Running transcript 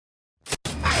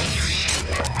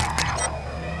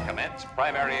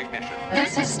primary ignition.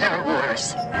 This is Star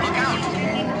Wars. Look out!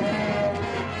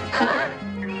 Core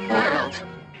World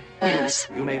News.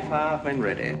 You may fire when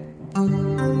ready.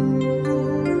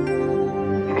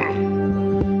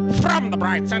 From the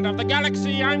bright center of the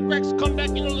galaxy, I'm Rex Conbeck,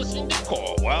 and you're listening to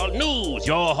Core World News,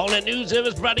 your whole net news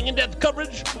service providing in-depth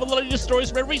coverage of the latest stories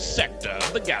from every sector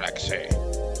of the galaxy.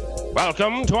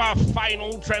 Welcome to our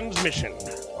final transmission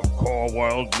of Core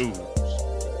World News.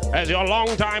 As your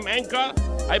longtime anchor,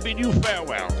 I bid you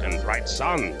farewell, and bright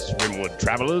suns, rimwood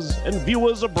travelers, and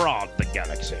viewers abroad the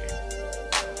galaxy.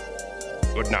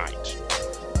 Good night,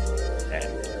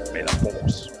 and may the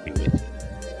Force be with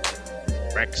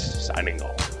you. Rex signing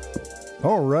off.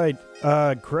 All right,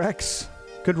 Grex,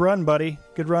 good run, buddy.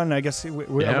 Good run. I guess I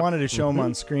wanted to show him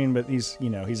on screen, but he's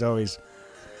always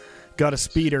got a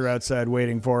speeder outside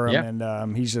waiting for him,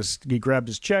 and he grabbed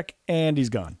his check and he's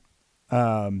gone.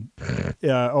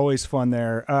 Always fun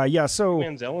there. So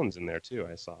Manzellan's in there too.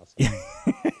 I saw.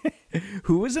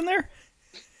 Who was in there?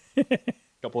 A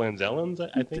couple Anzellans,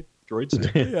 I think. Droids.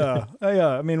 Yeah.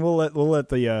 I mean, we'll let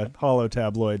the Holo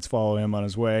tabloids follow him on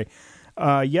his way.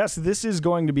 Yes, this is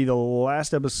going to be the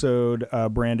last episode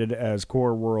branded as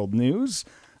Core World News.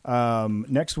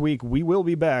 Next week, we will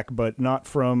be back, but not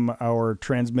from our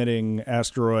transmitting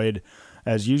asteroid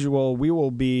as usual. We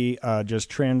will be just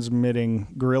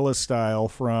transmitting guerrilla style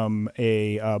from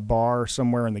a bar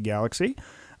somewhere in the galaxy.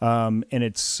 And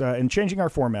it's and changing our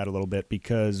format a little bit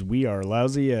because we are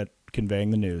lousy at conveying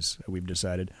the news, we've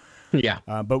decided. Yeah.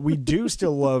 But we do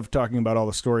still love talking about all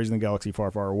the stories in the galaxy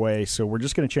far, far away. So we're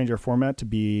just going to change our format to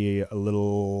be a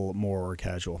little more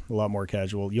casual, a lot more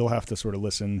casual. You'll have to sort of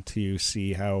listen to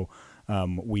see how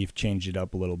we've changed it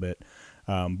up a little bit.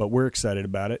 But we're excited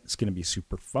about it. It's going to be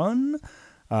super fun.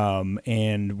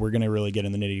 And we're going to really get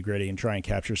in the nitty gritty and try and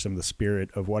capture some of the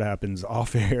spirit of what happens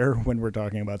off air when we're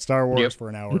talking about Star Wars for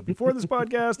an hour before this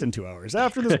podcast and 2 hours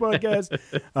after this podcast.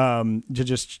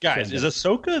 Guys, is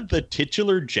Ahsoka the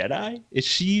titular Jedi? Is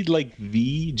she like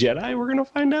the Jedi we're going to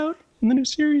find out in the new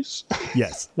series?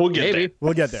 Yes. We'll get there.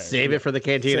 We'll get there. Save it for the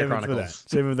Cantina Chronicles.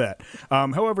 Save it for that.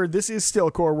 However, this is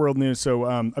still Core World News, so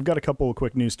I've got a couple of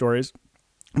quick news stories.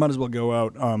 Might as well go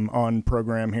out on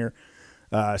program here.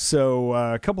 So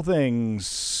a couple things.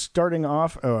 Starting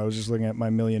off, I was just looking at my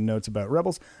million notes about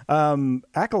Rebels.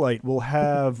 Acolyte will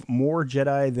have more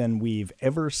Jedi than we've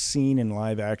ever seen in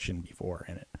live action before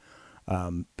in it.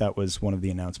 That was one of the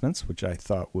announcements, which I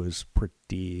thought was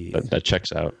pretty... That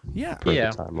checks out. Yeah. The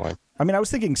timeline. I mean, I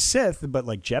was thinking Sith, but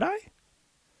like Jedi?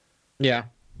 Yeah.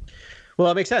 Well,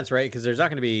 that makes sense, right? Because there's not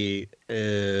going to be...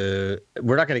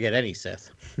 we're not going to get any Sith.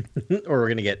 Or we're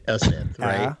going to get a Sith,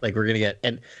 right? Like, we're going to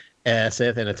get...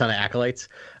 Sith and a ton of acolytes.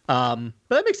 But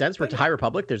that makes sense. We're High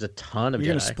Republic. There's a ton of Jedi.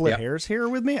 You're going to split hairs here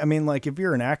with me? I mean, like, if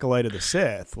you're an acolyte of the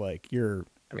Sith, like, you're...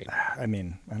 I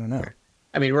mean, I don't know.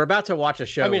 I mean, we're about to watch a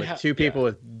show with two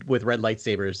people with red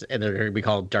lightsabers, and they're going to be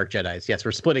called Dark Jedis. Yes,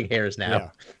 we're splitting hairs now. Yeah.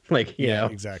 Like, you know.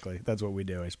 Exactly. That's what we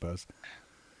do, I suppose.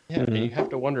 Yeah, I mean, you have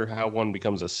to wonder how one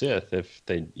becomes a Sith if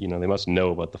they must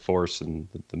know about the Force and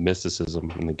the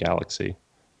mysticism in the galaxy.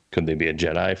 Could they be a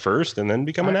Jedi first and then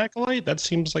become an acolyte? That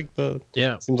seems like the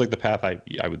path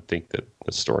I would think that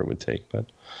the story would take,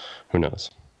 but who knows?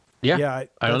 Yeah, I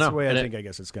don't know. That's the way I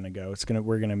guess it's going to go.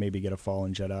 We're going to maybe get a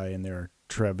fallen Jedi in their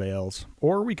travails,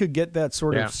 or we could get that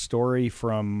sort of story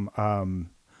from,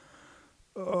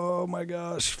 oh my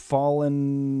gosh,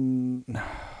 Fallen.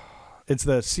 It's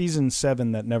the season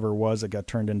 7 that never was. It got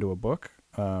turned into a book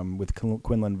with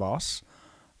Quinlan Voss.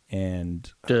 And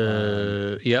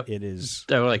it is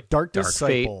like Dark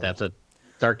Disciple. Fate. That's a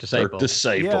Dark Disciple. Dark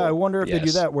Disciple. Yeah, I wonder if they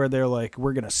do that where they're like,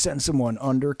 we're going to send someone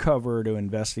undercover to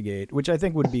investigate, which I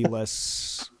think would be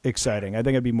less exciting. I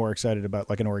think I'd be more excited about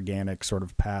like an organic sort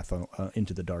of path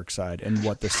into the dark side and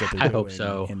what the Sith are doing. I hope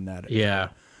so. In that. Yeah.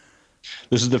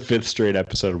 This is the 5th straight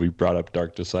episode we brought up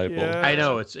Dark Disciple. Yeah. I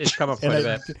know it's come up quite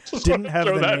a bit. Didn't have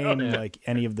the name like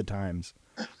any of the times.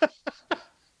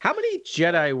 How many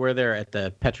Jedi were there at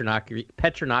the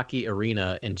Petronaki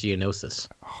Arena in Geonosis?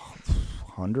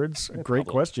 Hundreds? Great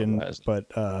question, but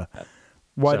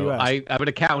why do you ask? I'm going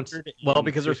to count. Well,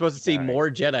 because we're supposed to see more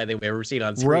Jedi than we've ever seen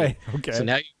on screen. Right, okay. So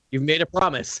now you've made a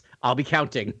promise. I'll be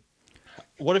counting.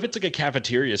 What if it's like a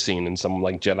cafeteria scene and some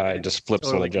like Jedi just flips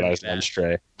on the Jedi's lunch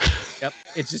tray? Yep.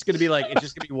 It's just going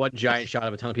to be one giant shot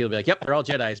of a ton of people be like, yep, they're all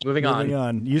Jedis. Moving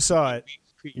on. You saw it.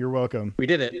 You're welcome. We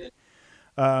did it.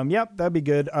 Yep, that'd be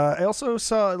good. I also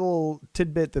saw a little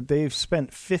tidbit that they've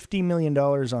spent $50 million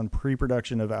on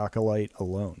pre-production of Acolyte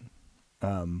alone.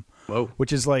 Whoa.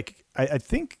 Which is like, I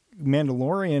think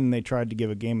Mandalorian, they tried to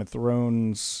give a Game of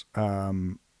Thrones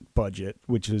budget,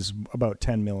 which is about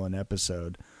 $10 million an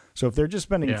episode. So if they're just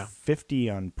spending Yeah. $50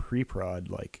 on pre-prod,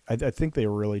 like I think they're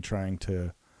really trying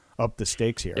to up the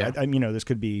stakes here. Yeah. This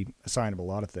could be a sign of a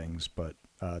lot of things, but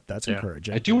that's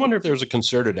encouraging. I do wonder if there's a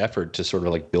concerted effort to sort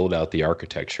of like build out the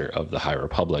architecture of the High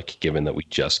Republic, given that we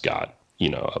just got,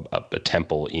 a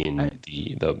temple in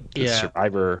the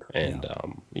Survivor, and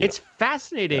It's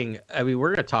fascinating. I mean, we're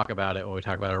going to talk about it when we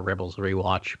talk about our Rebels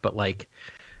rewatch, but like,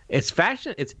 it's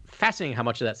fascinating how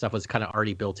much of that stuff was kind of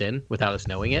already built in without us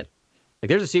knowing it. Like,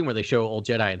 there's a scene where they show old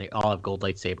Jedi and they all have gold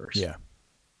lightsabers. Yeah.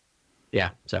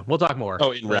 Yeah. So we'll talk more.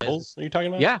 Oh, in Rebels, are you talking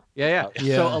about? Yeah. Yeah.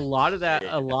 So a lot of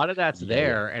that's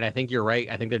there, and I think you're right.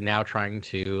 I think they're now trying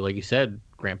to, like you said,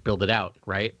 Grant, build it out,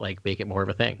 right? Like make it more of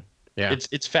a thing. Yeah.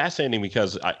 It's fascinating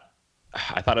because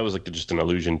I thought it was like just an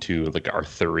allusion to like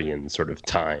Arthurian sort of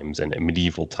times and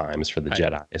medieval times for the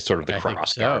Jedi. It's sort of the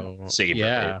cross guard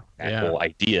saber, that whole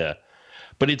idea.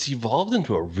 But it's evolved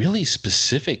into a really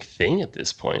specific thing at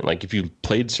this point. Like if you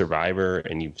played Survivor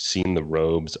and you've seen the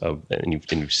robes and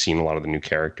you've seen a lot of the new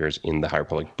characters in the High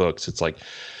Republic books, it's like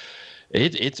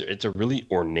it's a really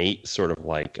ornate sort of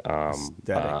like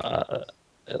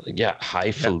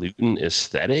highfalutin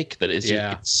aesthetic that is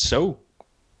it's so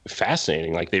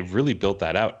fascinating. Like they've really built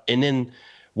that out. And then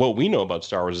what we know about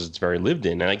Star Wars is it's very lived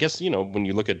in. And I guess, when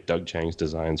you look at Doug Chiang's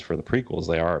designs for the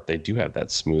prequels, they do have that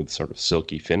smooth sort of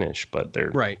silky finish, but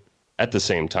they're right. At the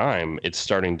same time, it's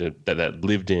starting to, that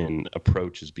lived in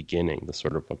approach is beginning. The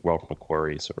sort of like Ralph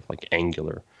McQuarrie sort of like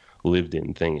angular lived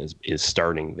in thing is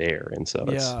starting there. And so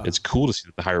it's cool to see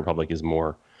that the High Republic is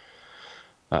more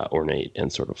ornate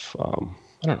and sort of,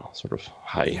 sort of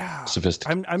high,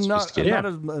 sophisticated.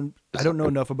 I don't know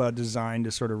enough about design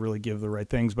to sort of really give the right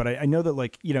things, but I know that,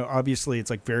 like, obviously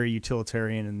it's like very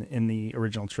utilitarian in the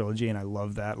original trilogy, and I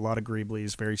love that. A lot of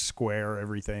greeblies, very square,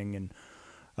 everything, and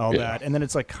all that. And then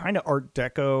it's like kind of Art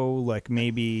Deco, like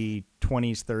maybe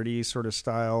 20s, 30s sort of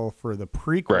style for the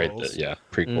prequels. Right,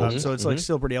 prequels. So it's like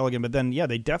still pretty elegant, but then,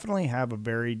 they definitely have a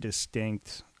very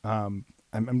distinct...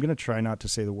 I'm going to try not to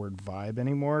say the word vibe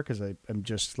anymore because I'm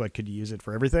just like could use it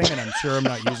for everything, and I'm sure I'm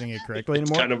not using it correctly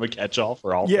anymore. It's kind of a catch-all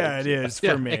for all Yeah, things. it is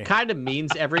for me. It kind of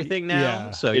means everything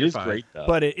now, so it is fine. great though.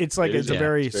 But it's like it's a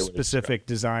very it's specific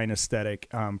design aesthetic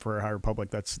for a High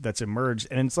Republic that's emerged,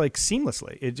 and it's like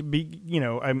seamlessly.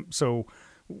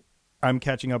 I'm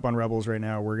catching up on Rebels right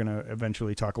now. We're gonna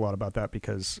eventually talk a lot about that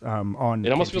because on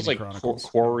it almost Cantina feels like Chronicles.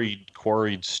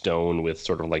 quarried stone with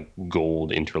sort of like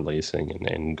gold interlacing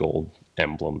and gold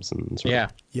emblems and sort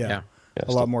of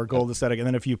a lot more gold aesthetic. And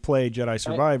then if you play Jedi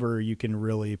Survivor, you can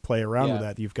really play around with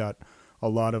that. You've got a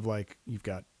lot of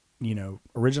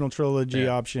original trilogy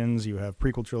options, you have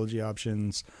prequel trilogy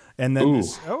options, and then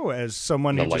as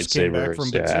someone who just came back from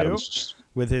Batuu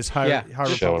with his High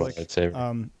Republic, it's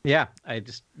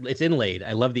inlaid.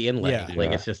 I love the inlay.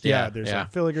 It's just there's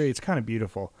like filigree. It's kind of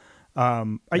beautiful.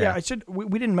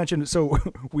 We didn't mention it, so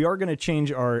we are going to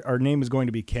change our name is going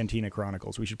to be Cantina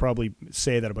Chronicles. We should probably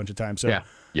say that a bunch of times. So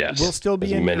we'll still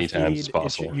be in many your times as feed.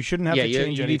 possible. You shouldn't have to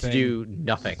change you anything. need to do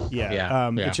nothing.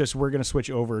 It's just we're going to switch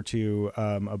over to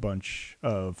a bunch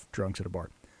of drunks at a bar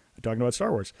talking about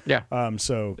Star Wars.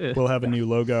 So we'll have a new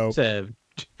logo.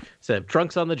 Said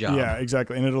trunks on the job. Yeah,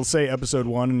 exactly. And it'll say episode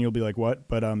 1 and you'll be like, what?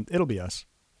 But it'll be us.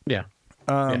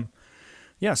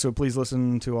 So please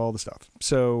listen to all the stuff.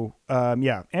 So,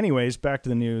 anyways, back to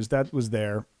the news. That was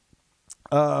there.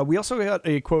 We also got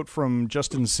a quote from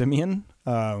Justin Simeon,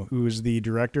 who is the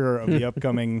director of the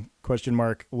upcoming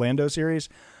Lando series.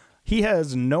 He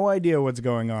has no idea what's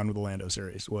going on with the Lando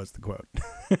series, was the quote.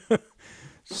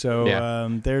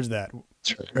 So there's that.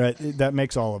 Right. That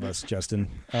makes all of us, Justin.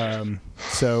 I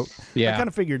kind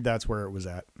of figured that's where it was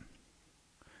at.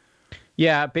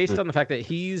 Yeah, based on the fact that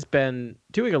he's been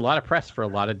doing a lot of press for a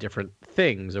lot of different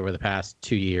things over the past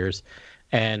 2 years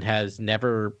and has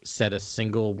never said a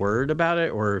single word about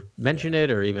it or mentioned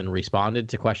it or even responded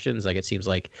to questions. Like it seems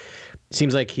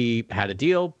like he had a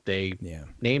deal. They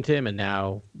named him, and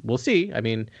now we'll see. I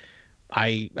mean,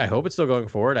 I hope it's still going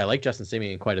forward. I like Justin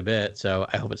Simeon quite a bit, so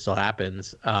I hope it still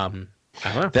happens. I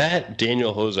don't know. That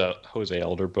Daniel Jose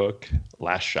Elder book,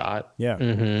 Last Shot. Yeah.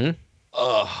 Mm-hmm.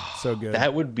 Oh, so good.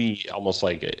 That would be almost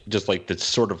like just like the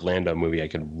sort of Lando movie I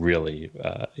could really,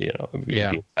 be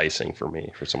enticing for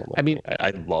me, for someone like me.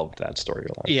 I loved that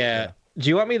storyline. Yeah. Do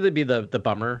you want me to be the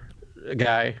bummer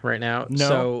guy right now? No.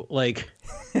 So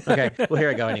okay. Well, here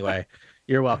I go anyway.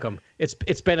 You're welcome.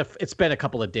 It's been a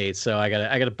couple of days, so I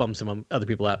gotta bum some other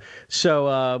people out. So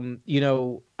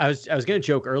I was gonna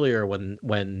joke earlier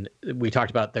when we talked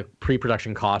about the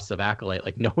pre-production costs of Acolyte.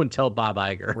 Like, no one tell Bob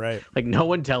Iger. Right. Like, no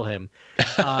one tell him.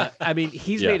 I mean,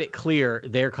 he's made it clear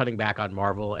they're cutting back on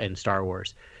Marvel and Star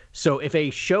Wars. So if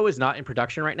a show is not in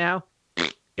production right now,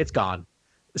 It's gone.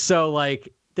 So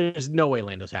like, there's no way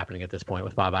Lando's happening at this point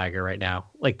with Bob Iger right now.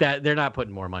 Like that, they're not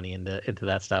putting more money into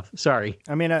that stuff. Sorry.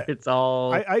 I mean, it's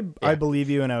all. I believe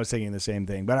you, and I was thinking the same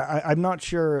thing, but I'm not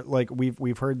sure. Like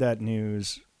we've heard that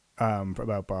news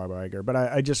about Bob Iger, but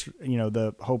I just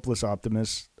the hopeless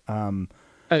optimist.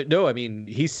 No, I mean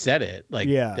he said it. Like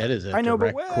that is a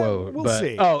direct quote. We'll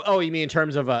see. Oh, you mean in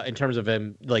terms of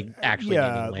him like actually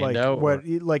naming Lando?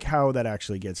 Like how that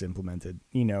actually gets implemented.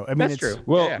 I mean that's true.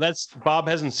 Well, that's Bob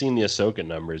hasn't seen the Ahsoka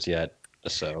numbers yet,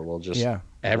 so we'll just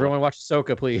Everyone watch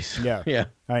Ahsoka, please. Yeah,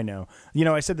 I know.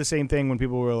 I said the same thing when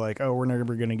people were like, "Oh, we're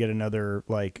never going to get another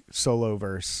like solo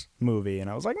verse movie," and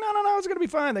I was like, "No, it's going to be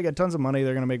fine. They got tons of money.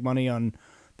 They're going to make money on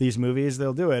these movies.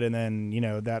 They'll do it." And then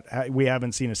that we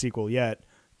haven't seen a sequel yet.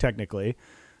 Technically,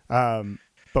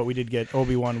 but we did get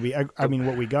Obi-Wan. I mean,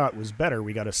 what we got was better.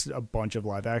 We got a bunch of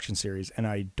live action series, and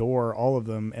I adore all of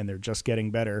them, and they're just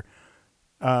getting better.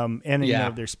 And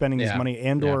they're spending this money.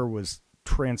 Andor was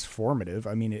transformative.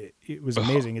 I mean, it was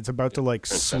amazing. It's about to like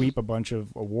sweep a bunch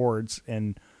of awards,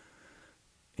 and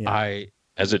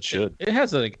as it should. It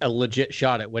has a legit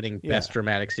shot at winning best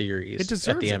dramatic series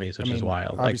at the Emmys, which is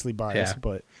wild. Obviously biased,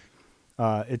 but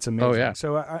it's amazing. Oh, yeah.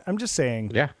 So I'm just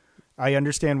saying. Yeah. I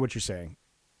understand what you're saying.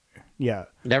 Yeah.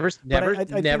 Never say never.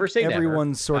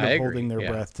 Everyone's sort of holding their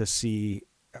breath to see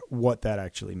what that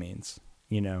actually means,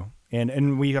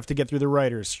 and we have to get through the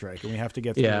writer's strike, and we have to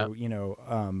get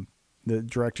through, the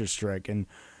director's strike, and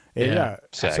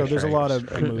so there's a lot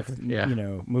of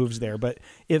moves there. But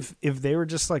if they were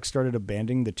just like started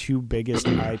abandoning the two biggest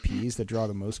IPs that draw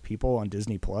the most people on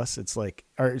Disney Plus, it's like,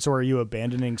 so are you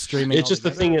abandoning streaming? It's just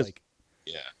the thing is,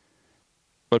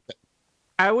 but.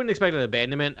 I wouldn't expect an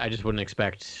abandonment. I just wouldn't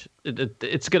expect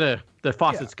it's gonna. The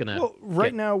faucet's gonna. Well,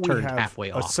 right now we have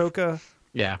halfway off. Ahsoka,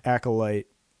 Acolyte,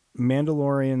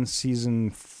 Mandalorian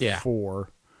season 4,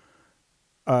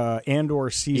 Andor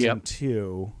season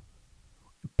 2,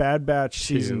 Bad Batch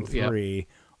season 3,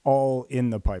 all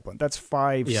in the pipeline. That's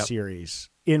 5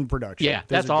 series in production. Yeah,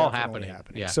 that's all happening.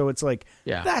 Yeah. So it's like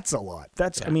that's a lot.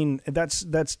 I mean,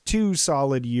 that's 2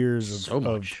 solid years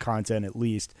of content at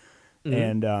least.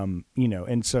 Mm-hmm. And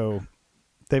and so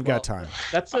they've got time.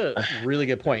 That's a really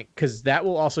good point, because that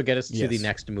will also get us to the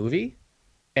next movie,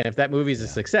 and if that movie is a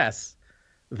success,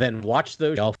 then watch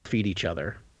those all feed each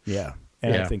other. Yeah,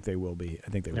 and I think they will be. I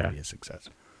think they will be a success.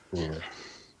 Yeah.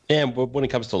 And when it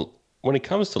comes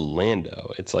to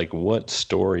Lando, it's like, what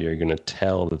story are you going to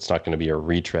tell that's not going to be a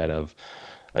retread of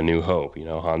A New Hope?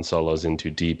 Han Solo's in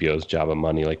too deep, he owes Jabba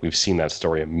money. Like, we've seen that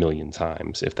story a million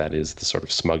times. If that is the sort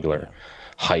of smuggler. Yeah.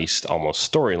 Heist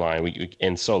almost storyline,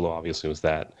 and Solo obviously was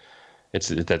that. It's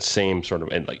that same sort of,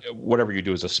 and like whatever you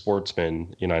do as a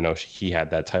sportsman, I know he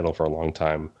had that title for a long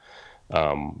time.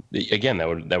 Again, that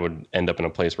would end up in a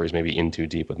place where he's maybe in too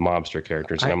deep with mobster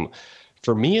characters.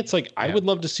 For me, it's like I would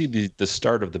love to see the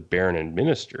start of the Baron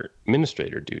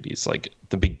administrator duties, like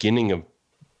the beginning of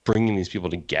bringing these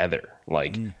people together,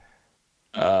 like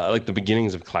the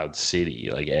beginnings of Cloud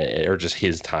City, or just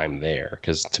his time there.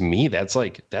 Because to me, that's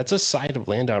a side of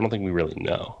Lando I don't think we really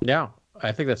know. Yeah,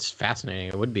 I think that's fascinating.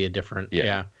 It would be a different,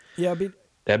 that'd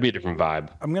be a different vibe.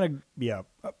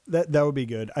 That would be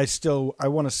good. I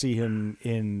want to see him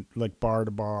in like bar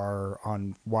to bar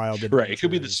on Wild Adventures. Right, it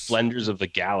could be the splendors of the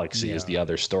galaxy is the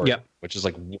other story. Which is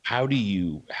like, how do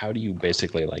you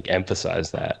basically like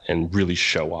emphasize that and really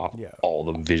show off all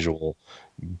the visual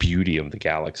beauty of the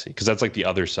galaxy? Because that's like the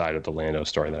other side of the Lando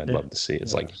story that I'd love to see.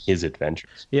 It's like his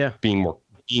adventures.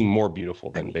 Being more beautiful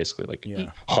than basically like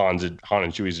Han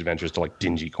and Chewie's adventures to like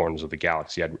dingy corners of the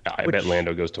galaxy. I bet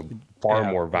Lando goes to far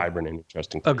more vibrant and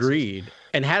interesting places. Agreed.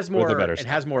 And has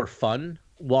more fun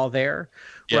while there.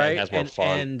 Right. It has more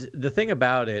fun. And the thing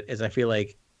about it is, I feel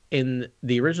like in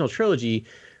the original trilogy,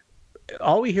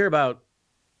 all we hear about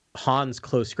Han's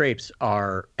close scrapes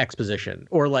are exposition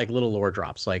or like little lore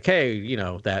drops, like, hey,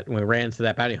 that when we ran into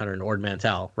that bounty hunter in Ord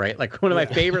Mantell, right? Like one of my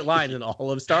favorite lines in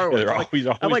all of Star Wars. Always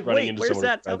I'm like, wait, where's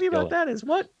that? Tell me about that. Is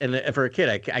what? And for a kid,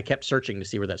 I kept searching to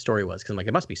see where that story was, because I'm like,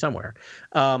 it must be somewhere.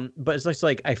 But it's just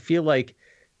like, I feel like,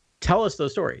 tell us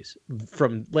those stories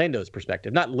from Lando's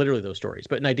perspective, not literally those stories,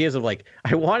 but in ideas of like,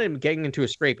 I want him getting into a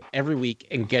scrape every week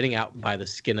and getting out by the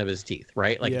skin of his teeth,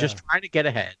 right? Like just trying to get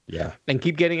ahead and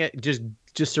keep getting it, just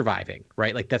surviving,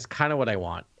 right? Like that's kind of what I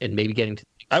want. And maybe getting to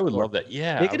I would love that.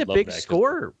 Yeah. Make it a big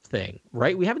score thing,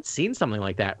 right? We haven't seen something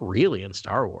like that really in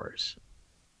Star Wars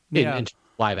in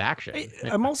live action.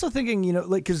 I'm also thinking,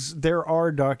 because there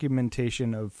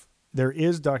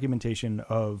is documentation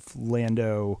of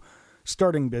Lando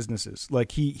starting businesses.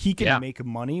 Like he can make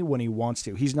money when he wants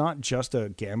to. He's not just a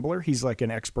gambler. He's like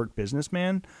an expert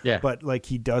businessman. Yeah. But like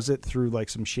he does it through like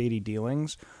some shady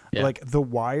dealings. Yeah. Like The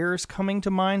Wire's coming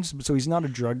to mind. So he's not a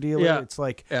drug dealer. Yeah. It's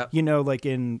like, like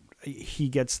he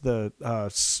gets the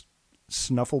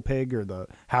snuffle pig or the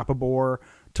hapabore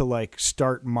to like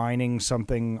start mining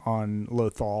something on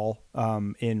Lothal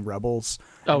in Rebels.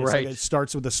 Oh, right. Like it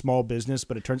starts with a small business,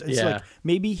 but it's like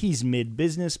maybe he's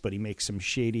mid-business, but he makes some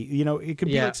shady, it could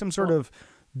be like some sort of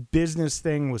business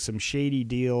thing with some shady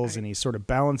deals, and he's sort of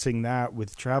balancing that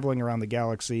with traveling around the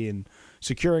galaxy and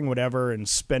securing whatever and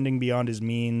spending beyond his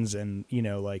means, and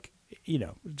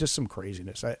just some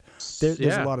craziness. There's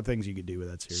a lot of things you could do with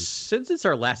that series. Since it's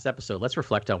our last episode, let's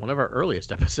reflect on one of our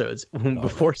earliest episodes.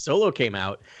 Before Solo came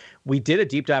out, we did a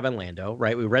deep dive on Lando,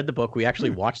 right? We read the book. We actually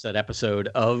watched that episode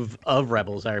of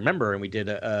Rebels, I remember, and we did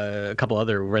a couple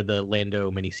other, read the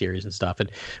Lando miniseries and stuff.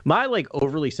 And my like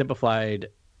overly simplified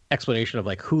explanation of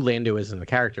like who Lando is in the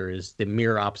character is the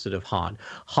mirror opposite of Han.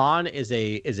 Han is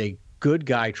a good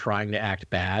guy trying to act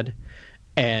bad,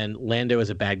 and Lando is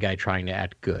a bad guy trying to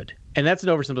act good. And that's an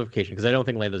oversimplification because I don't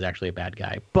think Lando's actually a bad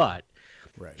guy, but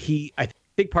I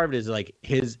think part of it is like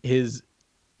his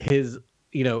he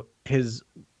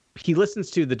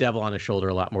listens to the devil on his shoulder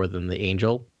a lot more than the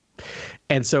angel.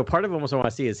 And so part of almost what I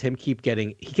want to see is him he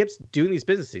keeps doing these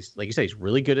businesses. Like you say, he's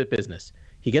really good at business.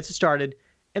 He gets it started,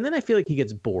 and then I feel like he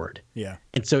gets bored. Yeah.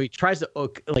 And so he tries to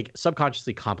like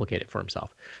subconsciously complicate it for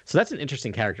himself. So that's an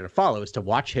interesting character to follow, is to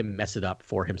watch him mess it up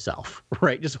for himself,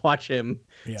 right? Just watch him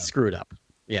screw it up.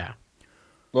 Yeah.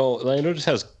 Well, Lando just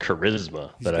has charisma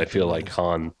that I feel like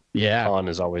Han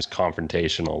is always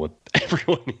confrontational with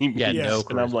everyone he meets.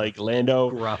 And I'm like,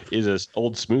 Lando is an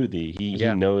old smoothie. He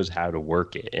knows how to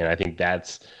work it. And I think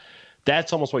that's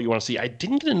almost what you want to see. I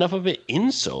didn't get enough of it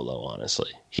in Solo,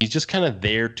 honestly. He's just kind of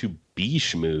there to be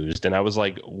schmoozed. And I was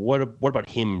like, what about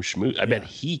him schmooze? I bet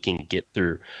he can get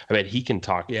through. I bet he can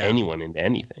talk anyone into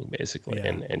anything, basically,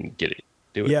 and get it.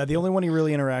 Do it. Yeah, the only one he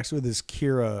really interacts with is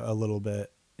Kira a little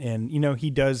bit. And, he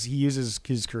uses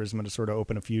his charisma to sort of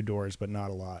open a few doors, but not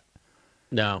a lot.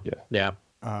 No. Yeah.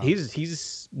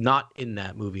 He's not in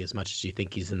that movie as much as you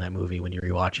think he's in that movie when you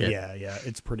rewatch it. Yeah.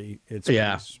 It's pretty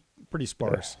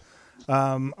sparse.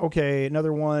 Okay,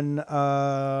 another one.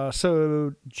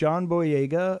 So John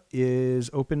Boyega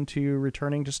is open to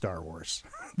returning to Star Wars.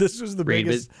 This was the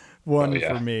biggest one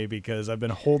for me because I've been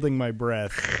holding my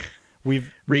breath.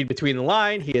 Read between the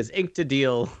line. He has inked a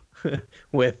deal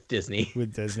with Disney.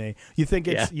 You think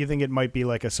it might be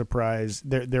like a surprise?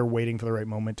 They're waiting for the right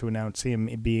moment to announce him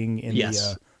being in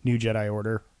the new Jedi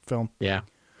Order film. Yeah.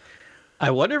 I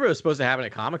wonder if it was supposed to happen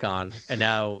at Comic-Con, and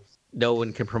now no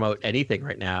one can promote anything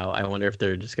right now. I wonder if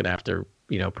they're just going to have to,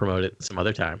 promote it some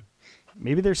other time.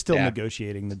 Maybe they're still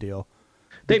negotiating the deal.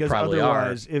 They probably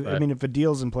are. If a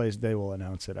deal's in place, they will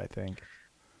announce it, I think.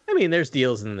 I mean, there's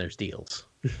deals and then there's deals.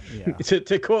 Yeah.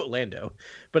 to quote Lando,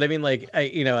 but I mean, like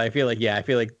I feel like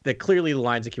that clearly the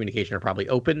lines of communication are probably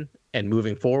open and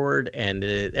moving forward, and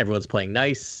everyone's playing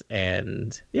nice,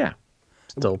 and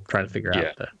still trying to figure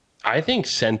out. I think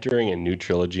centering a new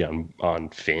trilogy on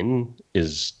Finn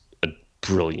is a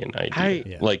brilliant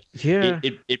idea.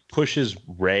 It pushes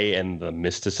Rey and the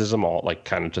mysticism all like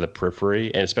kind of to the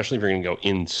periphery, and especially if you're going to go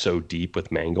in so deep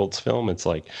with Mangold's film, it's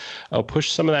like, I'll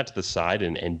push some of that to the side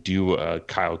and do a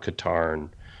Kyle Katarn,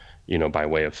 by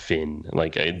way of Finn,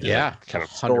 like kind of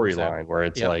storyline where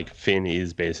it's like Finn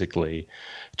is basically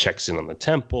checks in on the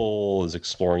temple, is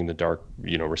exploring the dark,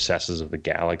 recesses of the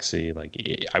galaxy. Like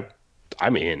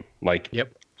I'm in. Like,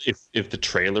 if the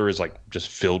trailer is like just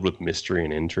filled with mystery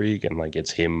and intrigue, and like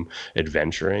it's him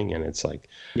adventuring, and it's like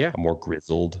a more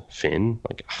grizzled Finn,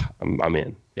 like I'm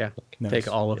in. Yeah, take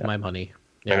all of my money.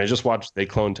 Yeah. And I just watched They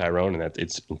Clone Tyrone, and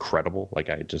it's incredible. Like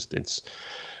it's just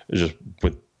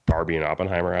with Barbie and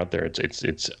Oppenheimer out there.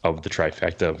 It's of the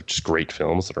trifecta of just great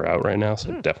films that are out right now.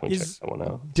 So definitely check that one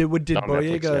out. Did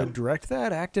Boyega direct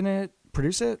that, act in it,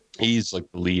 produce it? He's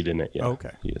like the lead in it. Yeah.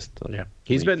 Okay.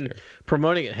 He's been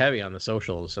promoting it heavy on the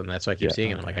socials, and that's why I keep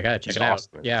seeing it. I'm like, I gotta check it out.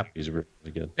 Man. Yeah, he's really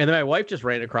good. And then my wife just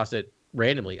ran across it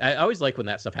randomly. I always like when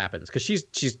that stuff happens because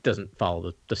she doesn't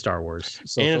follow the Star Wars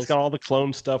socials. And it's got all the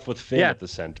clone stuff with Finn at the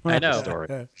center. I know. Story.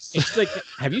 And she's like,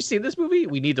 "Have you seen this movie?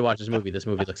 We need to watch this movie. This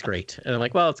movie looks great." And I'm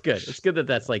like, "Well, it's good. It's good that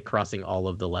that's like crossing all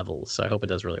of the levels. So I hope it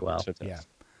does really well."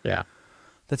 Yeah.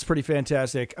 That's pretty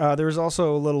fantastic. There was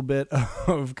also a little bit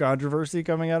of controversy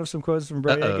coming out of some quotes from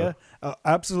Boyega.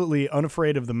 Absolutely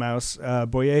unafraid of the mouse,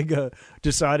 Boyega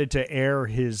decided to air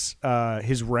his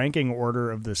ranking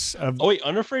order of this. Oh wait,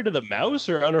 unafraid of the mouse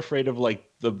or unafraid of like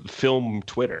the film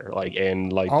Twitter,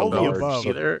 and all the the large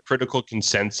above. critical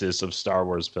consensus of Star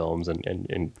Wars films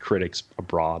and critics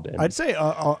abroad. And I'd say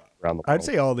I'd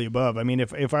say all the above. I mean,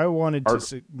 if I wanted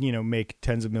to, make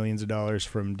tens of millions of dollars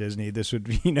from Disney, this would,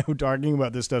 talking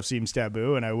about this stuff seems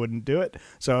taboo, and I wouldn't do it.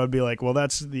 So I'd be like, well,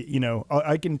 that's the,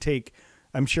 I can take.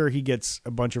 I'm sure he gets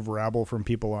a bunch of rabble from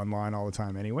people online all the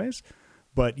time, anyways.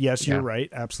 But yes, you're right,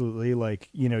 absolutely.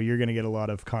 You're going to get a lot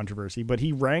of controversy. But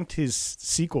he ranked his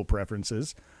sequel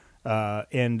preferences,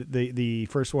 and the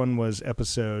first one was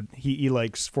episode. He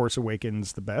likes Force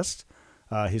Awakens the best.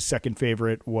 His second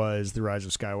favorite was The Rise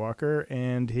of Skywalker,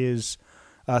 and his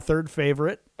third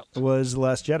favorite was The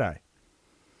Last Jedi.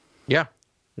 Yeah.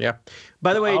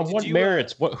 By the way, on what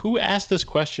merits? Who asked this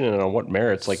question, and on what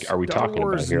merits? Are we talking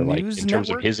about here? In terms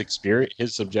of his experience,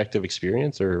 his subjective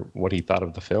experience, or what he thought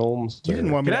of the films? You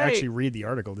didn't want me to actually read the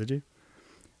article, did you?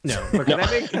 No. Can I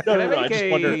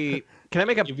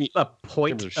make a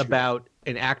point about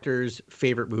an actor's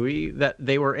favorite movie that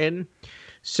they were in?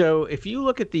 So if you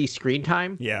look at the screen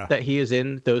time that he is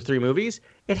in those three movies,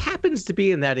 it happens to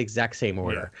be in that exact same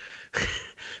order. Yeah.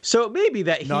 So it may be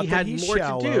that he had more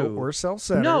to do. Or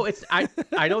self-centered. No,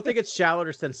 I don't think it's shallow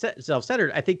or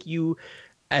self-centered. I think you,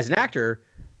 as an actor,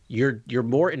 you're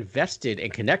more invested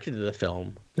and connected to the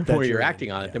film the more you're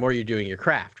acting on it, the more you're doing your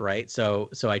craft, right? So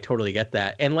I totally get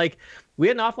that. And we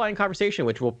had an offline conversation,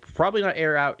 which we'll probably not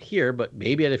air out here, but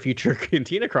maybe at a future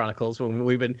Cantina Chronicles when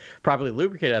we've been properly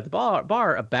lubricated at the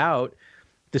bar about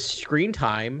the screen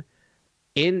time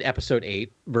in episode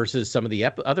 8 versus some of the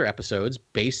other episodes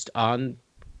based on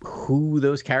who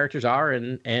those characters are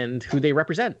and who they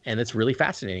represent. And it's really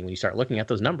fascinating when you start looking at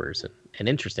those numbers and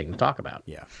interesting to talk about.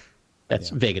 Yeah. That's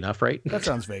vague enough, right? That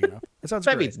sounds vague enough. That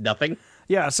great. Means nothing.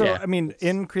 Yeah. So, I mean,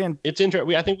 it's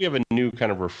interesting. I think we have a new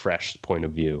kind of refreshed point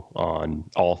of view on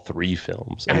all three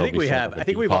films. I think we have. I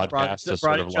think we've brought it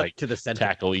to the center.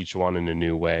 Tackle each one in a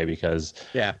new way because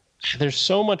there's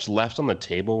so much left on the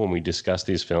table when we discuss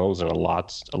these films, and a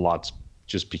lot's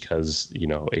just because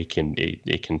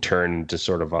it can turn to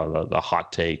sort of a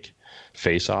hot take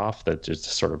face off that just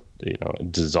sort of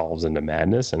dissolves into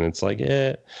madness, and it's like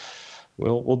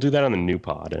We'll do that on the new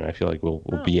pod, and I feel like we'll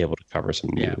be able to cover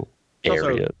some new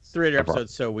areas. Also 300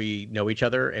 episodes, so we know each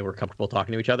other and we're comfortable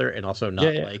talking to each other, and also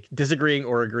not disagreeing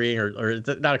or agreeing, or it's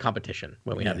not a competition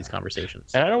when we have these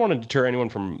conversations. And I don't want to deter anyone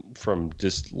from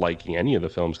disliking any of the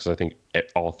films, because I think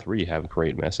all three have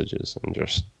great messages, and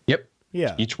just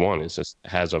each one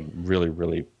has a really,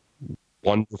 really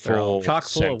wonderful, chock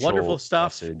full of wonderful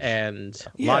stuff, message. And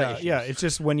a lot of issues. It's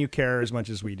just when you care as much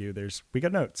as we do, we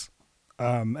got notes.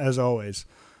 As always.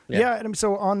 And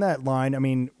so on that line, I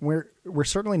mean, we're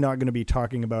certainly not going to be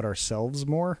talking about ourselves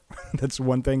more. That's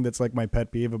one thing that's like my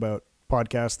pet peeve about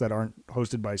podcasts that aren't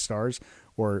hosted by stars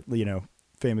or,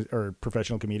 famous or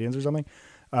professional comedians or something.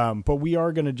 But we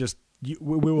are going to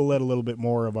we will let a little bit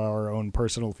more of our own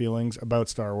personal feelings about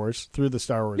Star Wars through the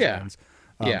Star Wars fans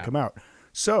come out.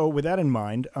 So with that in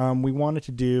mind, we wanted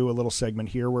to do a little segment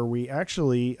here where we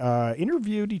actually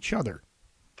interviewed each other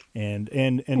and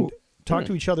talk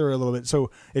to each other a little bit. So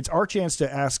it's our chance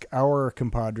to ask our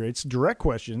compadres direct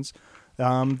questions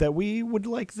that we would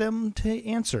like them to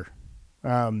answer,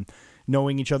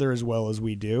 knowing each other as well as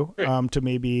we do, to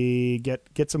maybe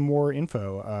get some more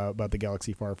info about the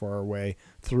galaxy far, far away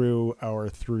through our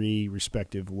three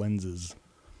respective lenses.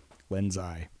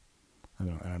 Lensi.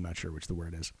 I'm not sure which the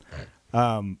word is.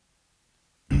 I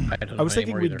was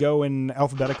thinking we'd go in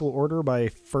alphabetical order by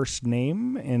first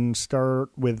name and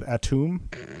start with Atum.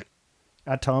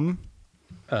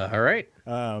 All right.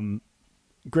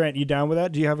 Grant, you down with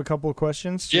that? Do you have a couple of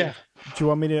questions? Yeah. Do you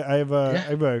want me to? I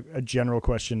have a general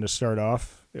question to start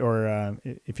off, or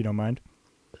if you don't mind.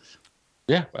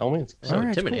 Yeah, by all means. So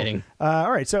intimidating. Cool.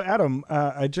 All right. So, Adam,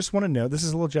 I just want to know. This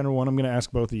is a little general one. I'm going to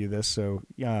ask both of you this. So,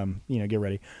 get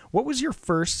ready. What was your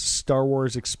first Star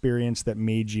Wars experience that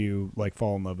made you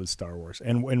fall in love with Star Wars,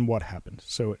 and what happened?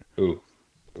 So. Ooh.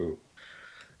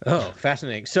 Oh,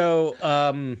 fascinating.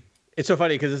 So, it's so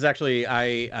funny because it's actually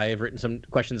I have written some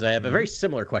questions. I have a very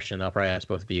similar question I'll probably ask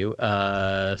both of you.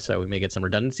 So we may get some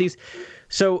redundancies.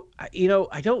 So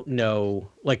I don't know.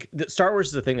 Star Wars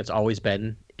is a thing that's always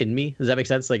been in me. Does that make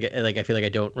sense? I feel like I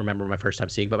don't remember my first time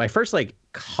seeing, but my first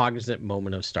cognizant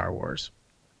moment of Star Wars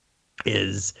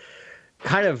is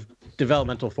kind of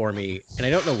developmental for me, and I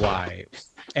don't know why.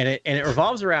 And it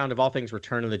revolves around, of all things,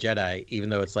 Return of the Jedi, even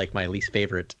though it's like my least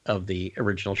favorite of the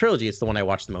original trilogy. It's the one I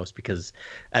watched the most because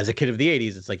as a kid of the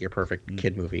 80s, it's like your perfect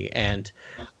kid movie. And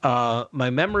my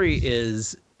memory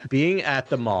is being at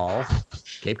the mall,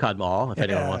 Cape Cod Mall, if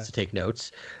anyone wants to take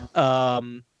notes,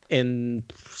 in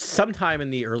sometime in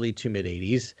the early to mid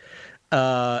 80s,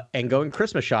 and going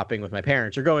Christmas shopping with my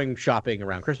parents, or going shopping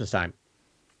around Christmas time.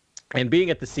 And being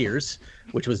at the Sears,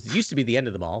 which used to be the end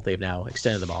of the mall, they've now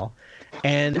extended the mall.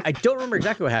 And I don't remember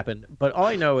exactly what happened, but all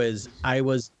I know is I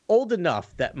was old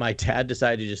enough that my dad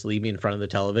decided to just leave me in front of the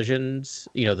televisions,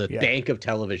 the bank of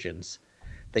televisions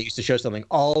that used to show something,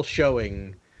 all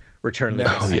showing Return of the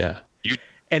Jedi. Yeah.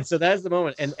 And so that's the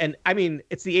moment. And I mean,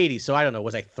 it's the 80s, so I don't know.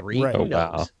 Was I 3? Right. Who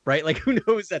knows? Right? Like, who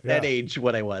knows at that age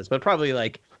what I was? But probably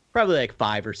like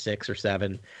 5 or 6 or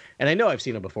 7. And I know I've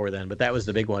seen it before then, but that was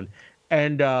the big one.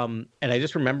 And I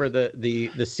just remember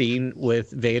the scene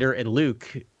with Vader and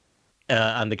Luke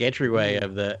on the entryway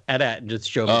of the AT-AT, and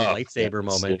just showed me the lightsaber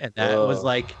moment, and that was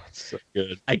like, so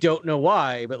good. I don't know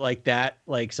why, but like that,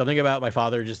 like something about my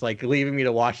father just like leaving me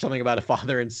to watch something about a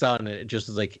father and son, and it just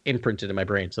was like imprinted in my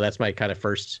brain. So that's my kind of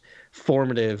first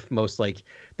formative, most like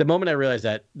the moment I realized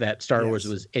that Star Wars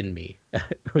was in me.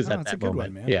 It was at that good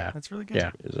moment. One, man. Yeah, that's really good.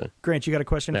 Yeah, Grant, you got a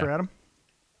question for Adam?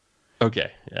 Okay,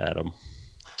 Adam.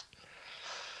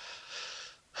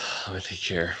 Let me think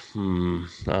here.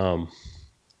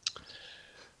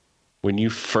 When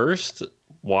you first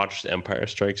watched Empire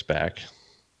Strikes Back,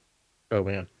 oh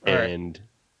man, and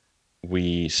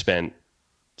we spent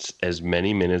as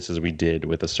many minutes as we did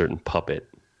with a certain puppet,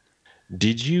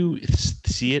 did you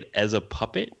see it as a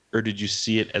puppet or did you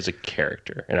see it as a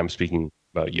character? And I'm speaking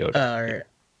about Yoda.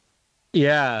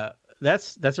 Yeah.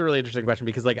 That's a really interesting question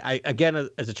because, like, I again,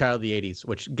 as a child of the 80s,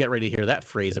 which get ready to hear that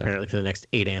phrase apparently for the next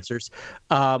 8 answers.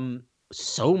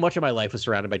 So much of my life was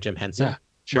surrounded by Jim Henson,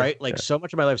 right? Like, so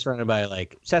much of my life was surrounded by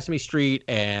like Sesame Street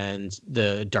and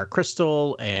the Dark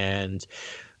Crystal and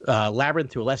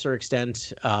Labyrinth to a lesser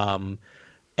extent.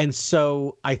 And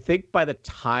so I think by the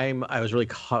time I was really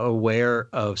aware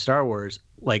of Star Wars,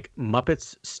 like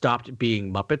Muppets stopped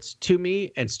being Muppets to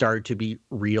me and started to be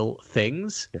real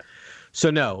things. Yeah. So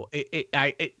no,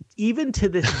 even to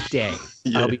this day,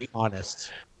 I'll be honest.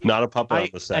 Not a puppet on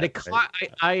the set.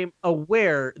 I am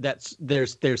aware that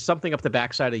there's something up the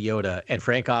backside of Yoda, and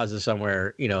Frank Oz is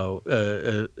somewhere,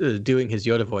 doing his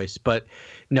Yoda voice. But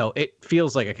no, it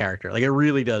feels like a character. Like it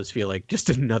really does feel like just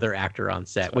another actor on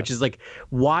set, which is like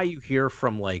why you hear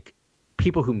from like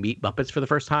people who meet Muppets for the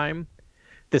first time,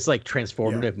 this like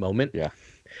transformative moment. Yeah.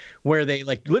 Where they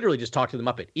like literally just talk to the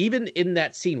Muppet, even in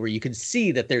that scene where you can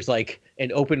see that there's like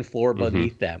an open floor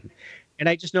beneath them. And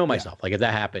I just know myself, like if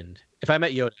that happened, if I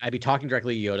met Yoda, I'd be talking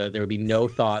directly to Yoda. There would be no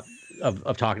thought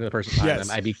of talking to the person behind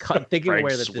them. I'd be thinking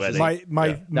aware that this is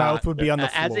my mouth would be on the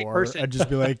floor. As a person, I'd just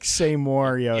be like, say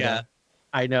more, Yoda. Yeah,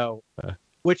 I know.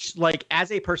 Which, like,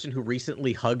 as a person who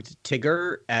recently hugged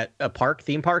Tigger at a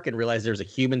theme park, and realized there's a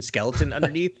human skeleton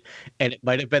underneath, and it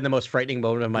might have been the most frightening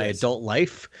moment of my adult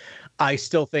life, I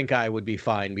still think I would be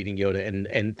fine meeting Yoda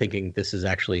and thinking this is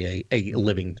actually a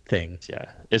living thing. Yeah,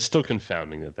 it's still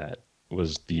confounding that happened,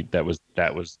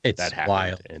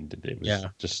 wild. And it was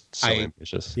just so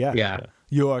ambitious. Yeah.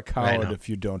 You're a coward if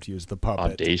you don't use the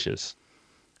puppet. Audacious.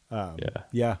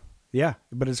 Yeah,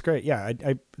 but it's great. Yeah,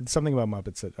 I something about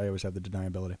Muppets that I always have the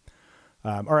deniability.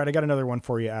 All right, I got another one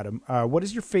for you, Adam. What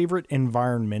is your favorite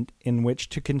environment in which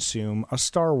to consume a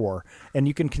Star Wars? And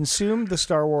you can consume the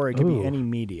Star Wars. It could be any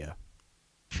media.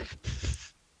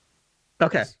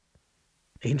 Okay.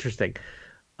 Interesting.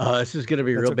 This is going to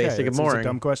be real basic and boring. It's a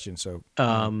dumb question, so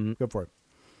go for it.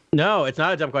 No, it's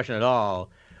not a dumb question at all.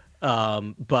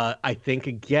 But I think,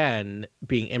 again,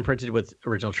 being imprinted with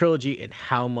original trilogy and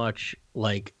how much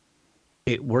like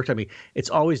it worked on me, it's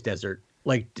always desert.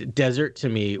 Like desert to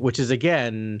me, which is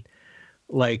again,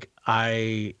 like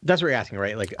that's what you're asking,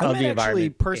 right? Like of the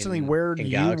environment. Personally, where do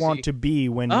you want to be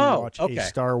when you watch a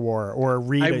Star Wars or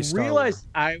read a Star Wars?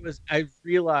 I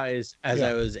realized as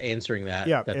I was answering that.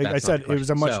 Yeah, I said it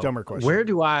was a much dumber question. Where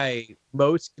do I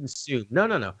most consume?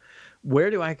 No.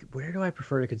 Where do I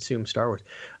prefer to consume Star Wars?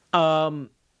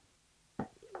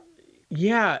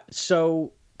 Yeah,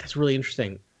 so that's really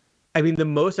interesting. I mean, the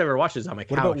most I've ever watched is on my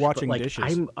couch. What about washing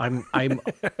dishes? I'm I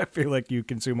feel like you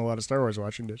consume a lot of Star Wars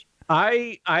washing dishes.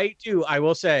 I do. I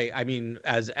will say, I mean,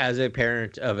 as a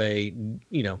parent of a,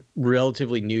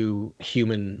 relatively new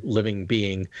human living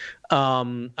being,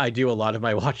 I do a lot of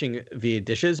my watching via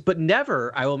dishes, but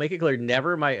never, I will make it clear,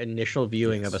 never my initial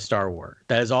viewing of a Star Wars.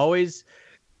 That is always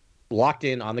locked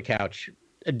in on the couch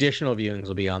additional viewings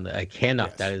will be on the. I cannot.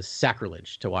 Yes. That is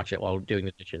sacrilege to watch it while doing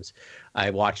the dishes. I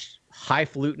watch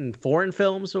highfalutin foreign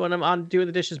films when I'm on doing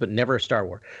the dishes, but never a Star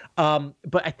Wars.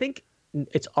 But I think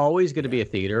it's always going to be a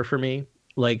theater for me.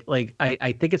 Like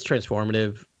I think it's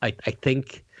transformative. I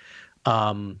think,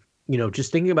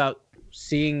 just thinking about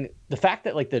seeing the fact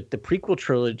that like the prequel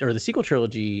trilogy or the sequel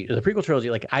trilogy or the prequel trilogy,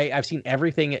 like I've seen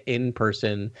everything in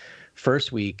person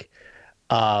first week.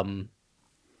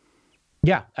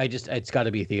 Yeah, it's got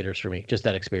to be theaters for me, just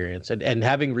that experience. And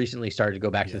having recently started to go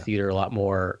back to the theater a lot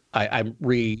more,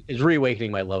 it's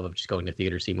reawakening my love of just going to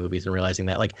theater, see movies, and realizing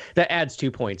that like that adds 2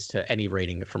 points to any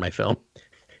rating for my film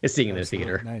is seeing it in the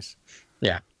theater. Nice.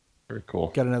 Yeah. Very cool.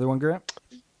 Got another one, Grant?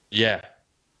 Yeah.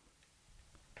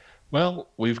 Well,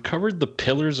 we've covered the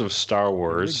pillars of Star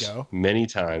Wars many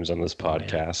times on this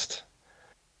podcast.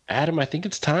 Adam, I think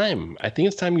it's time. I think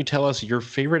it's time you tell us your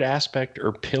favorite aspect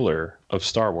or pillar of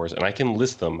Star Wars, and I can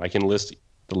list them. I can list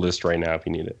the list right now if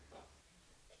you need it.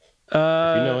 If you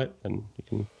know it, then you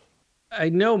can. I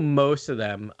know most of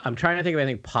them. I'm trying to think if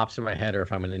anything pops in my head or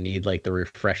if I'm going to need like the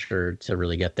refresher to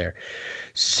really get there.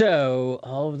 So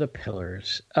all of the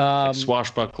pillars, like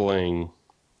swashbuckling,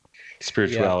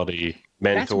 spirituality,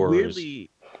 mentors,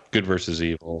 good versus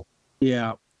evil,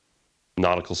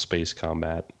 nautical space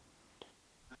combat.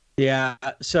 Yeah.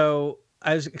 So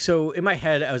in my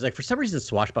head, I was like, for some reason,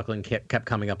 swashbuckling kept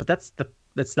coming up, but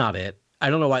that's not it. I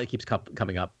don't know why it keeps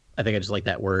coming up. I think I just like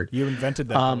that word. You invented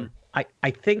that.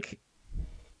 I think.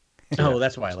 Oh,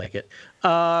 that's why I like it.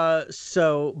 But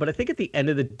I think at the end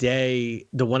of the day,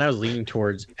 the one I was leaning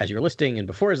towards as you were listing and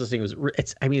before I was listening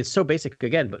it's so basic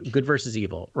again, but good versus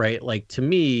evil, right? Like to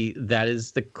me, that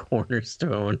is the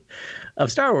cornerstone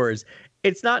of Star Wars.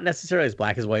 It's not necessarily as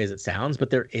black as white as it sounds, but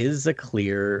there is a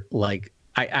clear, like,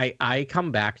 I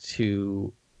come back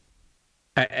to,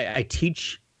 I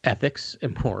teach ethics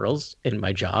and morals in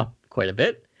my job quite a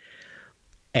bit.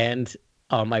 And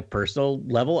on my personal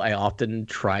level, I often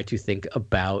try to think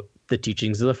about the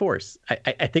teachings of the Force.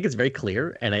 I think it's very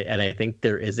clear, and I think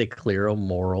there is a clear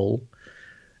moral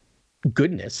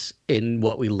goodness in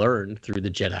what we learn through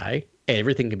the Jedi.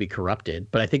 Everything can be corrupted,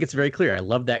 but I think it's very clear. I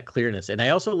love that clearness, and I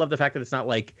also love the fact that it's not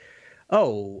like,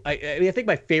 I think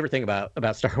my favorite thing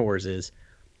about Star Wars is,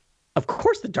 of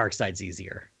course, the dark side's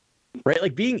easier, right?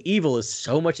 Like being evil is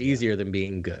so much easier than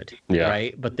being good,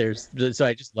 right? But so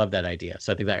I just love that idea.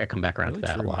 So I think that I come back around to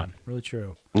that a lot. Really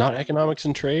true. Not economics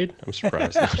and trade. I'm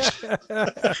surprised.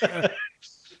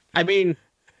 I mean,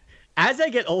 as I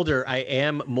get older, I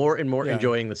am more and more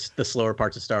enjoying the slower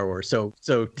parts of Star Wars. So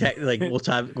we'll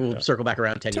circle back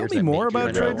around 10 years. Tell me more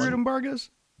about trade route embargoes.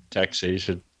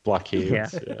 Taxation,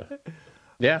 blockades.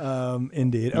 Yeah.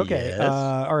 Indeed. Okay. Yes.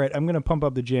 All right. I'm going to pump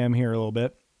up the jam here a little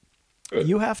bit.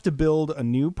 You have to build a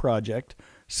new project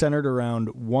centered around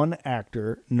one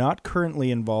actor not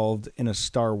currently involved in a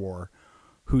Star Wars.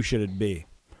 Who should it be?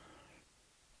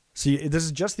 See, this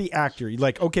is just the actor.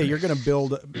 Like, okay, you're going to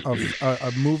build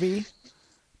a movie,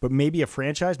 but maybe a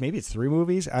franchise. Maybe it's 3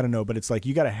 movies. I don't know. But it's like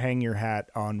you got to hang your hat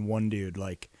on one dude.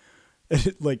 Like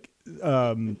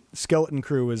Skeleton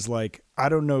Crew is like, I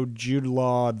don't know Jude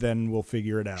Law, then we'll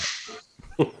figure it out.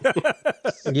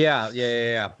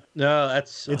 Yeah. No,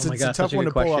 it's a tough one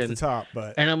to pull off the top.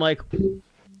 But and I'm like,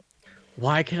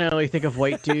 why can I only think of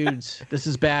white dudes? This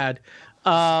is bad.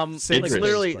 Like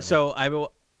literally. So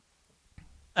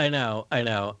I know.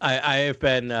 I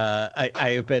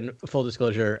have been full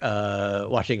disclosure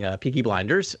watching Peaky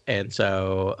Blinders, and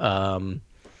so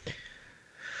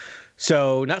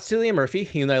not Cillian Murphy.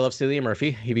 Even though I love Cillian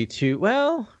Murphy, he'd be too.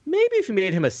 Well, maybe if you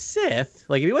made him a Sith,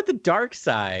 like if you went the dark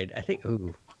side, I think.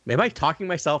 Ooh, am I talking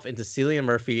myself into Cillian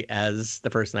Murphy as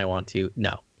the person I want to?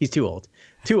 No, he's too old.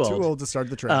 Too old to start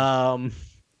the training.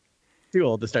 Too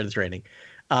old to start the training.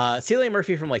 Cillian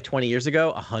Murphy from like 20 years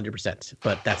ago, 100%.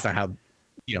 But that's not how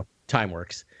time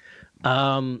works.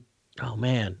 Oh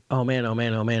man. Oh man. And we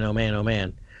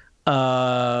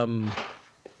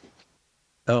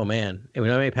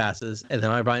know how many passes, and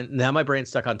then my brain's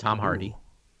stuck on Tom Hardy.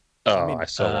 I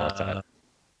so want that.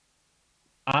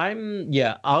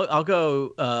 I'll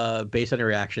go based on your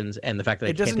reactions and the fact that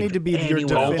it doesn't need to be your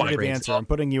definitive answer. I'm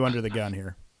putting you under the gun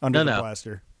here, under the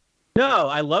blaster. No,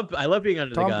 I love being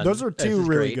under the gun. Those are 2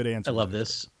 really good answers. I love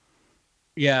this.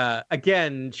 Yeah,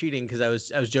 again, cheating because I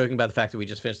was joking about the fact that we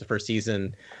just finished the first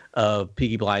season of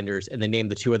Peaky Blinders, and they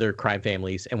named the 2 other crime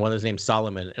families, and one of those named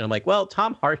Solomon, and I'm like, well,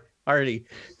 Tom Hardy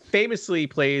famously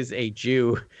plays a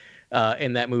Jew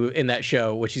in that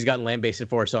show, which he's gotten lambasted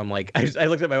for. So I'm like, I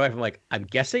looked at my wife. I'm like, I'm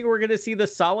guessing we're gonna see the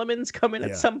Solomons come in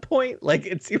at some point. Like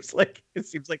it seems like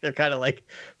they're kind of like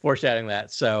foreshadowing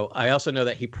that. So I also know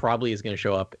that he probably is going to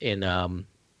show up in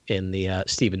in the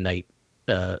Stephen Knight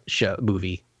show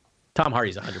movie. Tom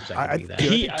Hardy's 100% going to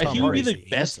be that. He would be the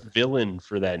best villain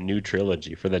for that new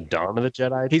trilogy, for the Dawn of the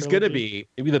Jedi. He's going to be.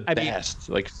 He'd be the best.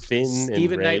 Like Finn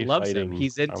Stephen and Rey Knight loves fighting. him.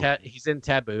 He's in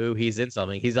Taboo. He's in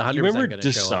something. He's 100% You remember going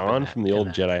to show up. Desan from the old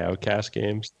Jedi Outcast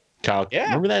games? Kyle,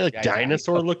 Yeah. remember that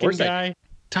dinosaur-looking guy?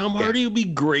 Tom Hardy would be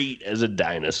great as a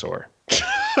dinosaur.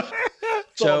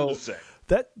 So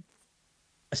that.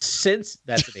 Since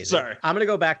that's amazing. Sorry. I'm gonna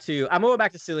go back to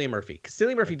Cillian Murphy, because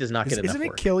Cillian Murphy does not get enough Isn't it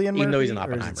work, Cillian Murphy? even though he's an Or is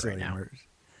it Oppenheimer right Cillian now. Murphy?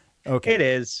 Okay. It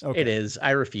is. Okay. It is.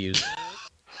 I refuse.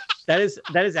 That is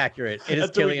accurate. It is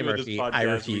That's what we Cillian do with this Murphy. I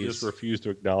podcast. refuse. We just refuse to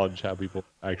acknowledge how people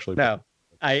actually. No,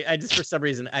 I just for some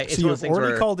reason it's So one of you've those things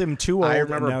already where called him too old, I and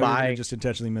remember now you're going to buying. just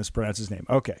intentionally mispronounce his name.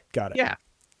 Okay, got it. Yeah,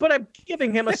 but I'm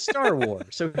giving him a Star Wars,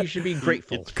 so he should be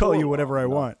grateful. Call you whatever I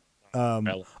want.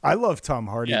 I love Tom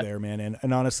Hardy there, man,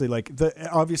 and honestly, like Tom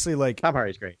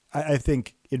Hardy's great. I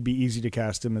think it'd be easy to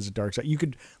cast him as a dark side. You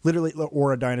could literally,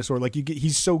 or a dinosaur. Like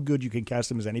he's so good, you can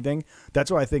cast him as anything. That's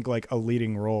why I think like a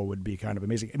leading role would be kind of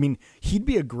amazing. I mean, he'd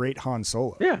be a great Han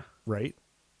Solo. Yeah, right.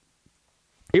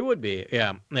 He would be,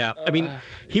 yeah. I mean,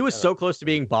 he was so close to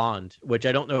being Bond, which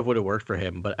I don't know if would have worked for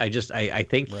him, but I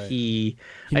think he.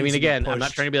 I mean, again, I'm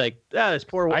not trying to be like, this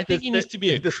poor. I think he needs to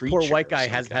be this poor white guy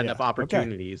hasn't had enough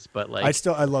opportunities, but like,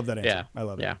 I love that answer. Yeah, I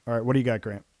love it. Yeah. All right, what do you got,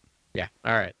 Grant? Yeah.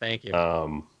 All right, thank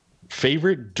you.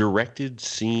 Favorite directed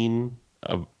scene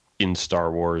in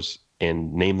Star Wars,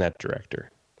 and name that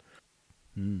director.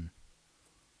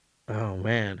 Oh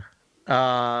man.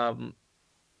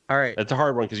 All right. That's a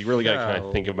hard one because you really got to kind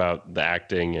of think about the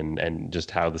acting and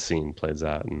just how the scene plays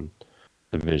out and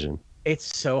the vision.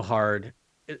 It's so hard.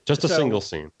 Just a single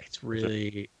scene. It's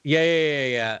really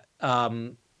yeah.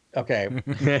 Okay.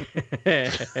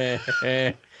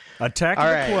 Attack All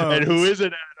the right. Clones. And who is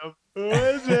it, Adam? Who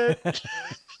is it?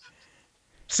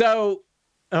 So,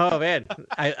 oh man,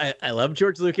 I love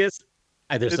George Lucas.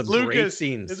 There's some great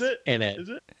scenes in it. Is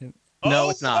it?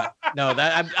 No, it's not. No,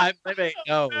 that I'm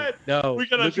no.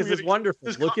 Lucas is wonderful.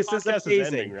 Lucas is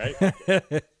amazing. Right?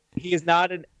 He's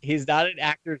not an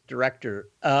actor director.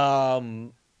 I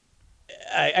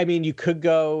mean, you could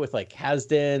go with like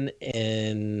Kasdan,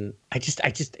 and I just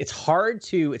it's hard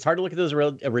to look at those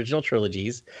original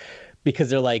trilogies because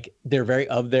they're very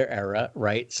of their era,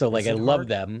 right? So like I love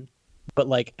them, but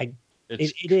like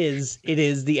it is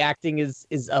the acting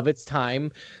is of its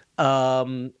time.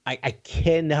 I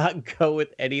cannot go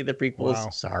with any of the prequels. Wow.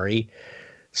 Sorry.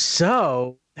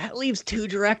 So that leaves two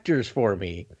directors for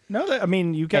me. No, I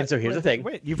mean you got. And so here's the thing.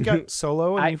 Wait, you've got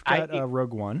Solo and you've got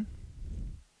Rogue One.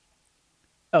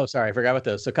 Oh, sorry, I forgot about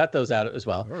those. So cut those out as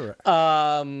well. All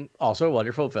right. Also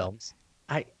wonderful films.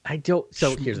 I don't.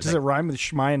 So here's the Does thing. it rhyme with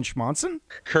Schmei and Schmonson?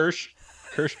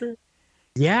 Kirschner?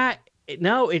 Yeah.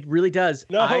 No, it really does.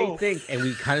 No. I think, and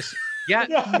we kind of.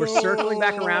 Yeah, we're circling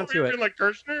back around to it. You're like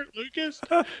Kirschner, Lucas?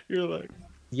 You're like...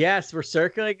 Yes, we're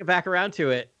circling back around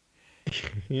to it.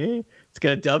 It's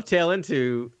going to dovetail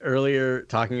into earlier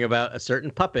talking about a certain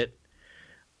puppet.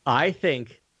 I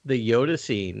think the Yoda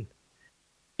scene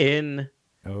in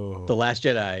The Last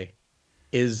Jedi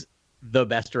is the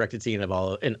best directed scene of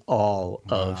all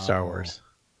of Star Wars.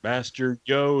 Master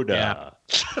Yoda.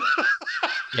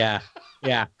 Yeah.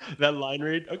 Yeah. That line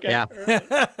read? Okay. Yeah.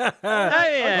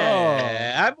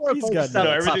 I'm more focused on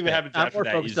the everything that puppet. happens I'm after more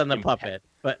that focused is on the puppet.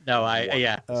 But no,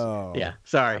 yeah.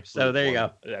 Sorry. Absolute So there you go.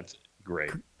 That's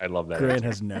great. I love that. Grant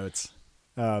has notes.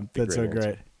 That's so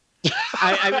great.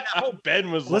 I mean,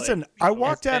 Ben was Listen, like, I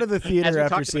walked out of the theater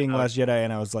after talked seeing about- Last Jedi,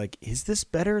 and I was like, "Is this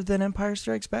better than Empire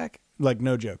Strikes Back?" Like,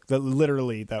 no joke.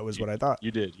 Literally, that was what I thought.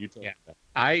 You did. You told me that.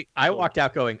 I walked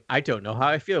out going, I don't know how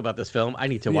I feel about this film. I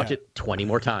need to watch it 20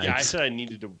 more times. Yeah, I said I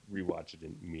needed to rewatch it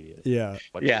immediately. Yeah.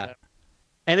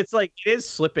 And it's like it is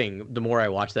slipping. The more I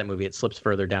watch that movie, it slips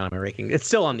further down in my ranking. It's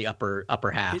still on the upper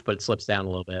half, but it slips down a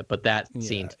little bit. But that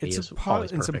scene to me is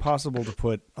always perfect. It's impossible to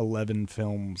put 11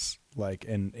 films like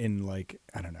in like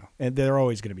I don't know, and they're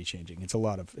always going to be changing. It's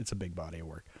a big body of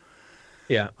work.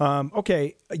 Yeah.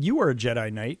 Okay, you are a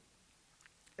Jedi Knight,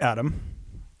 Adam.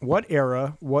 What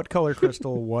era? What color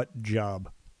crystal? What job?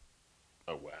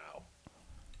 Oh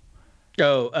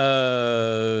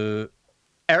wow.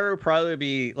 Arrow probably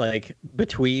be like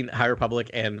between High Republic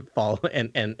and Fall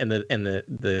and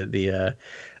the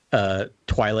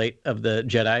Twilight of the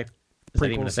Jedi. Is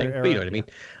that even a thing? But you know what I mean?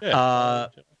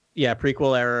 Yeah.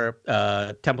 Prequel era.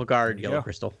 Temple Guard, Yellow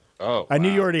Crystal. Oh, I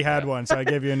knew you already had one, so I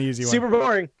gave you an easy one. Super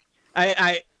boring.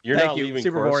 You're not leaving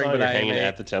super Coruscant, boring, but you're hanging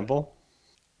at the temple.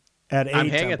 I'm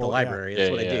hanging at the library.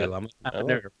 That's what I do. I'm a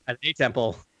nerd at a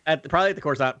temple. Probably at the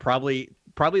Coruscant. Probably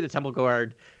the Temple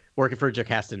Guard, working for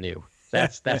Jocasta New.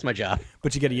 That's my job.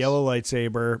 But you get a yellow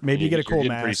lightsaber. Maybe you get a cool Pretty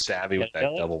mask. savvy with that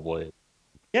double blade.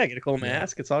 Yeah, get a cool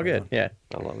mask. It's all good. Yeah,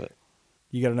 I love it.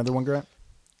 You got another one, Grant?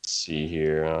 Let's see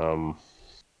here.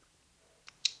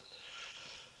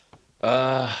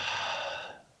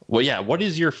 Well, yeah. What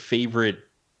is your favorite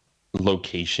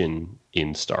location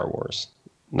in Star Wars?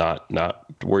 Not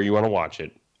where you want to watch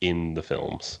it in the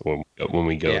films. When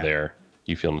we go there,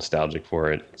 you feel nostalgic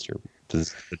for it. It's your the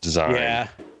design. Yeah.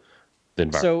 The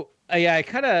environment. So I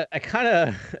kind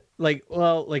of like.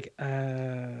 Well, like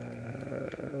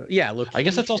look. I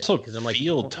guess that's also because I'm like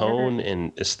feel, tone,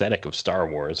 and aesthetic of Star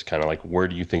Wars. Kind of like, where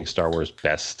do you think Star Wars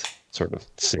best sort of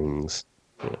sings?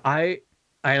 I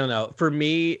don't know. For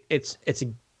me,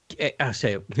 I'll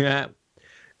say,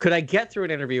 could I get through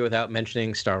an interview without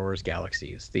mentioning Star Wars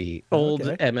Galaxies, the old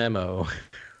MMO?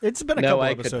 It's been a couple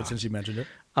episodes since you mentioned it.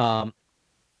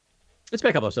 It's been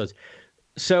a couple episodes.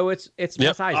 So it's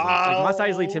Mos Eisley. Like, Mos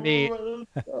Eisley to me.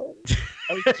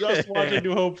 I just watched A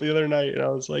New Hope the other night, and I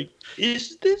was like,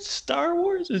 "Is this Star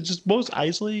Wars? Is just Mos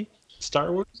Eisley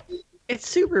Star Wars?" It's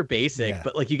super basic,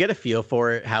 but like you get a feel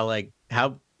for it. How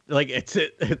it's a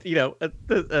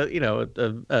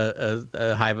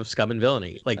hive of scum and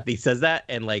villainy. Like he says that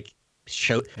and like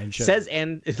shows and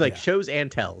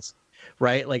tells,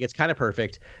 right? Like it's kind of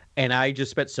perfect. And I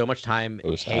just spent so much time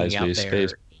hanging out there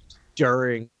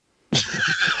during.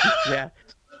 Yeah,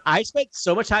 I spent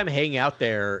so much time hanging out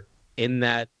there in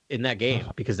that game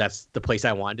because that's the place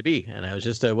I wanted to be, and I was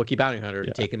just a Wookiee bounty hunter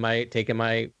taking my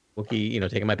Wookiee,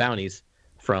 taking my bounties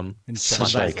from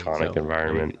such an iconic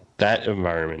environment. That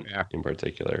environment in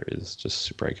particular is just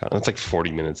super iconic. It's like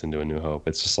 40 minutes into A New Hope.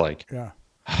 It's just like, I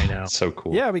know, it's so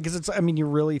cool. Yeah, because you're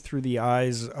really through the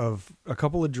eyes of a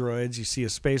couple of droids. You see a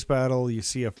space battle. You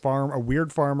see a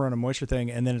weird farmer on a moisture thing,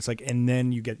 and then it's like, and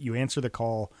then you answer the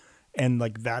call, and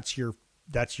like that's your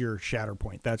shatter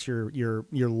point. That's your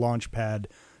launch pad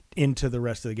into the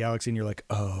rest of the galaxy, and you're like,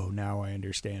 oh, now I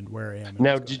understand where I am.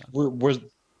 Now, was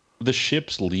the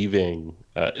ships leaving?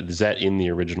 Is that in the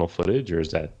original footage, or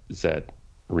is that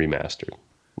remastered?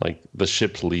 Like the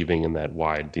ships leaving in that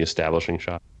wide, the establishing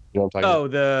shot. You know what I'm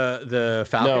talking about? The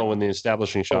Falcon? No, when the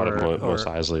establishing shot of Mos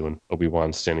Eisley, when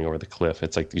Obi-Wan's standing over the cliff,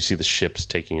 it's like you see the ships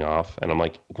taking off, and I'm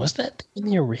like, was that in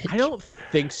the original? I don't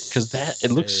think so. Because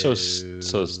it looks so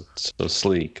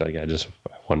sleek. Like I just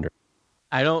wonder.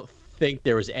 I don't think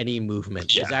there was any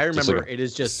movement. Because I remember it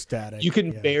is just static. You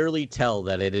can barely tell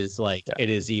that it is like it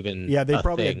is even. Yeah, they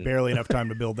probably had barely enough time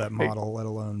to build that model, let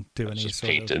alone do any sort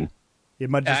painted. of. It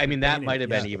might just that might have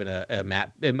been even a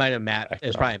matte. It might have matte.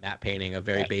 It's probably a matte painting, a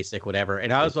very basic whatever.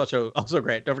 And I was also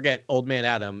great. Don't forget, Old Man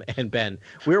Adam and Ben.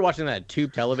 We were watching that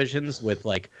tube televisions with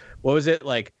like, what was it,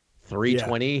 like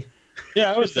 320?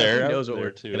 Yeah, I was there. Who knows what we're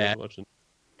too.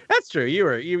 That's true.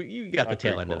 You got the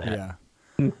tail end of that.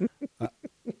 Yeah.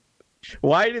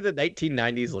 Why do the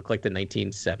 1990s look like the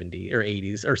 1970s or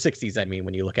 80s or 60s? I mean,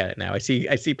 when you look at it now, I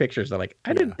see pictures. I'm like,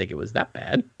 I didn't think it was that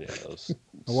bad. Yeah,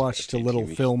 I watched a little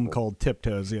film called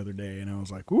Tiptoes the other day, and I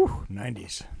was like, "Ooh,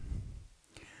 90s."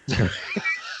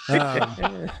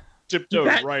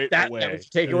 Tiptoes right away.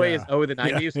 Takeaway is the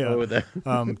 90s.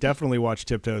 Yeah. Definitely watch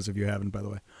Tiptoes if you haven't, by the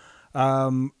way.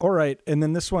 All right, and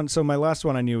then this one. So my last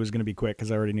one I knew was going to be quick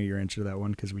because I already knew your answer to that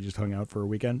one because we just hung out for a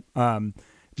weekend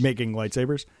making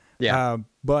lightsabers. Yeah.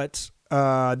 But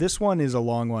this one is a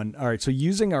long one. All right, so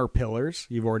using our pillars,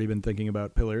 you've already been thinking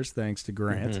about pillars, thanks to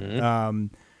Grant.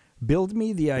 Mm-hmm. Build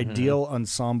me the ideal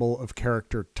ensemble of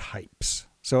character types.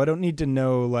 So I don't need to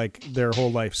know like their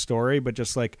whole life story, but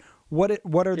just like what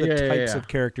are the types of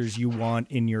characters you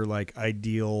want in your like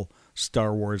ideal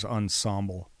Star Wars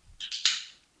ensemble?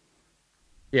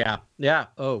 Yeah. Yeah.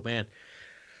 Oh man.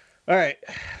 All right.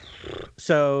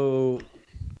 So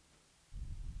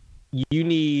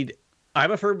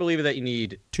I'm a firm believer that you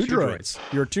need two droids.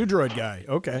 You're a 2-droid guy.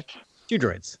 Okay. 2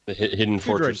 droids. The hidden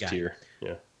fortress tier.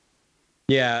 Yeah.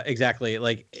 Yeah, exactly.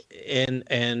 Like, and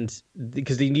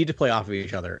because they need to play off of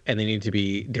each other and they need to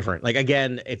be different. Like,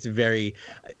 again, it's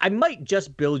I might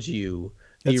just build you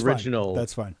the original.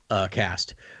 That's fine.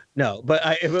 Cast. No, but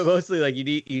mostly like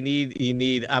you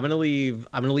need. I'm gonna leave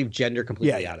gender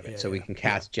completely out of it, so we can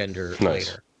cast gender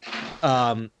later.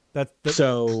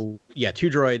 So yeah, 2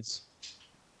 droids.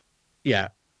 Yeah,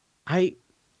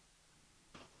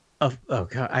 oh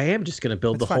god, I am just gonna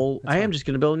build I am just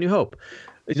gonna build A New Hope.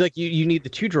 Like you need the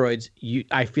 2 droids.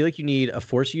 I feel like you need a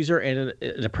Force user and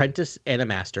an apprentice and a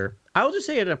master. I will just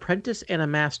say an apprentice and a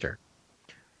master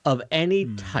of any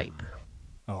type.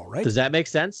 All right. Does that make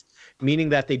sense? Meaning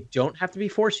that they don't have to be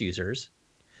Force users,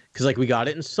 because like we got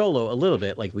it in Solo a little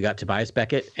bit. Like we got Tobias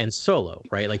Beckett and Solo,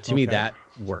 right? Like to me that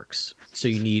works. So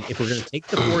you need, if we're going to take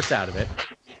the Force out of it,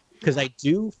 because I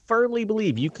do firmly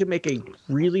believe you could make a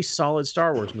really solid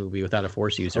Star Wars movie without a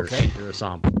Force user in your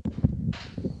ensemble.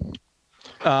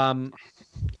 I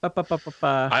thought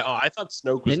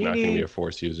Snoke was not going to be a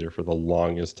Force user for the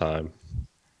longest time.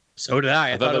 So did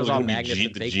I. I thought that was all going to magnets be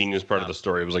and the fake genius part of the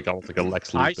story. It was like almost like a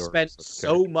Lex Luthor. I spent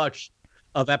so much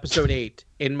of episode 8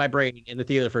 in my brain in the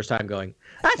theater the first time going,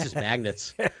 that's just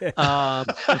magnets. You're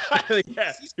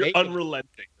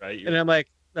unrelenting, right? And I'm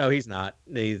like, no, he's not.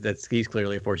 He's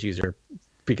clearly a Force user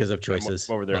because of choices.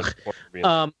 I'm over there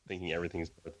thinking everything's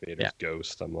Darth Vader's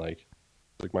ghost. I'm like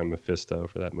my Mephisto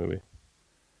for that movie.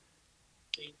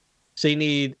 So you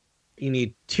need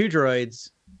 2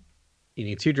 droids. You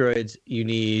need 2 droids. You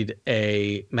need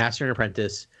a master and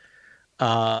apprentice.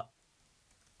 I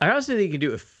honestly think you can do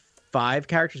it with 5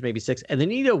 characters, maybe 6, and they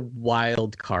need a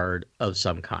wild card of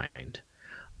some kind.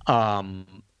 Because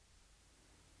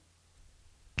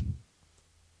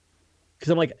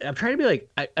I'm trying to be like,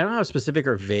 I don't know how specific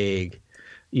or vague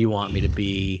you want me to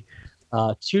be.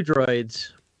 2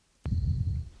 droids.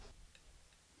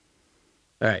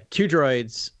 All right, 2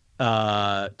 droids. 2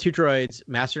 droids,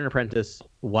 master and apprentice,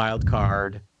 wild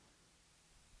card,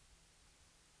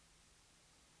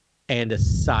 and a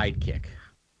sidekick.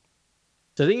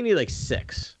 So I think you need like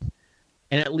 6,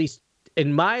 and at least,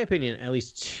 in my opinion, at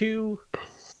least 2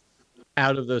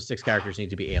 out of those 6 characters need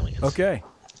to be aliens. Okay,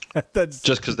 that's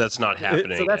just because that's not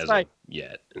happening so that's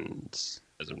yet, and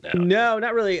as of now. No,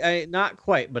 not really. Not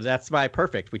quite, but that's my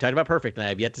perfect. We talked about perfect, and I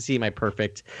have yet to see my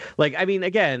perfect. Like, I mean,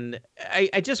 again,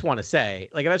 I just want to say,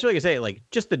 like, if I was really gonna say, like,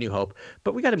 just the New Hope,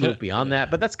 but we got to move beyond that.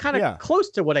 But that's kind of cleose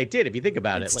to what I did, if you think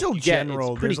about it's it. Still like,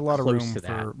 general. It's there's a lot of room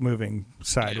for moving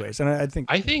sideways, and I think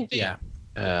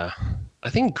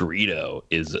Greedo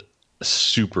is a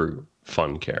super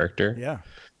fun character. Yeah,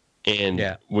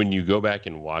 and when you go back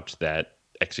and watch that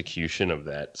execution of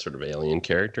that sort of alien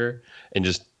character and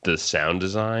just the sound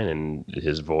design and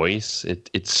his voice,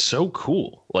 it's so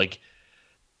cool. Like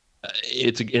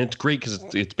it's great because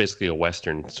it's basically a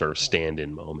Western sort of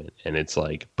stand-in moment, and it's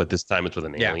like, but this time it's with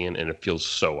an alien, and it feels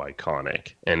so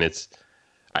iconic. And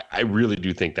I really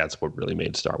do think that's what really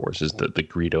made Star Wars, is the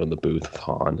Greedo in the booth with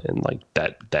Han, and like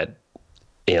that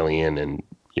alien and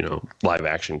live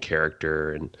action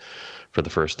character, and for the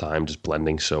first time just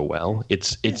blending so well.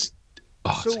 It's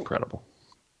incredible.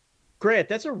 Grant,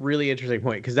 that's a really interesting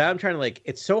point, because now I'm trying to, like,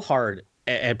 it's so hard.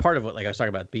 And part of what, like, I was talking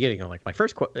about at the beginning, like, my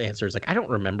first answer is, like, I don't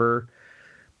remember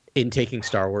taking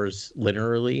Star Wars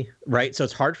linearly, right? So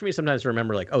it's hard for me sometimes to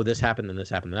remember, like, oh, this happened, then this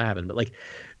happened, then that happened. But, like,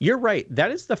 you're right.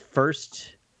 That is the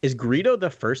first. Is Greedo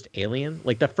the first alien?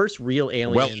 Like, the first real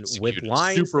alien with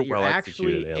lines super that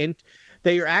you're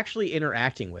that you're actually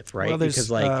interacting with, right? Well, because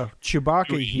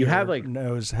Chewbacca you have, like,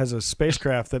 has a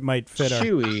spacecraft that might fit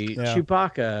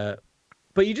Chewbacca.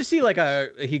 But you just see, like,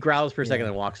 he growls for a second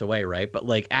and walks away, right? But,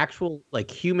 like, actual,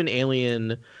 like, human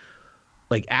alien,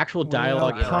 like, actual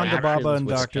dialogue. Ponda Baba and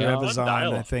Dr.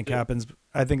 Evazan, I think happens.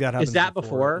 I think that happens. Is that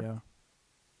before?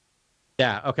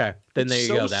 Yeah. Okay. Then there you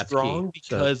go. That's strong key.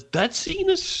 Because that scene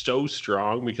is so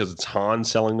strong, because it's Han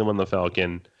selling them on the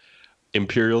Falcon,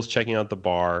 Imperial's checking out the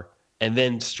bar, and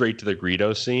then straight to the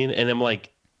Greedo scene. And I'm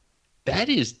like,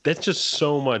 that's just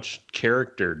so much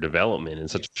character development in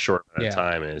such a short amount of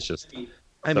time, and it's just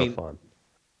fun.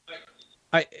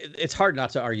 It's hard not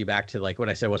to argue back to, like, what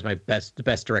I said was the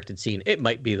best directed scene. It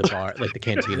might be the bar, like the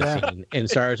cantina scene in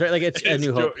Star Wars, right? Like, it's A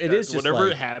New Hope. It is just whatever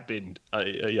like, happened.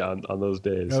 On those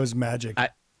days, that was magic.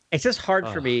 It's just hard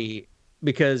for me,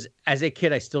 because as a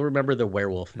kid, I still remember the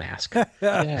werewolf mask.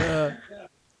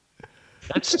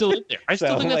 That's still in there. I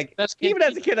still think that's the best. Even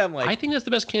as a kid, I'm like, I think that's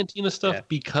the best cantina stuff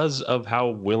because of how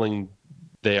willing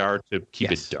they are to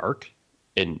keep it dark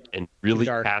and really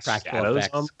dark, cast practical shadows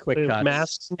effects, on quick cuts,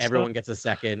 masks. And everyone stuff. gets a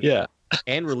second. Yeah,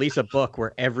 and release a book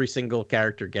where every single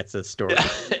character gets a story.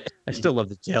 I still love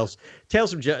the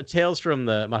Tales from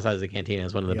the Mos Eisley Cantina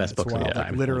is one of the best books of all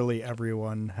time. Literally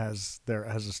everyone has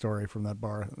a story from that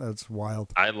bar. That's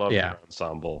wild. I love your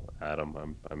ensemble,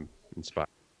 Adam. I'm inspired.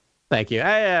 Thank you.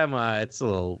 I am. It's a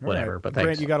little whatever, but thanks.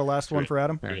 Grant, you got a last one for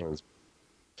Adam? Right.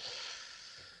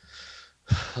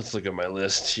 Let's look at my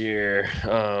list here.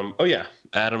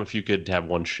 Adam, if you could have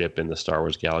one ship in the Star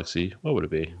Wars galaxy, what would it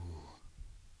be?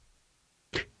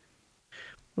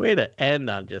 Way to end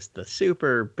on just the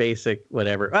super basic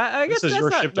whatever. I guess this is your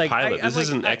not, ship to pilot. This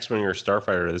isn't X-Wing or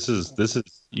Starfighter. This is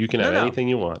you can have anything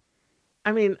you want.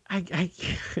 I mean, I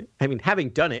mean, having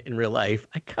done it in real life,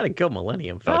 I gotta go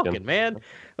Millennium Falcon, man.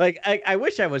 Like, I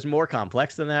wish I was more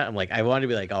complex than that. I'm like, I want to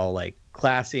be like all like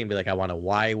classy and be like, I want a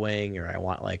Y-wing, or I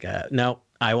want like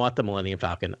I want the Millennium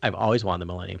Falcon. I've always wanted the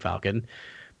Millennium Falcon.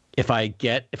 If I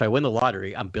win the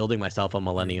lottery, I'm building myself a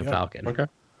Millennium Falcon. Okay.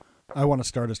 I want a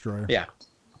Star Destroyer. Yeah.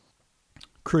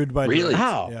 Crewed by Really? droids.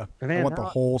 How? Yeah. Man, I want the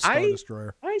whole Star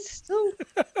Destroyer. I still.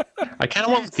 I kind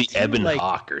of want the Ebon like-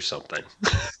 Hawk or something.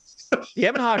 The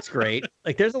Ebon Hawk's great.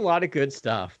 Like, there's a lot of good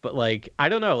stuff, but like, I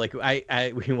don't know. Like,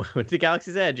 we went to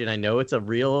Galaxy's Edge, and I know it's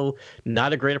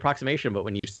not a great approximation, but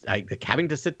when having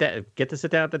to get to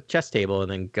sit down at the chess table and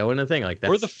then go into the thing like that,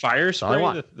 Or the fire all I spray,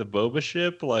 want. the Boba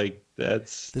ship, like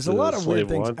that's. There's a lot of weird Slave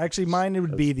things. One. Actually, mine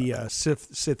would be the Sith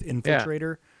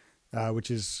Infiltrator,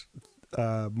 which is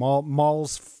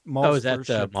Maul's Oh, is that first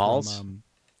ship Maul's? from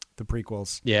the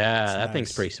prequels. Yeah, It's that nice.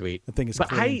 thing's pretty sweet. The thing is But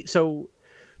clean.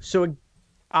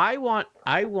 I want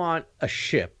a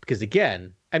ship because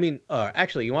again, I mean,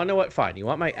 actually, you want to know what? Fine, you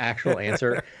want my actual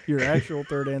answer? Your actual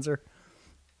third answer?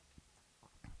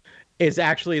 Is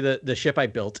actually the ship I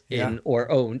built or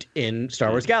owned in Star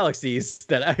Wars Galaxies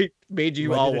that I made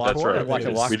you all watch That's right. and watch a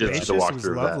We walk. did the Spacious, it was walkthrough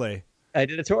of that. lovely. I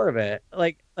did a tour of it.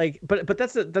 But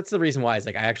that's the reason why is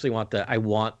like I actually want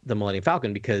the Millennium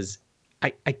Falcon because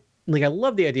I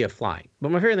love the idea of flying.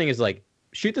 But my favorite thing is like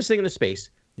shoot this thing into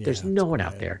space. Yeah, There's no one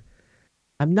out there.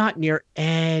 I'm not near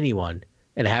anyone,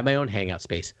 and I have my own hangout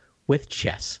space with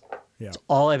chess. Yeah. That's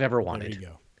all I've ever wanted.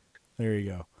 There you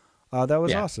go. That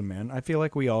was Yeah. awesome, man. I feel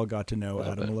like we all got to know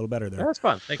Adam a little better there. That was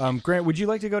fun. Thank you. Grant, would you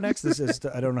like to go next? This is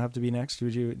I don't have to be next. Do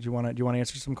you want to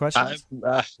answer some questions?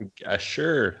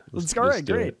 Sure. Let's go. All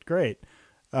right, great.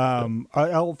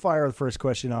 I'll fire the first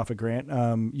question off at Grant.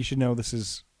 You should know this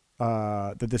is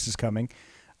this is coming.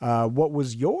 What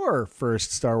was your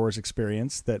first Star Wars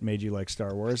experience that made you like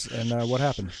Star Wars, and what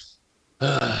happened?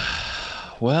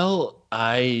 Well,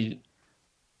 I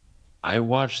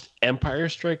watched Empire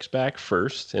Strikes Back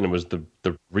first, and it was the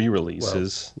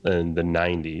re-releases in the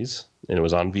 90s, and it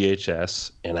was on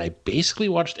VHS, and I basically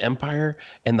watched Empire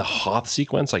and the Hoth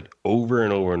sequence like over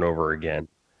and over and over again.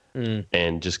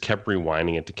 And just kept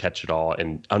rewinding it to catch it all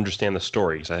and understand the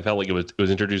story because I felt like it was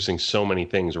introducing so many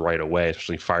things right away,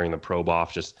 especially firing the probe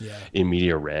off just in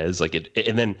media res. Like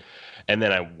and then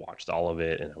I watched all of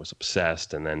it and I was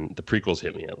obsessed. And then the prequels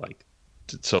hit me at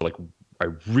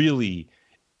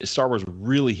Star Wars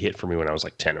really hit for me when I was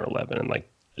like 10 or 11, and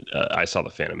like I saw the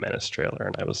Phantom Menace trailer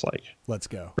and I was like, let's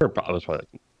go. I was probably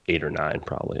like 8 or 9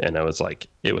 probably, and I was like,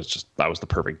 that was the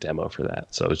perfect demo for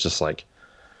that. So it was just like.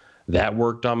 That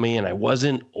worked on me, and I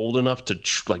wasn't old enough to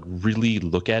really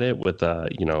look at it with a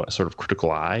sort of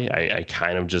critical eye. I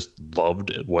kind of just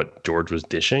loved what George was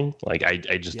dishing. Like I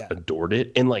just adored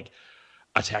it, and like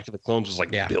Attack of the Clones was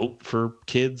built for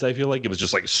kids. I feel like it was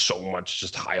just like so much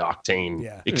just high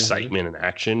octane excitement and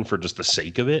action for just the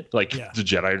sake of it. Like the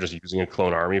Jedi are just using a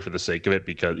clone army for the sake of it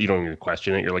because you don't even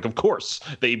question it. You're like, of course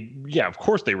they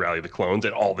rally the clones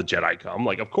and all the Jedi come.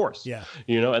 Like of course,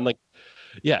 and like.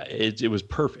 Yeah, it was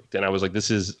perfect. And I was like,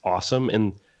 this is awesome.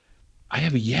 And I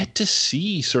have yet to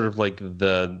see sort of like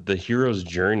the hero's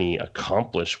journey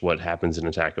accomplish what happens in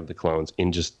Attack of the Clones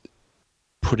in just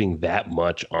putting that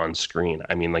much on screen.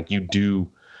 I mean, like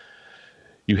you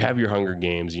have your Hunger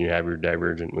Games and you have your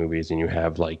Divergent movies and you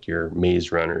have like your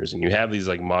Maze Runners and you have these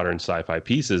like modern sci-fi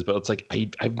pieces, but it's like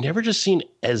I've never just seen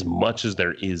as much as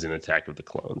there is in Attack of the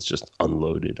Clones just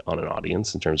unloaded on an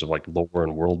audience in terms of like lore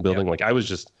and world building. Like I was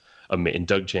just and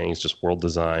Doug Chang's just world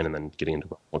design and then getting into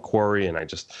Macquarie, and I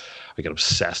got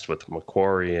obsessed with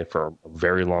Macquarie for a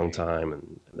very long time,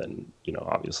 and then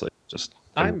obviously just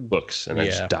books, and I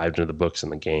just dived into the books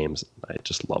and the games. I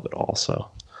just love it all. So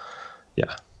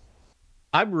yeah,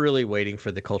 I'm really waiting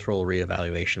for the cultural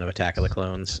reevaluation of Attack of the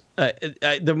Clones.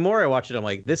 The more I watch it, I'm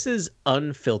like, this is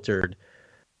unfiltered,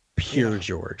 pure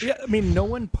George. Yeah, I mean, no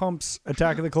one pumps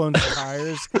Attack of the Clones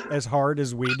tires as hard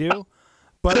as we do.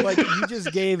 But like you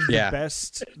just gave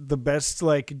the best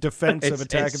like defense of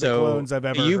Attack of the Clones I've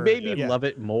ever heard. You made me love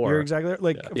it more. You're exactly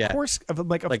right.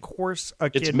 Of course a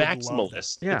kid it's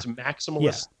maximalist. Yeah. It's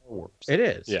maximalist Star Wars. It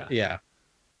is. Yeah.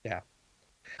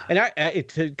 And I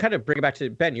to kind of bring it back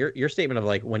to Ben, your statement of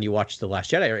like when you watched The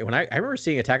Last Jedi, right? When I remember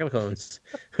seeing Attack of the Clones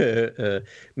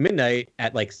midnight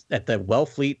at the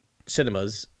Wellfleet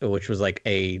Cinemas, which was like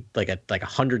a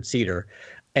 100-seater.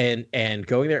 And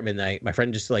going there at midnight, my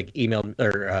friend just like emailed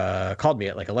or called me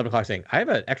at like 11 o'clock saying, I have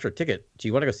an extra ticket. Do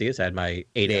you want to go see us? I had my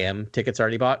 8 a.m. tickets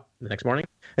already bought the next morning.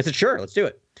 I said, sure, let's do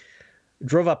it.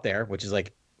 Drove up there, which is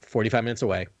like 45 minutes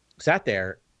away, sat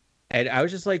there, and I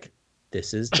was just like,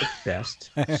 this is the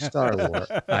best Star Wars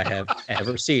I have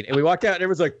ever seen. And we walked out and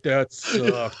everyone's like, that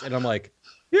sucked. And I'm like,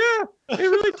 yeah, it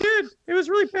really did. It was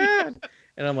really bad.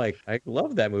 And I'm like, I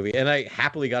love that movie. And I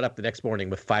happily got up the next morning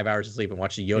with 5 hours of sleep and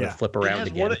watched Yoda flip around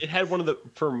again. It had one of the,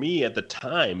 for me at the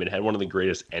time, it had one of the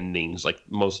greatest endings, like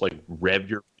most like rev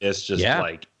your fist, just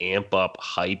like amp up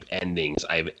hype endings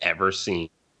I've ever seen.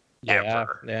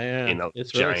 ever in a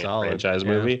It's really giant solid. franchise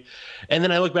movie. And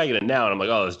then I look back at it now and I'm like,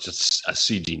 oh, it's just a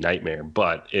CG nightmare.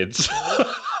 But it's,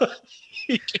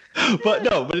 but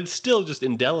it's still just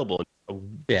indelible.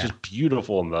 Just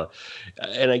beautiful.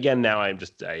 And again, now I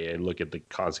look at the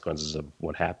consequences of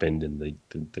what happened and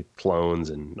the clones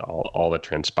and all that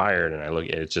transpired. And I look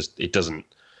at it doesn't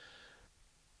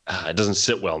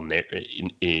sit well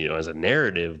as a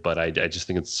narrative, but I just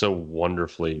think it's so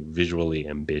wonderfully visually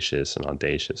ambitious and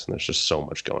audacious, and there's just so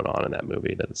much going on in that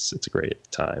movie that it's a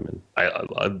great time.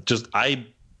 And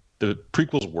the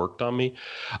prequels worked on me.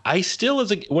 I still,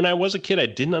 when I was a kid, I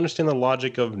didn't understand the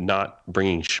logic of not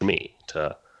bringing Shmi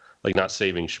to, like, not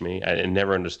saving Shmi. I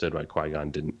never understood why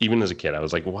Qui-Gon didn't. Even as a kid, I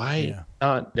was like, why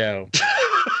not? No.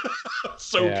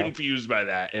 Confused by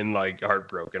that and like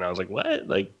heartbroken. I was like, what?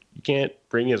 Like, you can't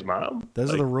bring his mom?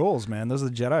 Those are the rules, man. Those are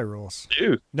the Jedi rules.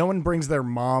 Dude. No one brings their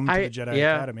mom to the Jedi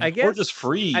Academy. I guess, or just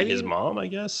free his mom, I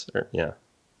guess.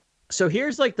 So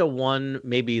here's like the one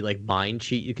maybe like mind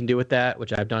cheat you can do with that,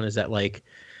 which I've done, is that like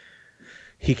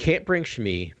he can't bring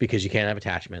Shmi because you can't have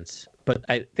attachments. But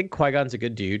I think Qui-Gon's a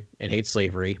good dude and hates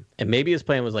slavery. And maybe his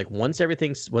plan was like, once we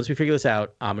figure this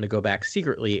out, I'm going to go back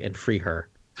secretly and free her.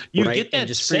 You get that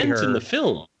just sense in the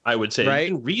film, I would say. Right?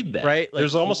 You can read that. Right? Like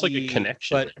there's almost like a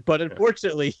connection. But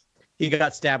unfortunately, he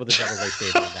got stabbed with a double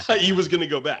lightsaber. He was going to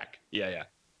go back. Yeah.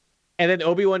 And then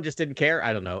Obi-Wan just didn't care.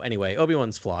 I don't know. Anyway,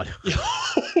 Obi-Wan's flawed.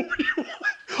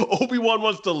 Obi-Wan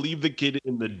wants to leave the kid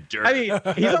in the dirt. I mean,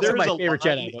 he's also my favorite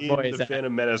Jedi. But boy, in the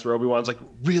Phantom Menace, where Obi-Wan's like,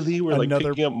 really? We're another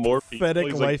like picking up more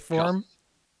pathetic life form.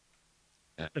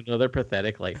 Another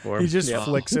pathetic life form. He just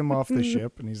flicks him off the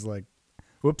ship, and he's like,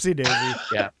 "Whoopsie daisy."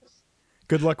 Yeah.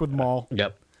 Good luck with Maul.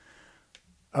 Yep.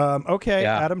 Okay,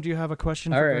 Adam, do you have a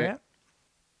question for Grant?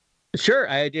 Sure,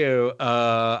 I do.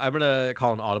 I'm gonna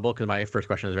call an audible because my first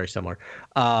question is very similar.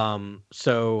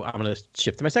 So I'm gonna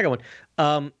shift to my second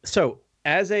one. So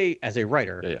as a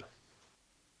writer,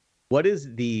 what is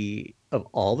of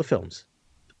all the films,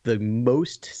 the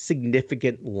most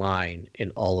significant line in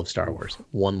all of Star Wars?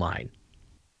 One line.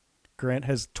 Grant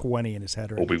has 20 in his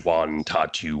head right now. Obi-Wan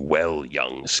taught you well,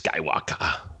 young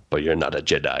Skywalker, but you're not a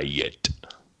Jedi yet.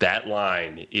 That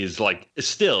line is like,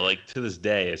 still like to this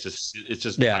day, it's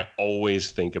just I always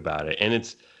think about it.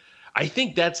 And I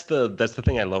think that's the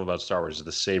thing I love about Star Wars, is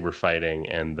the saber fighting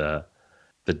and the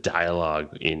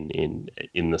dialogue in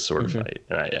the sword fight.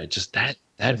 And I just, that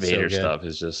Vader stuff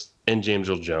is just, and James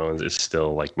Earl Jones is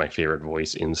still like my favorite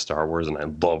voice in Star Wars. And I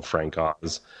love Frank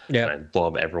Oz. Yeah. And I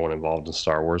love everyone involved in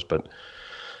Star Wars, but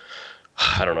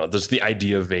I don't know. There's the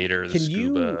idea of Vader, the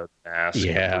scuba mask,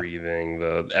 breathing,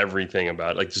 the everything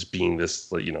about like just being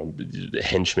this,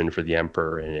 henchman for the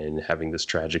Emperor and having this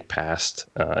tragic past.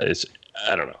 I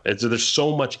don't know. There's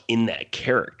so much in that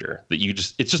character that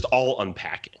it's just all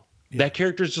unpacking. Yeah. That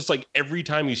character is just like, every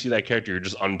time you see that character, you're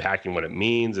just unpacking what it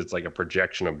means. It's like a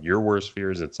projection of your worst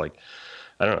fears. It's like,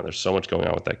 I don't know. There's so much going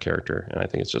on with that character, and I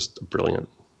think it's just a brilliant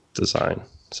design.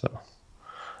 So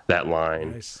that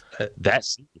line, nice.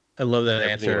 I love that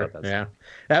answer. Yeah,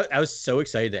 I was so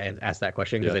excited to ask that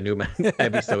question because I knew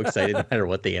I'd be so excited no matter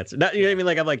what the answer. You know what I mean?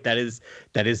 Like, I'm like, that is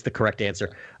the correct answer.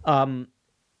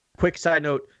 Quick side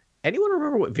note: anyone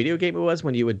remember what video game it was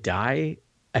when you would die?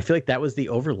 I feel like that was the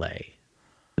overlay.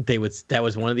 That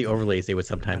was one of the overlays they would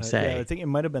sometimes say. Yeah, I think it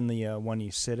might have been the one you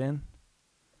sit in.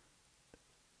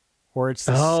 Or it's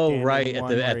the right at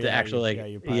the actual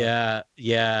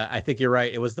I think you're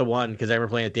right. It was the one because I remember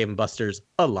playing at Dave and Buster's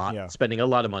a lot, spending a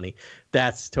lot of money.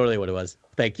 That's totally what it was.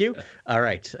 Thank you. All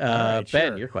right,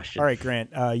 Ben, your question. All right,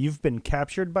 Grant, you've been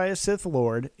captured by a Sith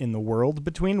Lord in the world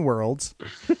between worlds.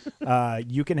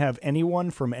 You can have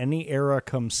anyone from any era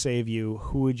come save you.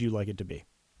 Who would you like it to be?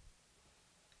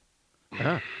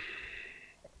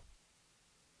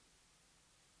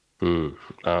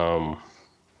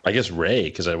 I guess Rey,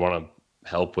 because I want to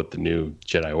help with the new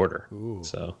Jedi Order. Ooh.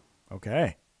 So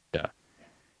okay,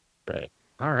 Rey.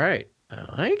 All right,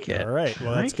 I like it. All right,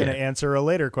 well, that's going to answer a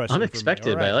later question.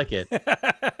 Unexpected, but I like it.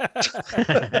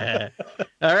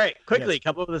 All right, quickly,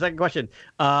 come up with the second question.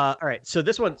 All right, so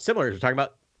this one similar. We're talking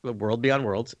about the World Beyond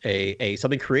Worlds, a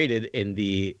something created in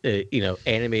the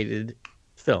animated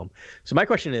film. So my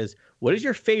question is, what is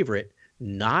your favorite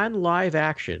non-live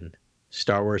action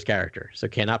Star Wars character? So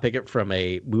cannot pick it from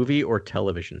a movie or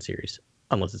television series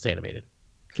unless it's animated.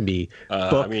 It can be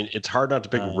book. I mean, it's hard not to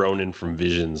pick Ronan from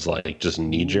Visions, like just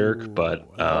knee jerk, but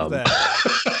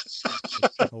that's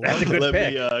a good pick.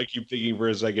 Let me keep thinking for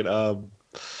a second.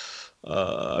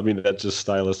 I mean, that just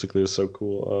stylistically is so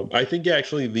cool. I think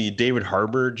actually the David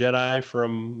Harbour Jedi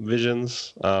from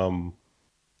Visions.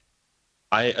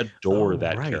 I adore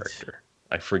that character.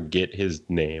 I forget his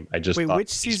name. I just Wait, thought which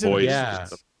these season? boys Yeah.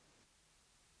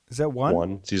 Is that one?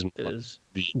 one season one. Is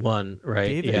one, right?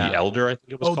 David- Yeah. The Elder, I think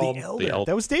it was Oh, called. the Elder.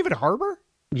 That was David Harbour?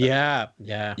 Yeah.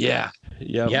 Yeah. Yeah.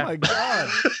 Oh my god.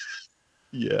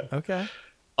 Yeah. Okay.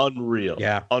 Unreal.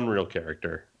 Yeah. Unreal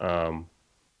character.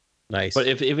 Nice. But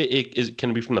if it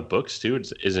can it be from the books too?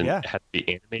 Isn't Yeah. it have to be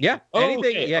animated? Yeah, anything.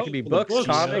 Okay. Yeah, it could be from the books,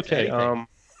 comics, Okay. anything.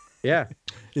 Yeah.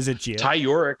 Is it Gio? Ty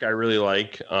Yorick, I really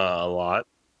like a lot.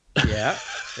 Yeah.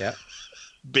 Yeah.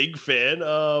 Big fan.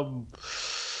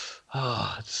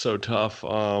 It's so tough.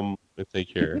 Let me think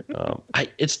here.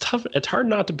 It's tough. It's hard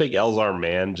not to pick Elzar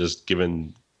Mann, just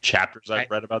given chapters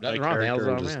I've read about that nothing wrong with character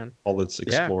and Elzar just Mann. all that's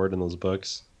explored in those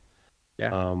books.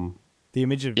 Yeah. The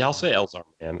image of Yeah, I'll say Elzar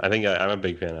Mann. I think I'm a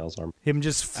big fan of Elzar Mann. him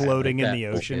just floating in the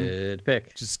ocean, Good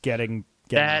pick. just getting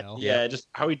That out. yeah, just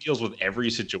how he deals with every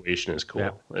situation is cool.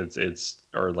 Yeah. It's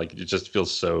or like it just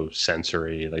feels so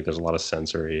sensory. Like there's a lot of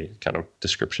sensory kind of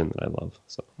description that I love.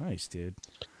 So Nice, dude.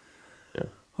 Yeah.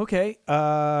 Okay.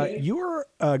 You're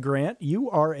Grant. You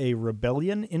are a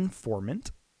rebellion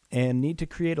informant and need to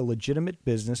create a legitimate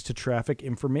business to traffic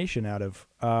information out of.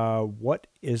 What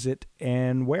is it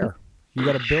and where? You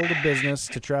got to build a business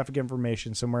to traffic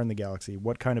information somewhere in the galaxy.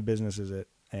 What kind of business is it,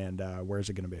 and where is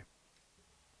it going to be?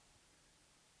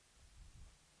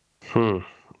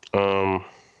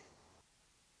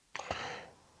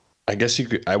 I guess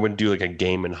I would do like a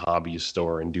game and hobby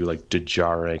store and do like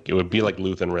Dejaric. It would be like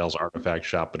Luthen Rail's artifact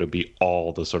shop, but it would be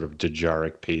all the sort of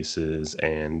Dejaric pieces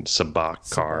and Sabak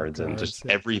cards and just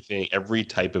everything, every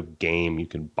type of game you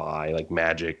can buy, like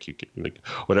Magic, you can like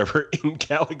whatever in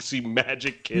Galaxy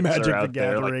Magic kits Magic are out the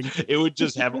there. Gathering. Like, it would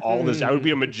just have all this. I would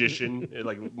be a magician,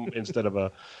 like instead of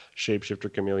a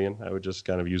shapeshifter chameleon. I would just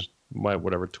kind of use my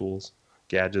whatever tools.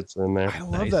 Gadgets in there. I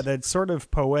love that. That's sort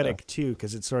of poetic too,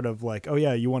 because it's sort of like, oh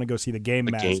yeah, you want to go see the game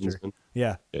master. Gamesman.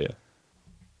 Yeah.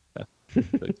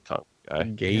 The guy.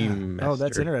 Game master. Oh,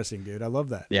 that's interesting, dude. I love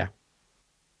that. Yeah.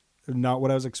 Not what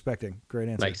I was expecting. Great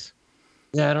answer. Nice.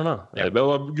 Yeah, I don't know. Yeah.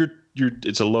 Well,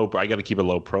 it's a low. I got to keep a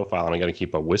low profile, and I got to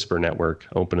keep a whisper network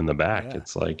open in the back. Yeah.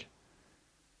 It's like,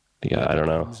 I don't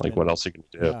know. Like, what else you can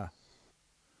do? Yeah.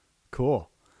 Cool.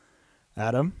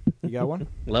 Adam, you got one?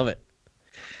 Love it.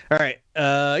 All right.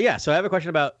 Yeah. So I have a question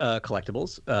about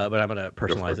collectibles, but I'm going to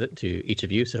personalize it to each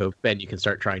of you. So Ben, you can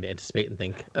start trying to anticipate and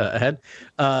think ahead.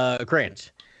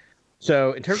 Grant.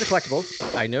 So in terms of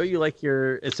collectibles, I know you like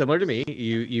it's similar to me.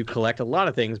 You collect a lot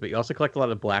of things, but you also collect a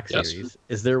lot of Black Yes. Series.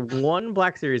 Is there one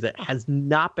Black Series that has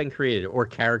not been created or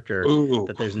character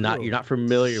that you're not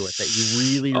familiar with that you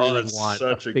really want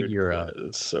such a figure of?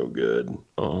 It's so good.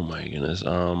 Oh my goodness.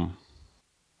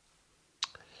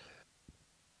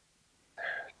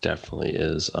 Definitely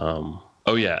is. Obviously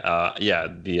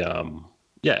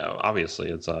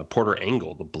it's Porter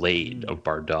Engle, the Blade of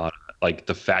Bardata. Like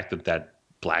the fact that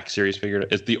Black Series figure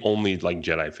is the only like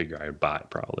Jedi figure I would buy,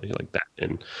 probably like that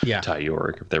in Ty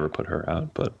Yorick if they ever put her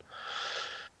out. But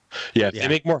if they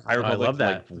make more High Republic, love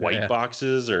that. like white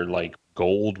boxes or like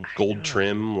gold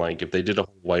trim, like if they did a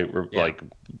white like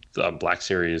Black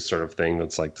Series sort of thing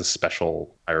that's like the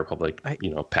special High Republic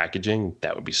packaging,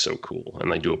 that would be so cool.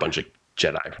 And they do a bunch of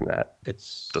Jedi from that.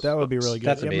 That would be really good.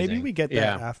 That's maybe amazing. we get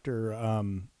that after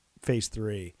Phase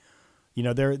 3.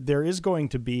 There is going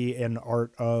to be an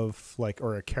art of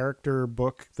or a character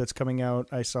book that's coming out.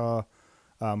 I saw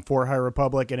for High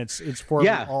Republic, and it's for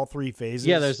all 3 phases.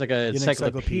 Yeah, there's like an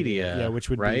encyclopedia. Yeah, which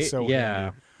would be so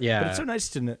handy. Yeah. But it's so nice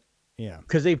to know. Yeah,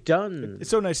 because they've done. It's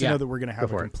so nice to know that we're going to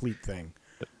have a complete thing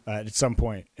at some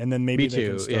point, and then maybe they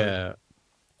can start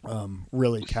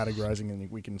really categorizing, and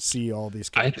we can see all these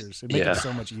characters. It makes it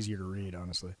so much easier to read,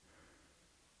 honestly.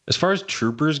 As far as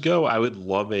troopers go, I would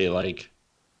love a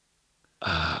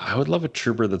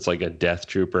trooper that's like a death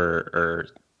trooper, or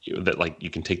that like you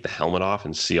can take the helmet off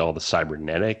and see all the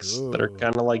cybernetics that are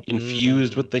kind of like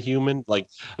infused with the human. Like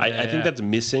I think that's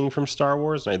missing from Star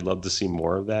Wars, and I'd love to see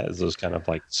more of that. Is those kind of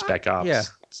like spec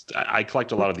ops. I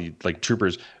collect a lot of the like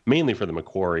troopers mainly for the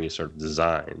Macquarie sort of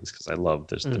designs, because I love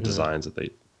the designs that they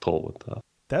pull with the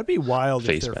that'd be wild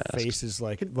if their masks. faces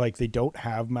like they don't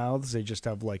have mouths, they just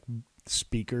have like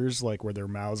speakers like where their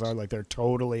mouths are, like they're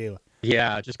totally we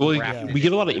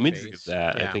get a lot of imagery of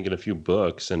that. I think in a few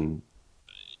books, and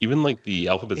even like the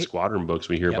Alphabet Squadron books,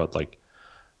 we hear about like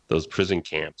those prison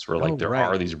camps where like there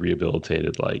are these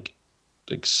rehabilitated like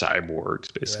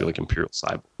cyborgs, basically like Imperial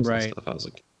cyborgs and stuff. I was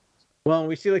like, well,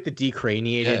 we see like the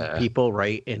decraniated people,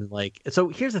 right? And like, so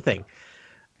here's the thing.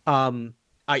 Not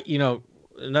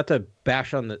to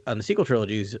bash on the sequel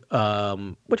trilogies,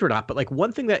 which we're not, but like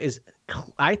one thing that is,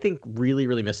 I think, really,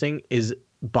 really missing is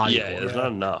body horror. there's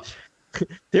not enough.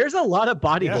 There's a lot of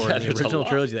body horror in the there's a original lot.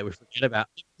 trilogy that we forget about.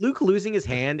 Luke losing his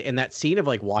hand and that scene of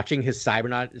like watching his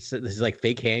cybernaut, his like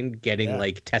fake hand getting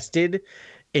like tested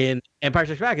in Empire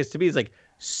Strikes Back is to me is like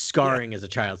scarring as a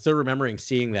child. Still remembering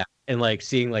seeing that and like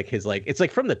seeing like his like it's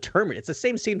like from the Terminator. It's the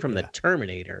same scene from the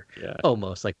Terminator,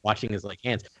 almost like watching his like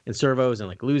hands and servos and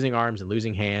like losing arms and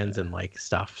losing hands and like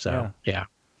stuff. So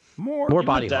more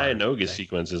body the horror. Dianoga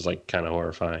sequence is like kind of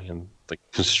horrifying and like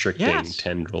constricting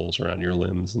tendrils around your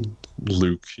limbs and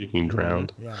Luke being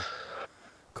drowned. Yeah.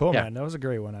 Cool, man. That was a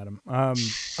great one, Adam.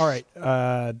 All right.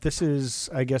 This is,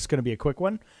 I guess, going to be a quick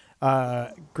one.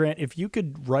 Grant, if you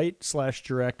could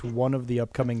write/direct one of the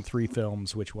upcoming 3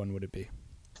 films, which one would it be?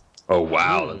 Oh,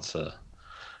 wow. That's a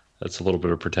little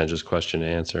bit of a pretentious question to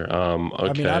answer. Okay.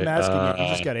 I mean, I'm asking you.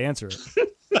 You just got to answer it.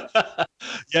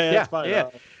 It's fine. Yeah.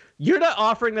 You're not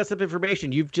offering us up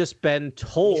information. You've just been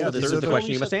told this is the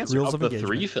question you must answer. Rules of the engagement.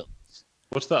 3 films.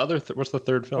 What's the other? What's the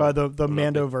third film? The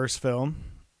Mandoverse film.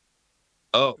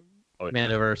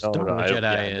 Mandoverse, Dawn of the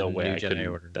Jedi, and New Jedi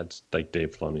Order. That's like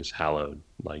Dave Filoni's hallowed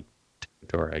like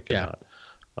territory. I could not.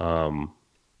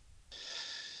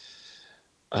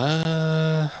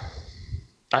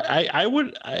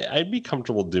 I'd be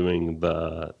comfortable doing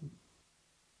the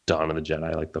Dawn of the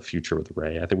Jedi, like the future with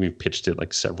Rey. I think we've pitched it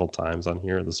like several times on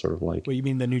here. The sort of like. What you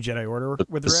mean, the New Jedi Order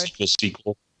with Rey? The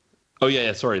sequel. Oh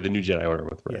yeah. Sorry, the New Jedi Order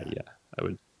with Rey. Yeah,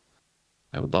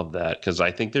 I would love that because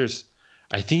I think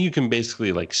you can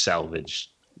basically like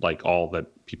salvage like all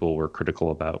that people were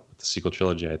critical about with the sequel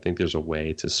trilogy. I think there's a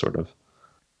way to sort of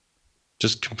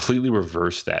just completely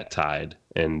reverse that tide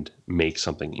and make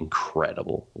something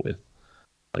incredible with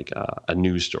like a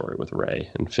news story with Rey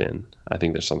and Finn. I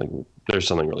think there's something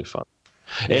really fun.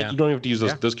 And you don't have to use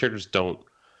those characters don't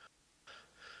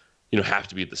have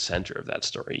to be at the center of that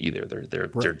story either.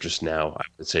 They're just now, I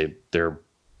would say they're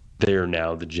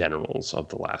now the generals of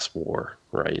the last war,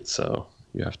 right? So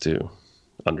you have to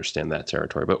understand that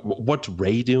territory. But what's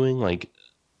Rey doing? Like,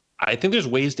 I think there's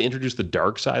ways to introduce the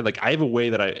dark side. Like, I have a way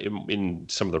that in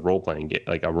some of the role-playing,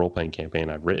 like a role-playing campaign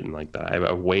I've written, like that, I have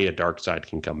a way a dark side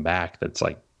can come back that's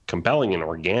like compelling and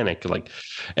organic. Like,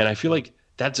 and I feel like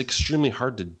that's extremely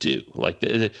hard to do. Like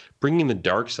bringing the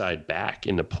dark side back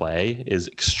into play is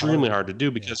extremely hard to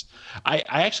do because I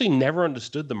actually never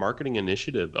understood the marketing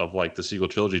initiative of like the sequel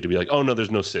trilogy to be like, oh no, there's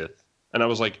no Sith. And I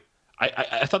was like,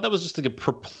 I thought that was just like a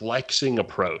perplexing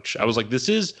approach. I was like, this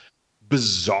is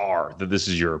bizarre that this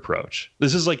is your approach.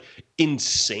 This is like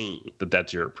insane that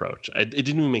that's your approach. It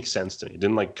didn't even make sense to me. It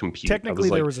didn't like compute. Technically,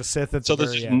 there was a Sith. So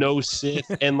there's just no Sith,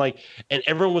 and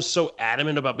everyone was so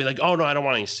adamant about being like, oh no, I don't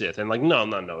want any Sith, and like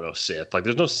no Sith. Like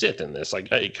there's no Sith in this. Like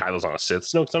hey, Kylo's not a Sith.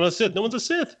 Snoke's not a Sith. No one's a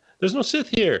Sith. There's no Sith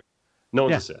here. No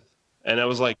one's a Sith. And I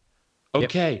was like,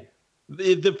 okay,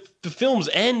 the films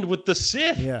end with the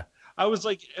Sith. Yeah. I was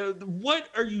like, what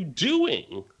are you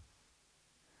doing?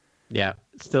 Yeah,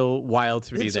 it's still wild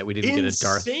to me that we didn't get a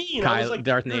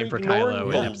Darth name for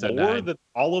Kylo in episode 9. That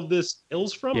all of this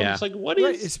ills from. Yeah. It's like, what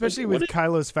is... Especially with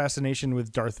Kylo's fascination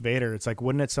with Darth Vader. It's like,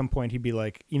 wouldn't at some point he'd be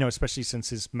like, especially since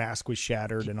his mask was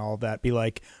shattered and all that, be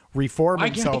like, reform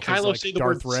himself as like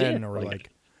Darth Ren or like...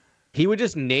 He would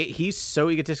just he's so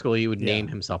egotistical, he would name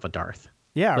himself a Darth.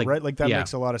 Yeah, right? Like, that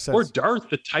makes a lot of sense. Or Darth,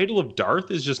 the title of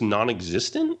Darth is just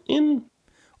non-existent in...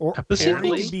 Or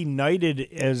apparently be knighted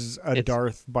as a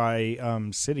Darth by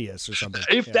Sidious or something.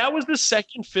 If that was the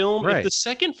second film, if the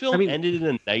second film ended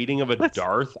in a knighting of a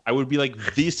Darth, I would be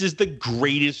like, this is the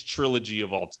greatest trilogy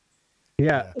of all time.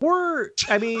 Yeah. Or,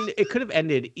 I mean, it could have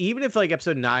ended, even if like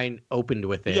episode 9 opened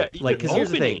with it. Yeah, like, because here's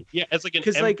the thing. Yeah, it's like an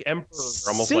emperor,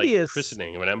 almost Sidious, like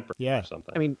christening of an emperor or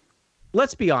something. I mean,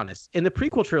 let's be honest. In the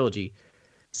prequel trilogy,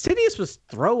 Sidious was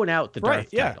throwing out the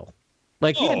Darth title.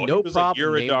 Like, he had no problem like,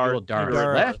 you're a Darth, Darth.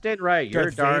 Left and right.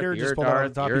 You're Darth. Vader You're just pulled out Darth.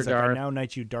 the top. You're He's Darth. like, I now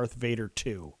knight you Darth Vader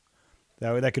 2.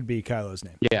 That could be Kylo's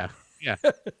name. Yeah.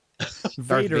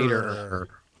 Vader.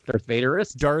 Darth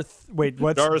Vaderist? Wait,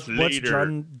 what's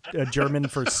Later. German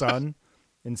for son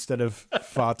instead of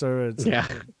Vater? Yeah,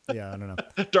 I don't know.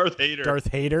 Darth Hater.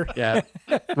 Darth Hater. Yeah.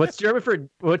 What's German for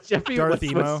nephew? Darth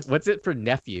Emo. What's it for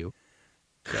nephew?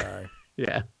 Sorry.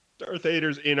 Yeah. Darth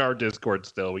Hater's in our Discord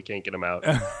still. We can't get him out.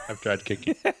 I've tried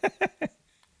kicking.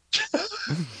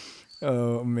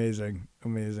 Oh, amazing.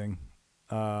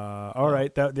 All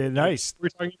right, nice. We're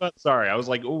talking about. Sorry, I was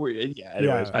like, oh, yeah.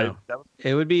 Anyways,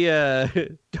 It would be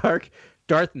Darth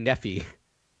Neffy.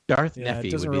 Darth Neffy.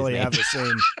 It doesn't would be really his have name. the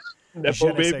same.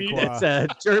 Nepo baby. It's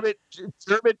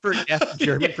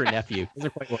German for nephew.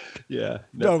 Doesn't quite work. Yeah.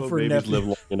 No, for babies nephew. live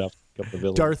long enough to pick up the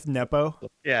village. Darth Nepo.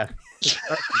 Yeah.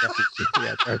 Darth Neffy.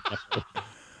 Yeah, Darth Neffy.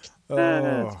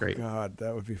 That's great. God,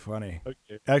 that would be funny.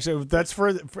 Okay. Actually, that's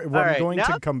I'm right, going now-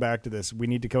 to come back to this. We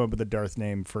need to come up with a Darth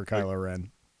name for Kylo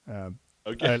Ren.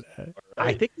 Okay.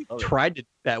 I think we tried to do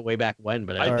that way back when,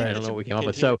 but I don't know what we came up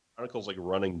with. So Chronicles like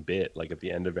running bit like at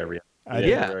the end of every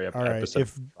Yeah. every All right. episode.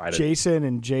 If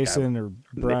Jason or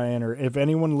Brian or if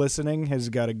anyone listening has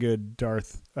got a good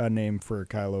Darth name for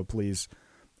Kylo, please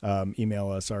email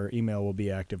us. Our email will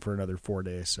be active for another 4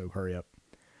 days, so hurry up.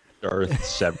 Darth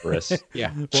Severus.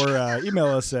 yeah, Or email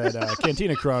us at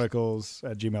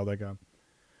cantinachronicles@gmail.com.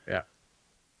 yeah.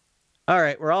 All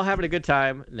right, we're all having a good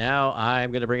time. Now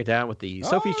I'm going to bring it down with the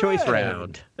Sophie Choice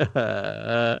round.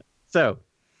 So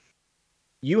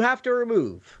you have to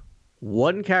remove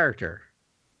one character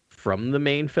from the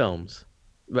main films,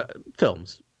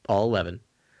 all 11,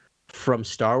 from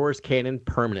Star Wars canon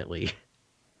permanently.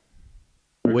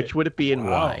 Which would it be and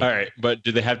why? All right, but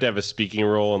do they have to have a speaking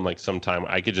role and like sometime?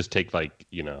 I could just take like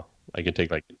I could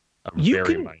take like a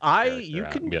very minor character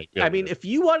out and be like, I mean, if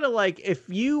you want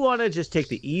to just take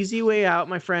the easy way out,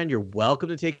 my friend, you're welcome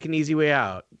to take an easy way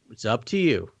out. It's up to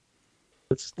you.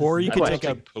 Or you could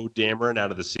take Poe Dameron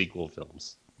out of the sequel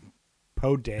films.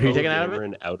 Poe Who you taking out of it?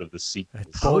 Dameron out of the sequel.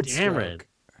 Poe Dameron.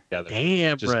 Yeah,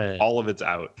 Damn, just all of it's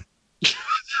out.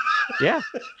 Yeah.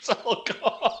 It's all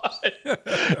gone.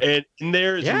 And in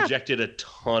there is injected a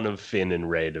ton of Finn and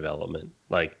Rey development.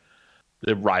 Like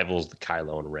it rivals the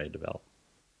Kylo and Rey development.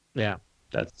 Yeah.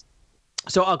 That's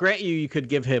so I'll grant you could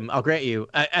give him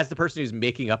as the person who's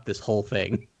making up this whole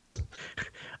thing.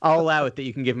 I'll allow it that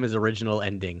you can give him his original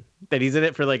ending. That he's in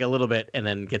it for like a little bit and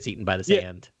then gets eaten by the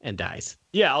sand and dies.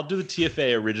 Yeah, I'll do the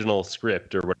TFA original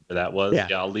script or whatever that was. Yeah,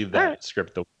 I'll leave that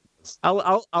script the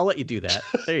I'll let you do that.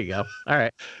 There you go. All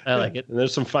right. I like it. And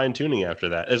there's some fine tuning after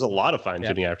that. There's a lot of fine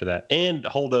tuning after that. And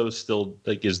Holdo still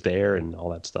like is there and all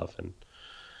that stuff. And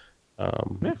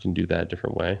you can do that a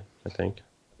different way, I think.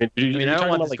 I mean, I don't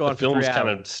want like the films kind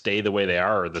of stay the way they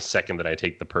are, or the second that I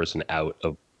take the person out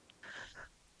of.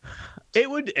 It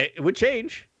would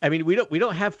change. I mean, we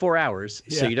don't have 4 hours,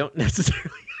 so you don't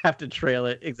necessarily have to trail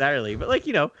it exactly. But like,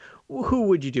 who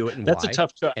would you do it and That's why? a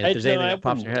tough choice. And if there's anything that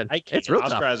pops in your head, it's real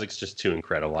Oscar tough. Isaac's just too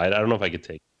incredible. I don't know if I could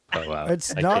take Poe out.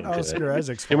 It's not Oscar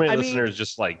Isaac's Too fault. many listeners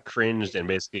just like cringed and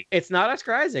basically it's not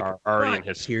Oscar Isaac. are already in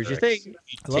his. Here's your thing.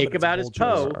 I love Take it. about his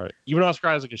Poe. Right. Even Oscar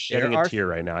Isaac is shedding There a are- tear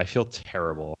right now. I feel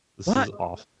terrible. This is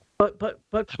awful. But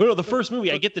No, the first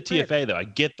movie, I get the TFA though. I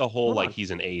get the whole Hold like on.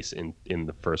 he's an ace in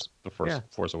the first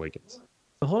Force Awakens.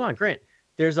 But hold on, Grant.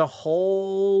 There's a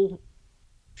whole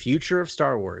future of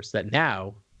Star Wars that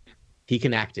now he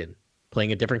can act in,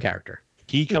 playing a different character.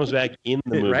 He comes back in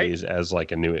the Right? movies as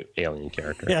like a new alien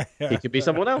character. Yeah. He could be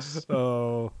someone else.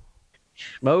 Oh,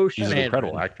 Motion He's an Man.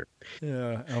 incredible actor.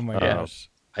 yeah. Oh my gosh.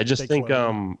 I just They think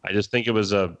clone it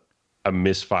was a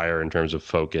misfire in terms of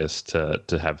focus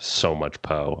to have so much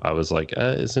Poe. I was like,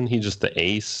 isn't he just the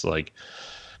ace? Like,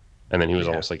 and then he was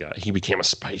almost like he became a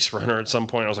spice runner at some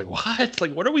point. I was like, what?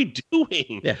 Like, what are we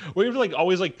doing? Yeah. We have to like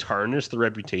always like tarnish the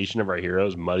reputation of our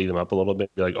heroes, muddy them up a little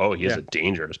bit, be like, oh, he has a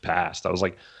dangerous past. I was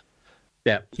like,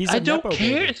 Yeah. He's a I don't Nepo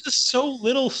care. baby. It's just so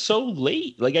little, so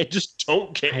late. Like I just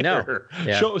don't care. I know.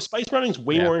 Yeah. Spice running's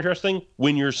way more interesting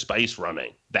when you're spice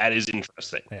running. That is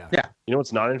interesting. Yeah. Yeah. You know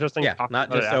what's not interesting? Yeah. Talk Not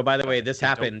about just it so. By the after. way, this I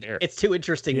don't happened. care. It's too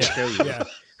interesting to show you. Yeah.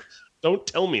 Don't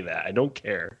tell me that. I don't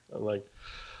care. I'm like,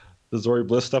 the Zori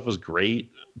Bliss stuff was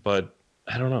great, but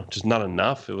I don't know, just not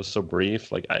enough. It was so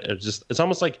brief. Like it's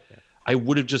almost like I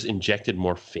would have just injected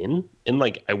more Finn, and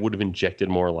like I would have injected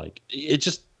more like it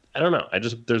just. I don't know.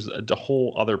 There's a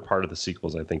whole other part of the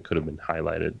sequels I think could have been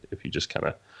highlighted if you just kind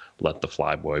of let the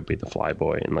Flyboy be the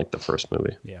Flyboy in like the first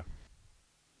movie. Yeah.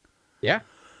 Yeah.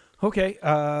 Okay.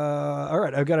 All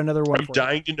right. I've got another one. I'm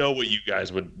dying to know what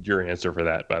your answer for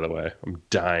that, by the way. I'm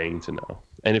dying to know.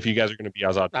 And if you guys are going to be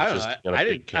as I don't audacious, know. I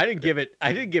didn't give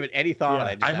it any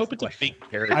thought. Yeah. I hope it's a fake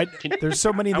character. There's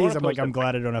so many of I these. wanna I'm like, post I'm it.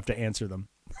 glad I don't have to answer them.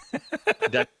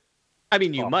 That I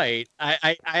mean, you might.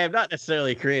 I have not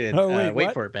necessarily created. Oh, wait, wait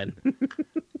what? for it, Ben.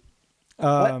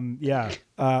 Yeah.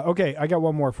 Okay. I got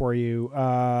one more for you.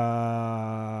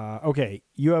 Okay.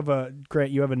 You have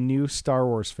a new Star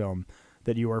Wars film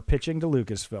that you are pitching to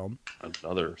Lucasfilm.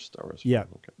 another Star Wars. Yeah.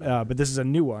 Okay. But this is a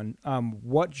new one.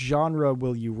 What genre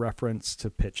will you reference to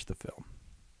pitch the film?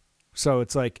 So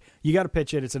it's like, you got to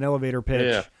pitch it. It's an elevator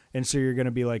pitch. Yeah. And so you're going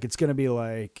to be like, it's going to be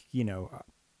like,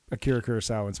 Akira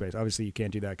Kurosawa in space. Obviously, you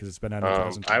can't do that because it's been out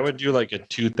 1,000 times. I would do like a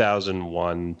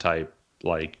 2001 type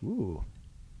like Ooh.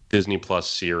 Disney Plus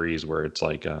series where it's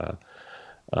like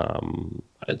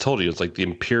I told you it's like the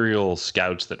Imperial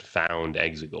scouts that found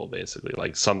Exegol, basically,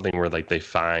 like something where like they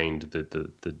find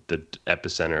the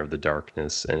epicenter of the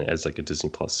darkness, and as like a Disney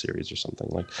Plus series or something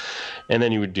like. And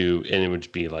then you would do, and it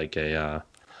would be like a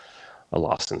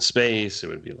Lost in Space. It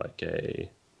would be like a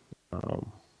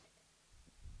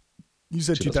you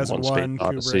said 2001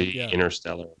 Odyssey, Kubrick, yeah.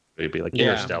 Interstellar. It'd be like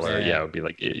Interstellar. Yeah, it would be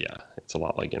like it's a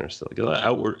lot like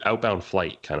Interstellar, outbound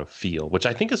flight kind of feel, which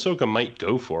I think Ahsoka might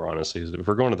go for. Honestly, if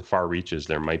we're going to the far reaches,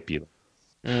 there might be,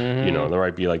 there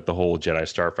might be like the whole Jedi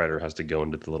starfighter has to go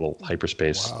into the little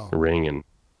hyperspace ring and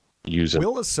use it.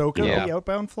 Will Ahsoka be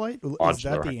outbound flight? Is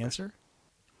that the answer?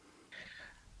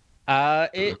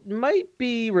 It might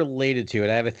be related to it.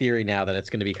 I have a theory now that it's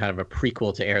going to be kind of a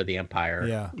prequel to Heir of the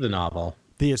Empire, the novel.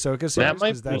 The Ahsoka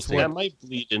series? That might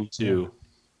bleed into...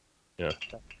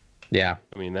 Yeah.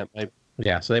 I mean, that might...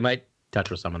 Yeah, so they might touch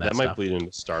with some of that stuff. That might bleed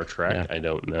into Star Trek. Yeah. I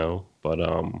don't know. But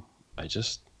I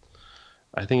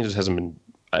think it just hasn't been...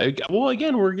 well,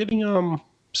 again, we're getting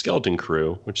Skeleton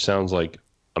Crew, which sounds like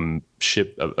a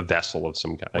ship, a vessel of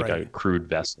some kind, like a crewed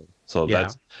vessel. So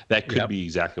that could be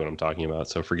exactly what I'm talking about.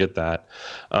 So forget that.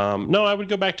 No, I would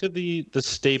go back to the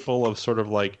staple of sort of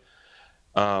like...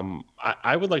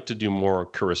 I would like to do more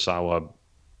Kurosawa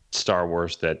Star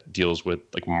Wars that deals with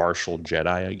like martial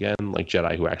Jedi again, like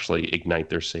Jedi who actually ignite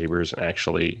their sabers and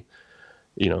actually,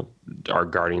 are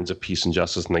guardians of peace and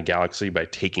justice in the galaxy by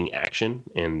taking action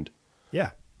and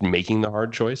making the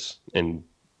hard choice, and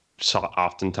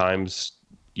oftentimes,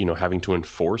 having to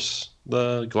enforce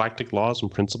the galactic laws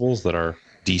and principles that are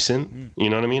decent. You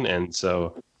know what I mean? And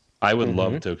so I would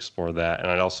love to explore that, and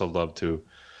I'd also love to.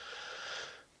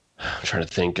 I'm trying to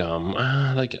think,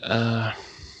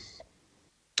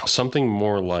 something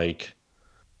more like,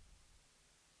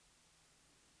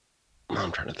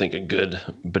 I'm trying to think a good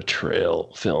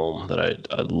betrayal film that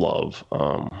I'd love.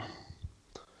 Trying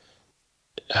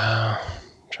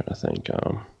to think,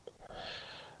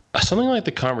 something like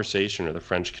The Conversation or The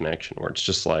French Connection, where it's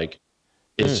just like,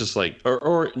 just like,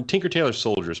 or Tinker Tailor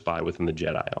Soldier Spy within the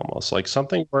Jedi, almost like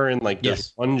something wherein like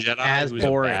there's one Jedi who's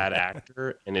a bad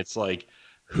actor, and it's like,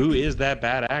 who is that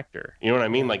bad actor? You know what I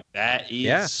mean? Like that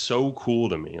is so cool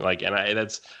to me. Like, and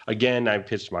that's again, I've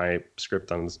pitched my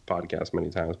script on this podcast many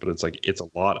times, but it's like, it's a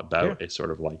lot about a sort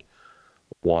of like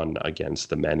one against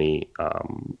the many,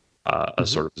 a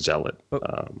sort of zealot,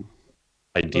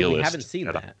 idealist. We haven't seen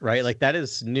that, right? Like that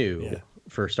is new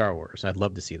for Star Wars. I'd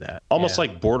love to see that. Almost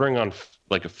like bordering on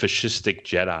like a fascistic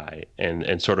Jedi,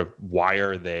 and sort of why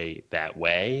are they that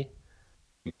way?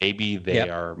 Maybe they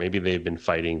are. Maybe they've been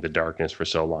fighting the darkness for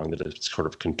so long that it's sort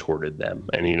of contorted them,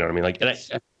 and you know what I mean. like, and I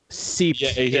seeped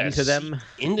into them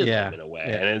in a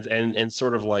way, and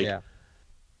sort of like,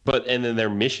 but and then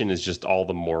their mission is just all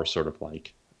the more sort of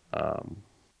like,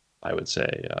 I would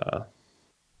say,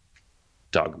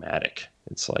 dogmatic.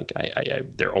 It's like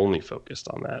they're only focused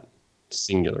on that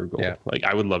singular goal. Like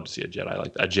I would love to see a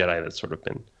Jedi that's sort of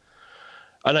been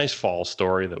a nice fall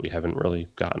story that we haven't really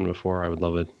gotten before. I would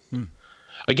love it.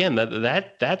 Again,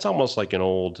 that's almost like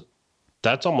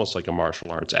that's almost like a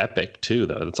martial arts epic too,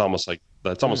 though. That's almost like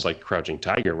Crouching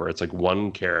Tiger, where it's like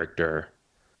one character.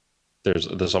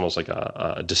 There's almost like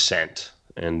a descent,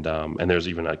 and there's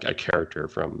even a character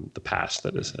from the past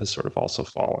that has sort of also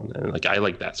fallen, and like I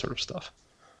like that sort of stuff.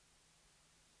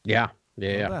 Yeah.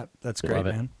 That's great,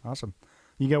 man. Awesome.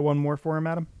 You got one more for him,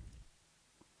 Adam?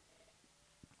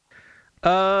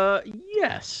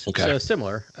 Yes. Okay. So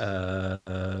similar.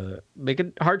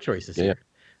 Making hard choices here.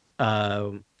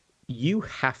 You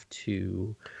have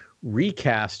to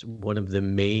recast one of the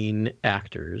main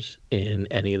actors in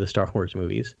any of the Star Wars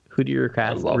movies. Who do you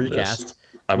recast?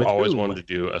 I've always wanted to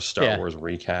do a Star Wars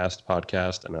recast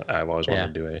podcast, and I've always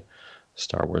wanted to do a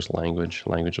Star Wars language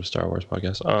of Star Wars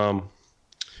podcast.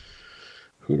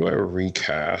 Who do I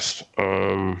recast?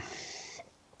 Let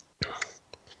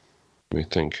me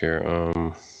think here.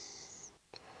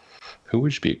 Who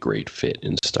would be a great fit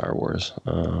in Star Wars?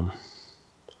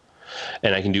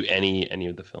 And I can do any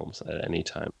of the films at any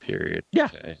time period. Yeah,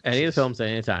 okay. Any of the films at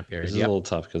any time period. This is a little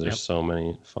tough because there's so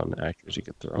many fun actors you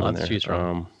could throw in there. Choose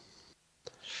from.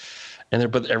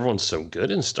 But everyone's so good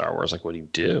in Star Wars. Like, what do you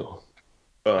do?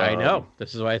 I know.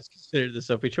 This is why it's considered the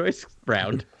Sophie Choice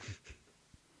round.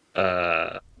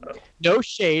 No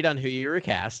shade on who you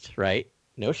recast, right?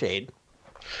 No shade.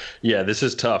 Yeah, this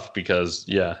is tough because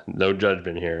no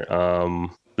judgment here.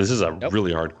 This is a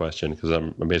really hard question because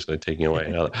I'm basically taking away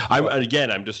another.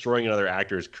 I'm destroying another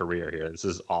actor's career here. This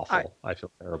is awful. I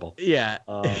feel terrible. Yeah,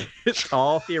 it's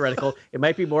all theoretical. It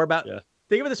might be more about.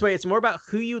 Think of it this way: it's more about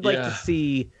who you'd like to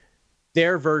see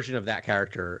their version of that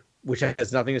character which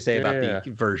has nothing to say about Yeah.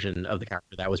 the version of the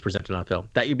character that was presented on film.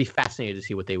 That you'd be fascinated to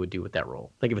see what they would do with that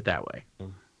role. Think of it that way.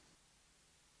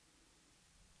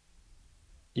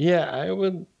 Yeah, I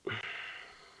would.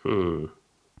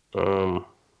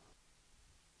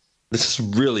 This is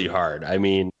really hard. I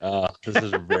mean, this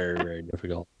is very, very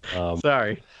difficult.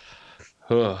 Sorry.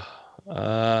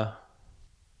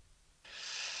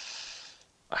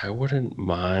 I wouldn't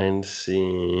mind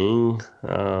seeing.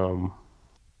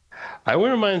 I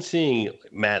wouldn't mind seeing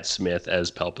Matt Smith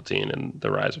as Palpatine in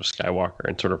The Rise of Skywalker,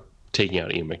 and sort of taking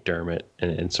out Ian McDermott,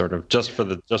 and sort of just for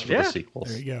the sequels.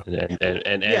 There you go.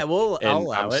 And I'll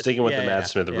allow I'm it. sticking with the Matt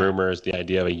Smith yeah. rumors. The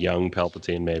idea of a young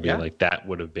Palpatine, maybe Yeah. like that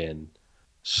would have been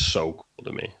so cool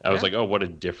to me. I was like, oh, what a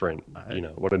different,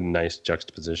 what a nice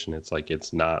juxtaposition. It's like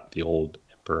it's not the old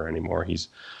Emperor anymore. He's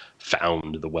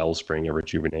found the wellspring of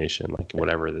rejuvenation, like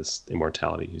whatever this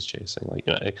immortality he's chasing.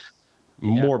 Like,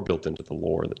 more built into the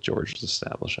lore that George is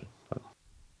establishing. But.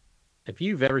 If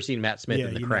you've ever seen Matt Smith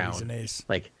in The Crown, he's an ace.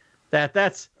 like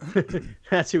that's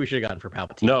that's who we should have gotten for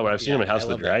Palpatine. No, but I've seen him in House of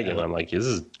the Dragon. That. I'm like, this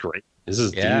is great. This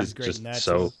is He's great just in that,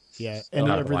 so. and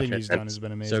I'll everything watch he's it. done has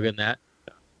been amazing. So good in that.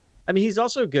 I mean, he's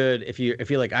also good if you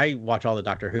like. I watch all the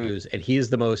Doctor Who's, and he's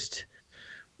the most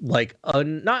like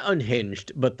not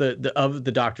unhinged, but the of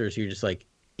the Doctors, you're just like,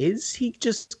 is he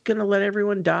just gonna let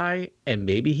everyone die? And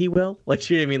maybe he will. Like,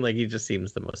 you know what I mean? Like, he just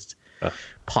seems the most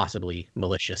possibly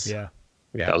malicious. Yeah.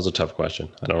 That was a tough question.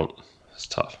 It's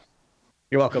tough.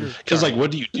 You're welcome. Because like, what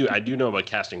do you do? I do know about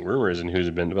casting rumors and who's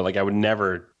been, but like, I would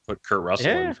never put Kurt Russell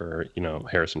in for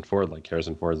Harrison Ford. Like,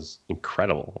 Harrison Ford is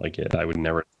incredible. Like, I would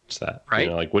never touch that.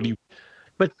 Right. Like, what do you?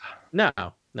 But no,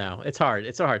 it's hard.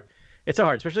 It's so hard,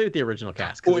 especially with the original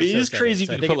cast. Well, it is crazy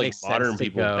if you put like modern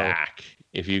people back.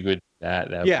 If you could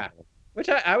that. Yeah, which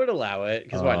I would allow it,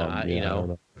 because why not? Yeah,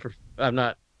 I'm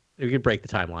not. We could break the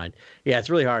timeline. Yeah, it's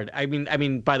really hard. I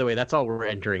mean. By the way, that's all we're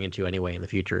entering into anyway. In the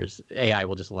future, is AI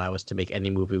will just allow us to make any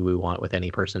movie we want with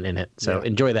any person in it. So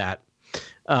enjoy that.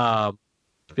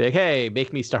 Be like, hey,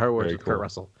 make me Star Wars with Kurt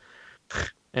Russell,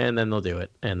 and then they'll do it,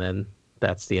 and then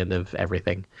that's the end of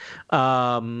everything.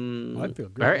 I feel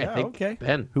good. All right, Yeah, I think okay.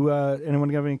 Ben. Who? Anyone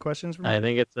have any questions for me? I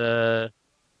think it's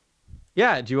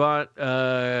Yeah, do you want?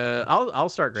 I'll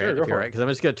start, Grant, if you're right, because I'm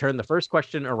just going to turn the first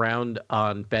question around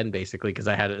on Ben, basically, because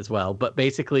I had it as well. But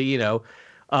basically, I'm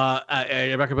not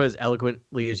going to put it as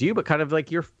eloquently as you, but kind of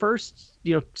like your first,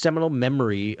 seminal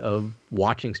memory of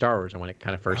watching Star Wars and when it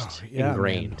kind of first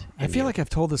ingrained. I feel like I've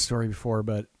told this story before,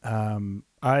 but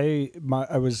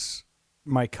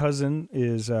my cousin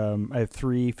is I have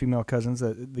 3 female cousins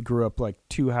that they grew up like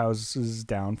 2 houses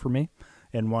down from me.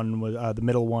 And one was the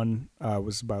middle one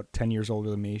was about 10 years older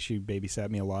than me. She babysat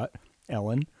me a lot,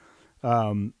 Ellen.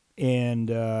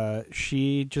 And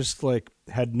she just like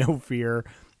had no fear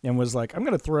and was like, I'm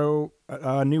going to throw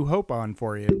a New Hope on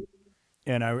for you.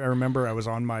 And I remember I was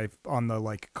on the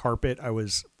like carpet. I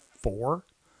was 4.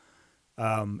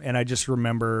 And I just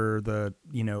remember the,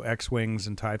 X-Wings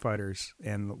and TIE fighters,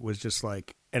 and was just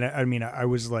like, and I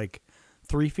was like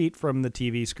 3 feet from the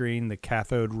TV screen, the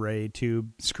cathode ray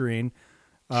tube screen.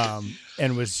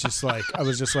 And was just like, I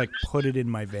was just like, put it in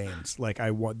my veins. Like,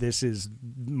 this is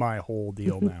my whole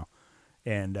deal now.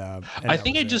 And I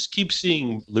think I just keep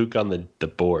seeing Luke on the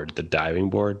board, the diving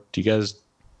board. Do you guys?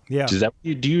 Yeah. Is that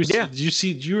do you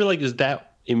realize, is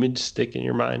that image stick in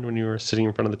your mind when you were sitting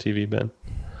in front of the TV, Ben?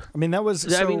 I mean, that was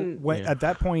at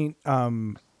that point,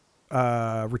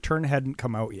 Return hadn't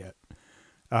come out yet.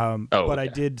 But I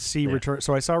did see Return.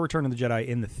 So I saw Return of the Jedi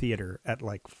in the theater at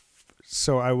like.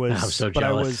 So I was. I'm so but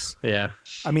jealous.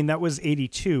 I mean, that was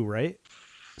 82, right?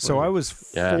 So I was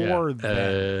 4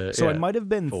 then. So I might have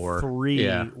been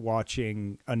 3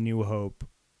 watching A New Hope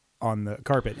on the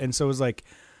carpet, and so it was like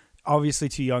obviously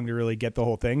too young to really get the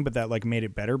whole thing, but that like made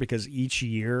it better because each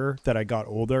year that I got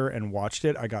older and watched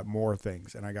it, I got more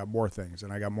things, and I got more things,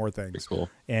 and I got more things. Cool.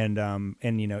 And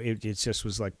it just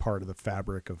was like part of the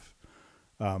fabric of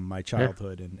my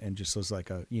childhood, and just was like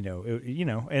a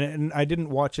and I didn't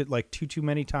watch it like too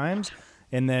many times,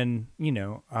 and then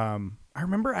I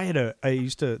remember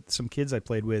some kids I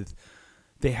played with,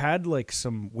 they had like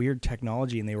some weird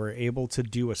technology, and they were able to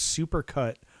do a super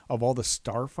cut of all the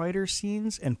Starfighter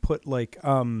scenes and put like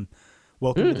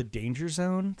Welcome to the Danger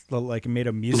Zone, like made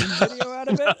a music video out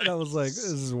of it, and I was like, this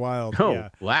is wild.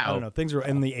 Wow. I don't know, things were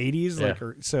in the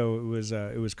 80s, so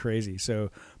it was crazy.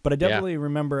 So, but I definitely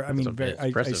remember. I mean,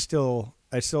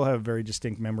 I still have very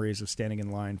distinct memories of standing in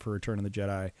line for Return of the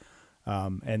Jedi,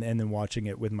 and then watching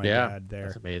it with my dad there.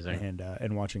 That's amazing.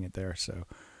 And watching it there. So,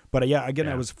 but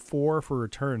I was 4 for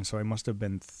Return, so I must have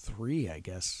been 3, I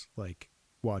guess, like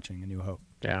watching A New Hope.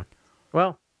 Yeah.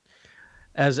 Well,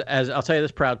 As I'll tell you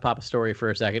this proud papa story for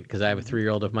a second, because I have a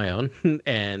 3-year-old of my own,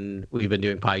 and we've been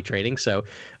doing potty training, so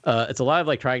it's a lot of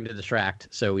like trying to distract.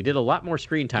 So we did a lot more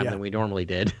screen time than we normally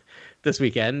did this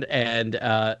weekend, and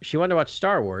she wanted to watch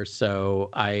Star Wars, so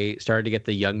I started to get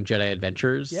the Young Jedi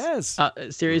Adventures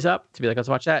series up to be like, let's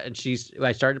watch that. And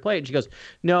I started to play it, and she goes,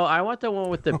 "No, I want the one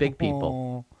with the big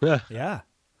people." Yeah.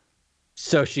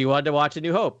 So she wanted to watch A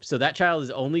New Hope. So that child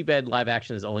live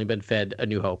action has only been fed A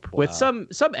New Hope with some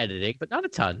editing, but not a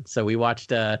ton. So we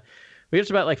watched about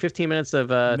like 15 minutes of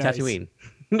Tatooine.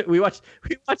 we watched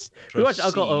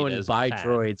Uncle Owen buy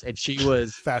droids, and she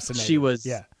was fascinated. She was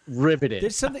riveted.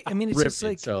 There's something. I mean, it's just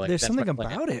like, so, there's something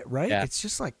about it, right? Yeah. It's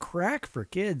just like crack for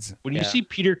kids. When you see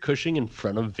Peter Cushing in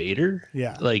front of Vader,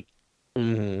 like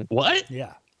what?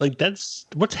 Yeah. Like that's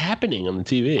what's happening on the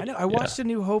TV. I know. I watched A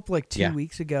New Hope like 2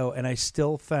 weeks ago, and I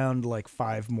still found like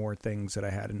 5 more things that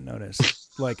I hadn't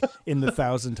noticed. Like in the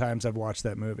 1,000 times I've watched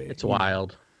that movie. It's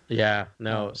wild. Yeah.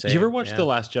 No. Did you ever watch The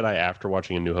Last Jedi after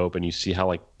watching A New Hope, and you see how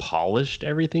like polished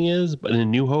everything is? But in A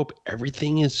New Hope,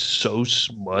 everything is so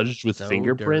smudged with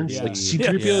fingerprints. dirty. Like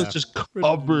C-3PO is just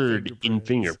covered in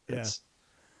fingerprints.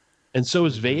 And so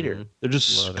is Vader. They're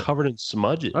just covered in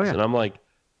smudges. Oh, yeah. And I'm like,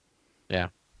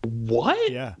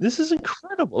 what? Yeah. This is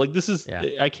incredible. Like this is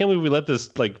I can't believe we let this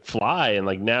like fly, and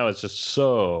like now it's just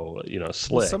so,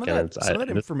 slick. Well, some of that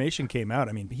information came out.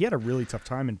 I mean, he had a really tough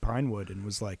time in Pinewood and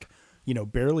was like,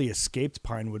 barely escaped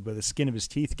Pinewood by the skin of his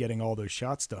teeth getting all those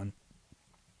shots done.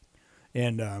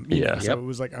 And so it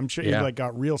was like, I'm sure he like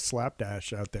got real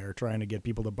slapdash out there trying to get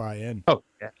people to buy in. Oh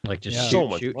yeah. Like just so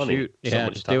much money. Yeah,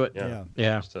 much just time. do it.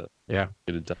 Yeah. Just to Yeah.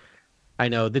 get it done. I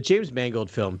know the James Mangold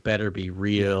film better be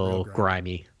real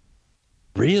grimy.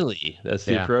 Really? That's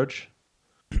the approach?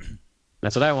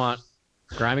 That's what I want.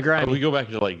 Grimy. When we go back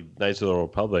to like Knights of the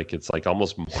Republic, it's like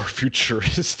almost more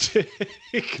futuristic.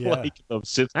 Like the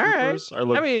Sith troopers are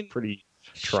pretty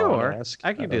Tron-esque.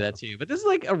 I can do that too. But this is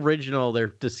like original. They're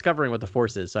discovering what the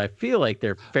Force is, so I feel like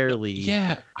they're fairly.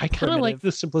 Yeah, I kind of like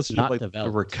the simplicity of like the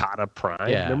Rakata Prime.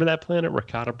 Yeah. Remember that planet,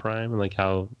 Rakata Prime, and like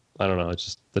how I don't know. It's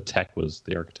just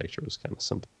the architecture was kind of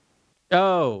simple.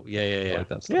 Oh yeah. Like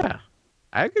that stuff. Yeah.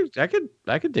 I could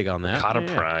dig on that.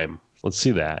 Rakata Prime. Let's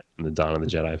see that in the Dawn of the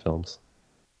Jedi films.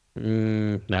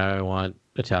 Now I want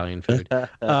Italian food.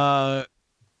 Oh,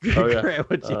 yeah.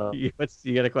 You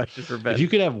got a question for Ben? If you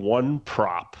could have one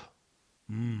prop,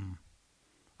 one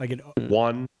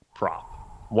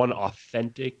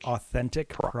authentic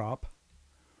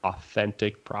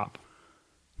prop,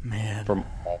 man, from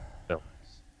all films,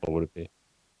 what would it be?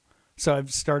 So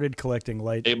I've started collecting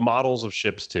models of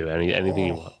ships too. Anything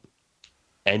you want.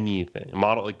 Anything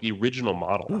model, like the original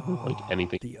model, like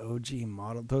anything. The OG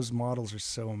model. Those models are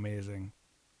so amazing.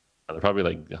 They're probably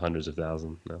like hundreds of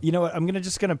thousands. No. You know what? I'm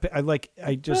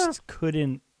I just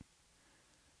couldn't.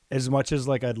 As much as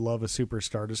like I'd love a Super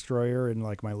Star Destroyer in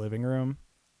like my living room,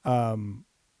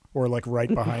 or like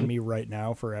right behind me right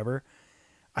now forever.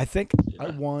 I think I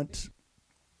want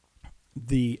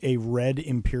a red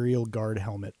Imperial Guard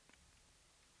helmet.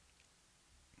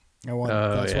 That's what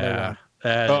I want.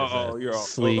 That is a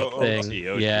sleek thing.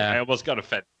 Yeah, I almost got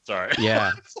offended. Sorry. Yeah.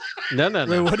 No.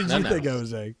 Wait, what did you think I was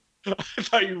saying? I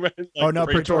thought you meant no,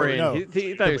 Praetorian. No.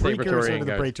 He thought he was saying Praetorian.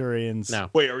 The Praetorians.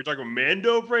 No. Wait, are we talking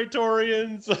Mando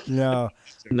Praetorians? No.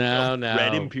 No.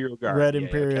 Red Imperial Guard. Red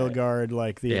Imperial Guard,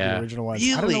 like the original ones.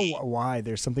 Really? I don't know why.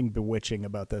 There's something bewitching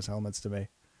about those helmets to me.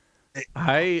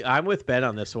 I'm with Ben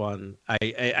on this one.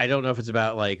 I don't know if it's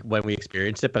about like when we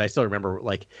experienced it, but I still remember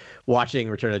like watching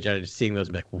Return of the Jedi, just seeing those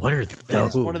and be like, what are those?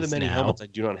 That's one of the many helmets I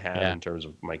do not have in terms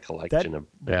of my collection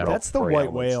that's the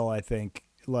white whale, I think.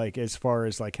 Like as far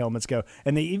as like helmets go,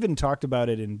 and they even talked about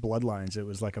it in Bloodlines. It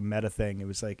was like a meta thing. It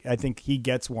was like I think he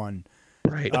gets one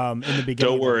right in the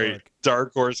beginning. Don't worry,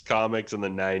 Dark Horse comics in the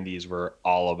 '90s were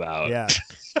all about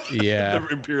the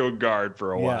Imperial Guard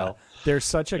for a while. They're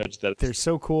they're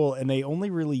so cool, and they only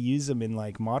really use them in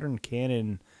like modern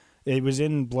canon. It was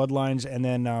in Bloodlines, and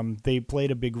then they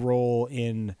played a big role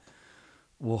in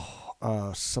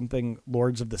something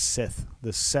Lords of the Sith,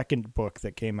 the second book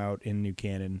that came out in new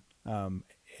canon.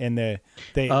 And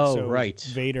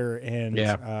Vader and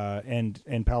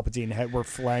Palpatine were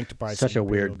flanked by such a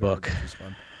weird book.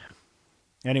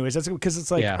 Anyways, that's because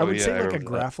it's like I would say like a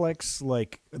Graflex,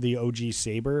 like the OG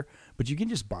Saber, but you can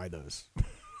just buy those.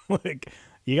 Like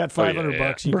you got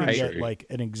 $500, you can get like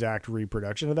an exact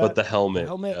reproduction of that. But the helmet,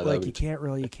 like you can't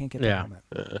get the helmet.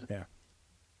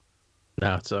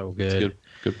 No, it's so good.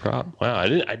 Good prop. Wow,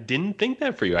 I didn't think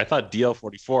that for you. I thought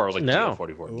DL44. I was like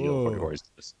DL44. DL44 is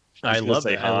this. I love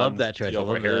that choice. I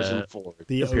love Harrison Ford.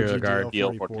 The Imperial Guard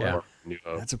DL44.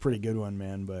 That's a pretty good one,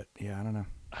 man. But yeah, I don't know.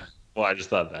 Well, I just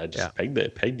thought I just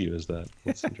pegged you as that.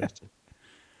 That's interesting.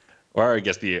 Or I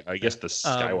guess the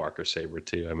Skywalker saber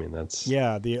too. I mean, that's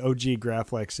the OG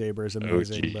Graph-like saber is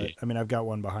amazing. OG. But I mean, I've got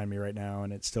one behind me right now,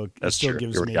 and it still That's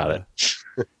gives true. me it.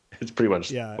 It's pretty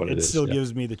much what it is. It still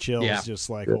gives me the chills just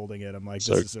like holding it. I'm like,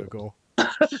 this is so cool.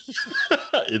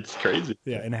 It's crazy.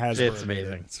 Yeah, and Hasbro. It's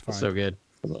amazing. It's fine. So good.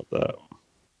 I love that.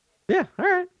 Yeah. All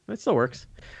right. It still works.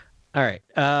 All right.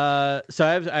 So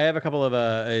I have a couple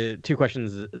of 2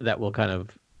 questions that will kind of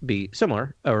be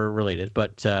similar or related,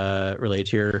 but related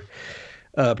to your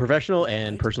professional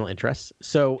and personal interests.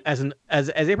 So as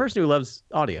a person who loves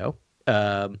audio,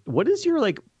 what is your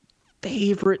like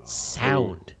favorite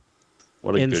sound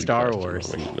in Star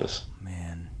Wars?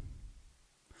 Man.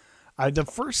 The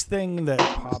first thing that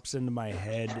pops into my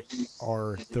head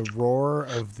are the roar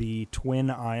of the twin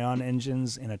ion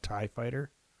engines in a TIE fighter.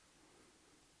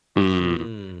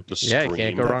 You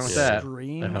can't go wrong with that.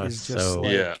 Scream is just so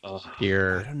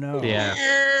pure. I don't know. Yeah,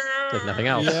 like nothing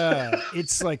else. Yeah,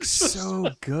 it's like so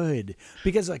good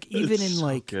because like even in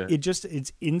like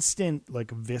it's instant like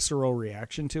visceral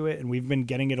reaction to it, and we've been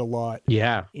getting it a lot.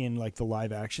 Yeah, in like the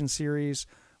live action series,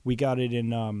 we got it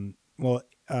in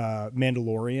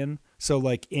Mandalorian. So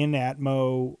like in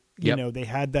Atmo, you know, they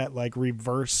had that like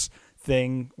reverse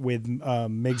thing with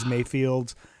Migs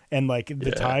Mayfield. And like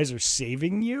the ties are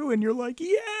saving you, and you're like,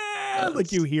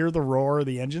 like you hear the roar of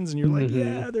the engines, and you're like,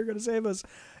 they're gonna save us.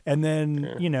 And then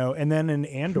and then in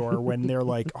Andor when they're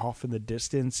like off in the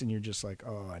distance, and you're just like,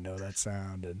 oh, I know that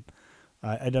sound, and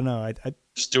I don't know, I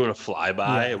just doing a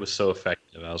flyby. It was so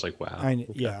effective. I was like, wow. I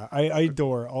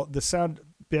adore all the sound.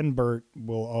 Ben Burt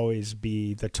will always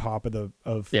be the top of the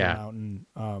mountain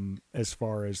as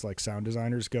far as like sound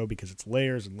designers go, because it's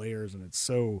layers and layers, and it's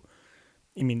so.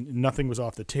 I mean, nothing was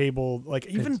off the table. Like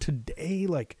even today,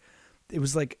 like it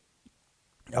was like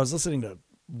I was listening to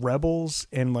Rebels,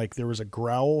 and like there was a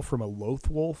growl from a Loth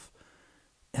Wolf,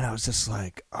 and I was just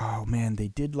like, oh man, they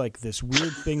did like this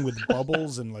weird thing with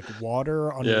bubbles and like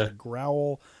water under the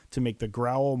growl to make the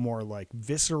growl more like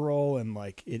visceral, and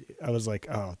like it. I was like,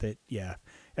 oh, that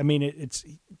I mean, it's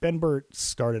Ben Burt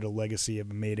started a legacy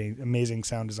of amazing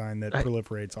sound design that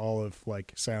proliferates all of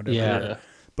like sound. Everywhere.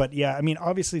 But yeah, I mean,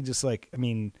 obviously, just like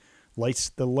the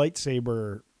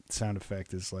lightsaber sound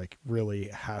effect is like really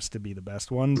has to be the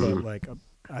best one. But like,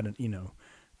 I don't know.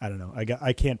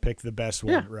 I can't pick the best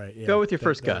one. Right? Yeah. Go with your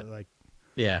first gut. Like,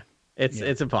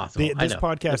 it's impossible. This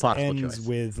podcast ends choice.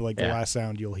 with like the last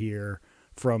sound you'll hear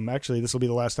from. Actually, this will be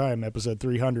the last time. Episode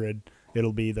 300.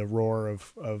 It'll be the roar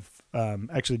of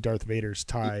actually Darth Vader's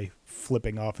tie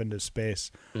flipping off into space.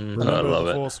 Remember,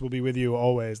 the Force will be with you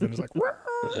always. Then it's like,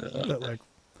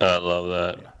 I love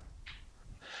that. Yeah.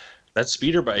 That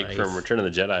speeder bike from Return of the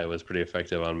Jedi was pretty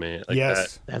effective on me. Like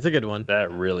that's a good one.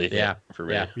 That really hit for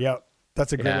me. Yeah,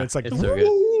 that's a good one. It's like, it's so good.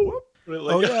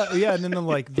 And then the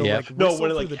whistle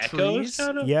when it like through the echoes, trees.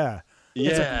 Kind of? Yeah.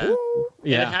 Yeah. Like,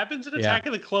 it happens in Attack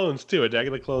of the Clones too. Attack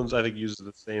of the Clones, I think, uses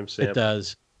the same sample. It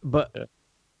does, but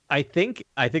I think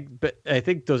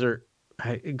those are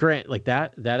Grant, like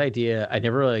that idea. I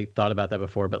never really thought about that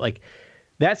before, but like.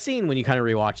 That scene, when you kind of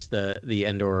rewatch the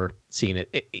Endor scene,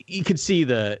 you could see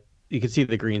the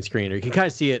green screen, or you can kind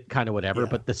of see it kind of whatever.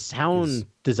 But the sound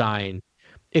design,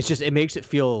 it makes it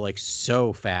feel like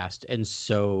so fast and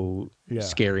so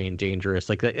scary and dangerous.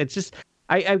 Like it's just,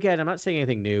 again, I'm not saying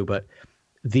anything new, but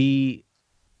the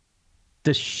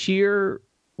sheer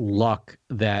luck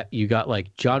that you got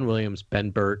like John Williams,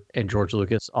 Ben Burt, and George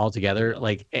Lucas all together,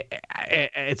 like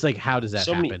it's like, how does that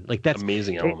happen? Like that's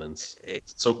amazing elements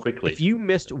so quickly. If you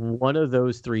missed one of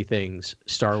those 3 things,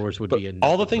 Star Wars would be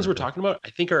all the things we're talking about, I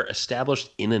think, are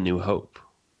established in A New Hope.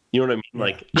 You know what I mean?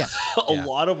 Like a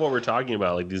lot of what we're talking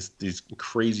about, like these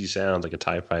crazy sounds, like a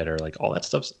TIE fighter, like all that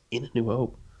stuff's in A New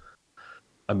Hope.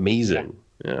 Amazing.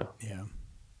 Yeah.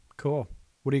 Cool.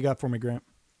 What do you got for me, Grant?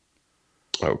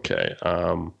 Okay.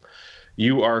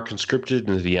 You are conscripted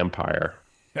into the Empire.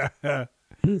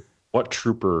 What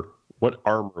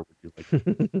armor would you like?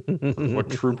 What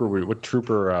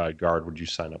trooper guard would you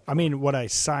sign up for? I mean, what I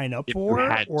sign up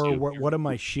for, or what am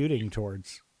I shooting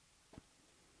towards?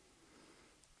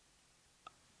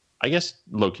 I guess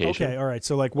location. Okay, all right.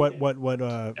 So like what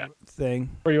thing?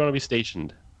 Where you want to be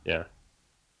stationed. Yeah.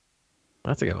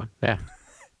 That's a good one. Yeah.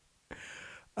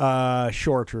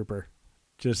 Shore trooper.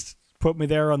 Just put me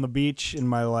there on the beach in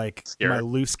my my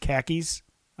loose khakis,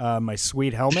 my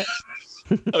sweet helmet.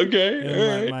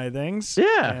 Okay. And my things.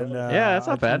 Yeah. And, that's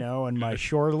not bad. And my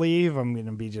shore leave, I'm going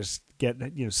to be just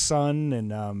getting, sun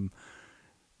and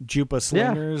Jupa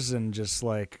slingers and just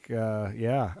like, I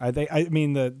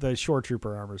mean, the shore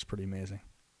trooper armor is pretty amazing.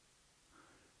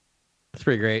 It's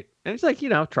pretty great. And it's like,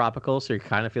 tropical, so you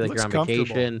kind of feel like Looks you're on comfortable.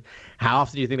 vacation. How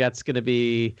often do you think that's going to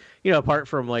be, apart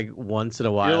from like once in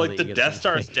a while? You're like, that the you get Death some,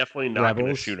 Star like, is definitely not going to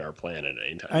rebels? shoot our planet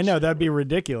anytime I know soon. that'd be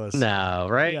ridiculous. No,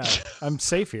 right? Yeah, I'm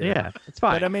safe here. Yeah, it's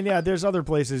fine. But I mean, yeah, there's other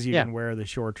places you Yeah. can wear the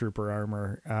shore trooper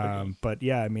armor. But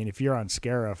yeah, I mean, if you're on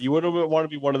Scarif, You wouldn't want to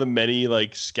be one of the many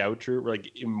like scout troop, like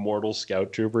immortal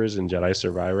scout troopers in Jedi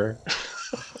Survivor.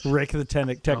 Rick the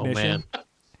Oh, technician. man.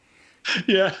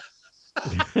 Yeah,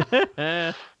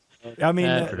 I mean,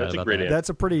 I forgot that's a about great that. answer. that's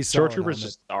a pretty Shore solid troopers helmet.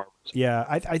 just Star Wars. Yeah,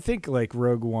 I think like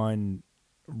Rogue One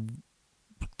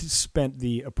spent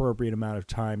the appropriate amount of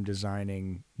time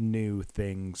designing new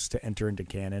things to enter into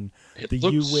canon. It The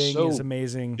looks U-wing so is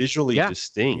amazing. visually Yeah.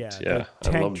 distinct. Yeah, the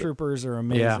I tank loved it. troopers are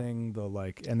amazing.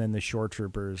 The and then the shore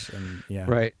troopers and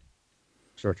Right.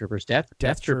 Shore Troopers. Death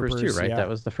Troopers, Troopers, too, right? yeah. That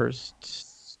was the first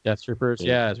Death Troopers.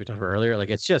 Yeah. Yeah, as we talked about earlier. Like,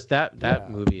 it's just that Yeah.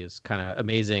 movie is kind of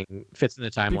amazing. Fits in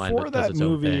the timeline. Before but does that its own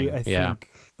movie, thing.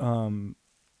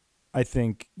 I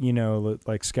think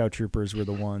like Scout Troopers were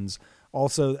the ones.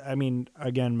 Also, I mean,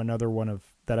 again, another one of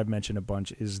that I've mentioned a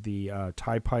bunch is the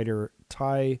TIE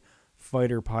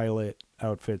fighter pilot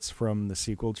outfits from the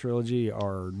sequel trilogy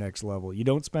are next level. You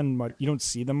don't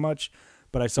see them much,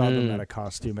 but I saw them at a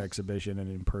costume exhibition, and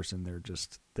in person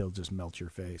they'll just melt your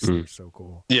face. They're so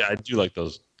cool. Yeah, I do like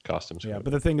those costumes. Yeah,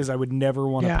 but the thing is, I would never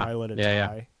want to Yeah. pilot a Yeah,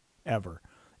 TIE ever.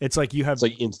 It's like you have it's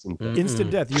like instant. instant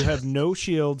death. You have no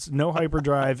shields, no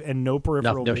hyperdrive, and no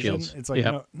peripheral No vision. shields. It's like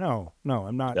Yep. no,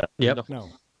 I'm not. Yeah. Yep. No.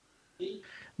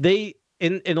 They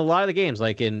in a lot of the games,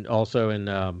 like in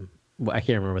I can't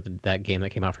remember what that game that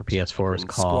came out for PS4 is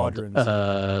called.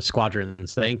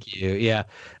 Squadrons. Thank you. Yeah,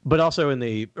 but also in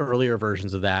the earlier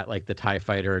versions of that, like the TIE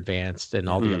Fighter Advanced and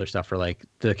all the other stuff, for like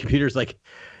the computers, like.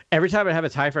 Every time I have a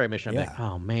TIE Fighter mission, I'm like,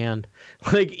 oh, man.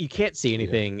 Like, you can't see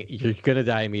anything. You're going to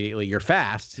die immediately. You're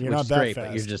fast, You're which not is that great, but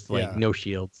you're fast. just like, Yeah. no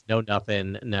shields, no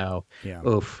nothing, no. Yeah.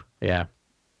 Oof. Yeah.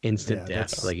 Instant death,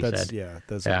 that's, like you that's, said. Yeah,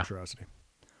 that's Yeah. an atrocity.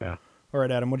 Yeah. All right,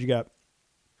 Adam, what do you got?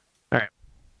 All right.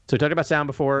 So we talked about sound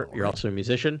before. You're also a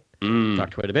musician. We've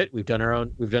talked quite a bit. We've done our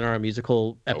own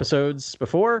musical episodes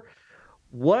before.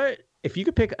 What if you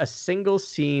could pick a single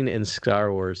scene in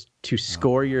Star Wars to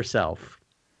score yourself?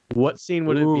 What scene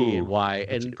would it be and why?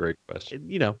 That's And a great question.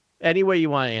 any way you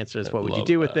want to answer this, what would you love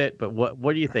do with that. it? But what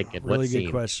are you thinking? Really what good scene?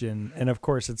 question. And of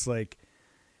course, it's like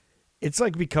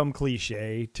become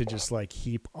cliche to just like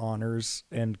heap honors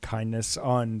and kindness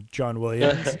on John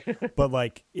Williams, but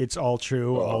like it's all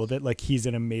true, all of it. Like he's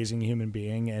an amazing human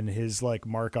being, and his like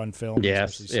mark on film,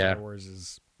 Yes, especially Star Wars,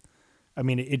 is. I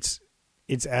mean, it's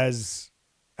as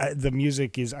the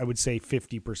music is, I would say,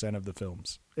 50% of the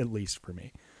films, at least for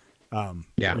me. And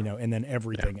then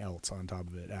everything else on top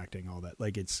of it, acting, all that.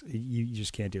 Like you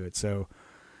just can't do it. So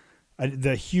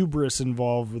the hubris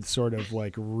involved with sort of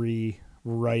like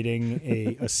rewriting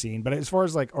a scene. But as far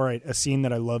as like, all right, a scene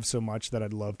that I love so much that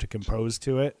I'd love to compose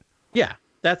to it. Yeah,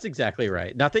 that's exactly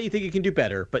right. Not that you think you can do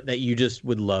better, but that you just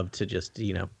would love to just,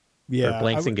 or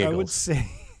blanks and giggles. I would say,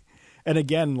 and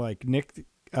again, like Nick,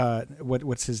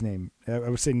 what's his name? I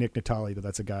would say Nick Natali, but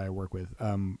that's a guy I work with.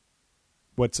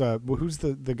 Who's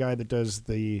the guy that does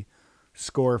the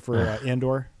score for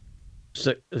Andor?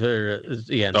 So,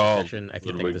 in session, I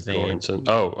can think of his name. Nick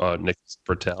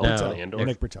Bertel. No, Andor.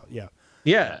 Nick Bertel. Yeah.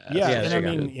 Yeah, And I there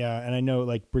you mean, go. and I know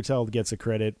like Bertel gets a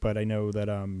credit, but I know that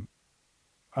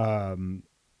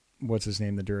what's his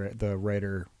name? The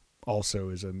writer also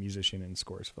is a musician and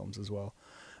scores films as well.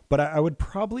 But I would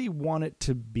probably want it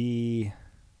to be.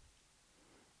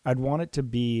 I'd want it to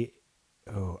be.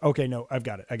 Oh, okay. No, I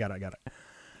got it.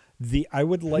 I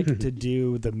would like to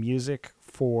do the music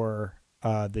for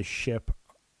the ship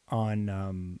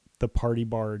on the party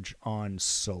barge on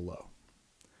Solo.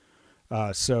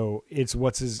 So it's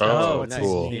what's his cool.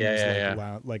 name?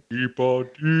 Yeah. Like Yeah.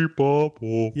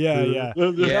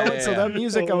 So that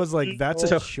music, I was like, that's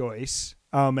a choice.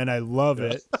 And I love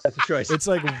it. That's a choice. It's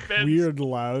like weird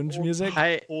lounge music.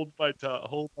 Hold my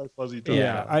fuzzy tongue.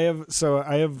 Yeah, I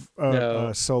have No.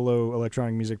 a solo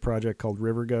electronic music project called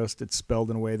River Ghost. It's spelled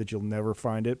in a way that you'll never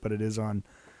find it, but it is on.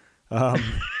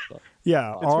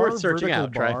 Yeah, It's worth searching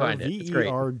out. Try to find it. It's great.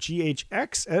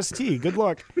 VERGHXST. Good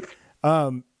luck.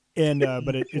 But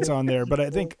it's on there. But I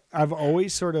think I've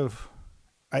always sort of,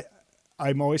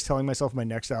 I'm always telling myself my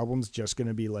next album's just going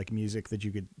to be like music that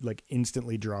you could like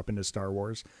instantly drop into Star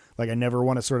Wars. Like I never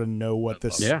want to sort of know what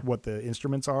the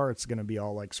instruments are. It's going to be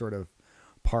all like sort of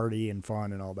party and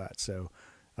fun and all that. So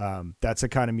that's the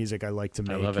kind of music I like to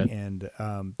make. I love it. And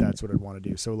that's what I'd want to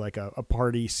do. So like a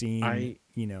party scene,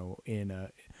 in a,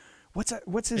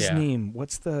 what's his name?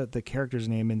 What's the character's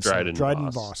name in Dryden Dryden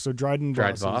Voss. Voss. So Dryden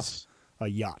Dryden Voss Voss. is a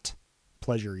yacht.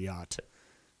 pleasure yacht.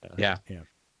 Yeah. Yeah.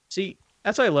 See,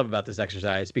 that's what I love about this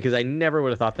exercise, because I never would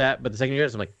have thought that, but the second you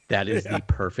guys, I'm like, that is the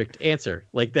perfect answer.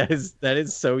 Like that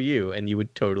is so you, and you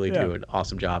would totally do an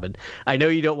awesome job. And I know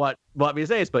you don't want me to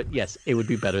say this, but yes, it would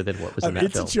be better than what was in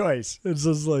that film. It's a choice. It's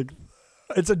just like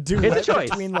it's a duet It's a choice.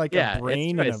 between like a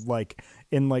brain and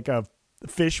a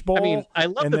fishbowl. I mean, I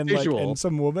love and the then, visual. and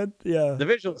some woman. Yeah. The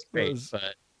visual's great,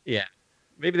 but yeah.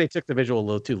 Maybe they took the visual a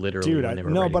little too literally. Dude, when they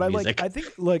were writing music. I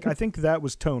think that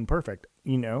was tone perfect.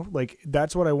 You know, like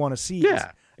that's what I want to see.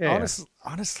 Yeah.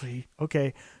 Honestly,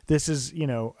 okay. This is,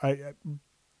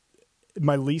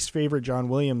 my least favorite John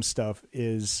Williams stuff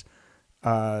is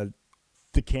the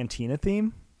Cantina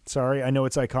theme. Sorry, I know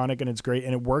it's iconic and it's great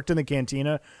and it worked in the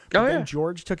Cantina. But then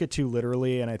George took it too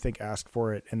literally and I think asked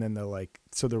for it, and then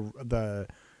the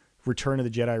Return of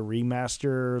the Jedi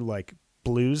remaster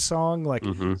blues song,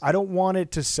 I don't want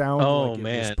it to sound it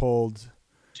was pulled.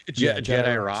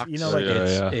 Jedi Rocks.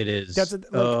 It is. That's I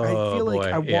feel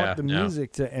like I want the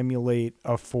music to emulate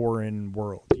a foreign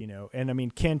world, And I mean,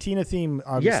 Cantina theme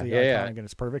obviously iconic and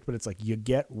it's perfect, but it's like you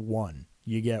get one,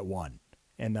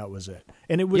 and that was it.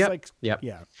 And it was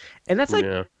and that's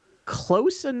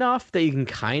close enough that you can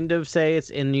kind of say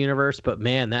it's in the universe, but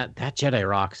man, that Jedi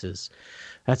Rocks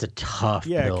that's a tough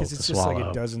pill because it's to just swallow. like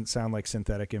it doesn't sound like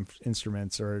synthetic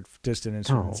instruments or distant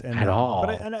instruments at all.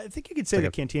 But I think you could say the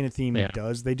Cantina theme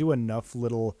does. They do enough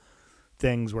little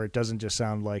things where it doesn't just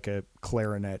sound like a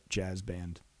clarinet jazz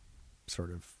band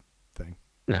sort of thing.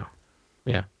 No,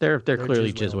 they're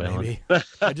clearly jizzwailing.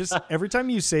 I just every time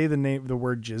you say the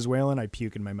word jizzwailing, I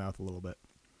puke in my mouth a little bit.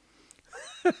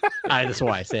 That's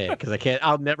why I say it, because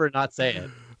I'll never not say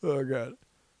it. Oh god.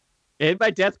 In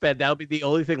my deathbed, that'll be the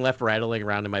only thing left rattling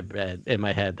around in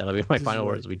my head. That'll be my final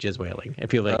words. We jizz wailing. I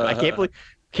feel like I can't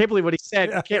believe what he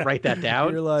said. I can't write that down.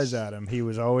 You realize, Adam, he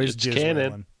was always jizz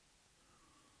wailing.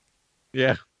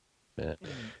 Yeah,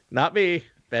 not me,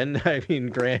 Ben. I mean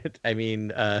Grant. I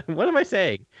mean, what am I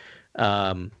saying?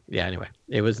 Anyway,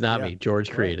 it was not me.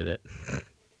 George created it.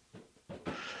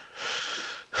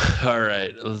 All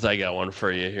right, I got one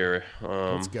for you here.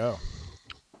 Let's go.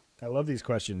 I love these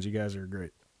questions. You guys are great.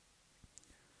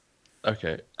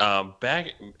 Okay.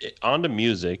 Back onto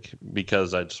music,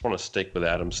 because I just want to stick with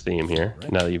Adam's theme here.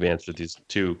 Right. Now that you've answered these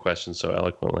two questions so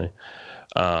eloquently.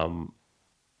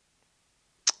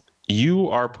 You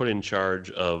are put in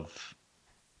charge of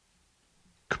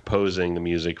composing the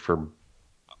music for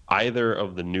either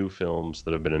of the new films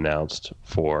that have been announced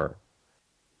for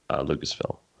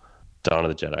Lucasfilm, Dawn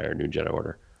of the Jedi or New Jedi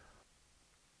Order.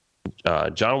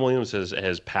 John Williams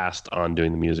has passed on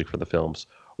doing the music for the films.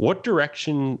 What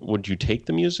direction would you take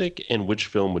the music, and which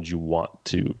film would you want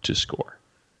to score?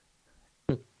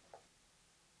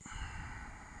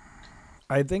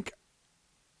 I think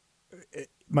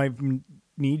my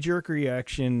knee-jerk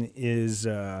reaction is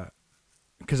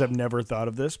because I've never thought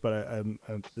of this, but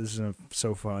this is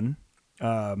so fun.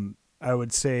 I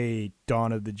would say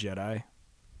Dawn of the Jedi,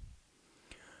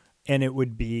 and it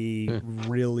would be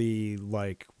really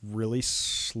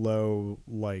slow,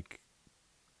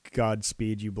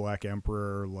 Godspeed You Black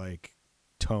Emperor,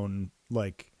 tone,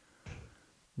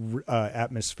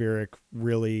 atmospheric,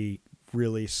 really,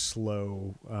 really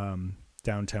slow,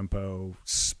 down tempo,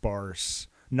 sparse,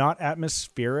 not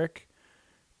atmospheric,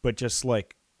 but just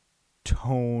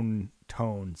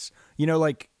tones,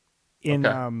 in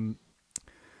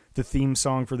the theme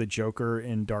song for the Joker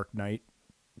in Dark Knight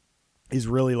is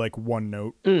really one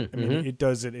note. I mean, it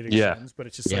does it extends, but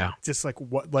it's just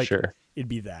sure. It'd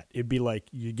be that. It'd be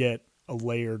you get a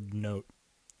layered note,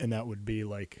 and that would be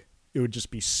it would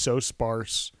just be so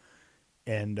sparse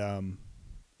and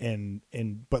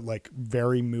but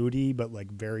very moody, but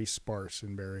very sparse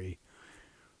and very.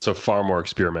 So far more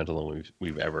experimental than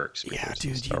we've ever experienced.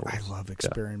 Yeah, dude, I love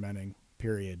experimenting.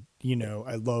 Period.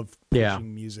 I love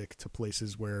pushing music to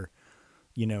places where,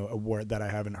 a word that I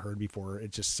haven't heard before.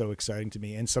 It's just so exciting to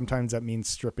me, and sometimes that means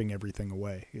stripping everything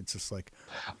away. It's just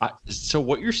so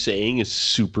what you're saying is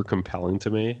super compelling to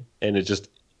me, and it just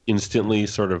instantly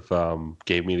sort of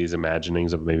gave me these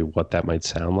imaginings of maybe what that might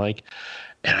sound like.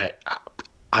 And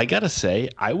I gotta say,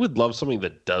 I would love something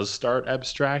that does start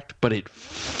abstract, but it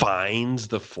finds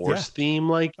the Force theme,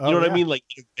 what I mean, eventually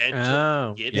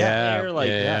get there,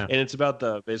 and it's about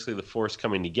basically the Force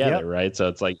coming together, right? So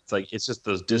it's just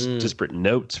those disparate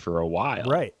notes for a while,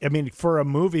 right? I mean, for a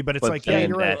movie, but it's you're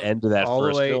right. End of that all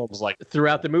first film is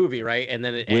throughout the movie, right? And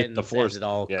then it ends the Force, it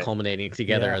all culminating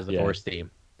together as the Force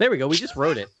theme. There we go. We just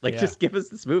wrote it. Just give us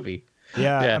this movie.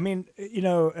 Yeah. I mean,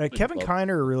 Kevin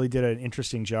Kiner really did an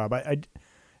interesting job.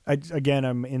 Again,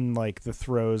 I'm in the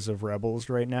throes of Rebels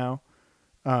right now.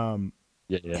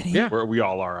 Yeah. We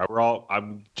all are.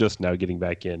 I'm just now getting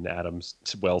back in. Adam's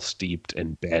well steeped,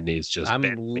 and Ben is just.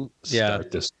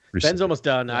 Start this. Ben's almost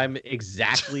done. Yeah. I'm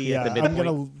exactly at the midpoint.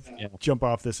 I'm gonna jump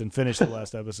off this and finish the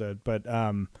last episode, but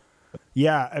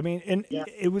yeah. I mean, and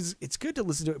it's good to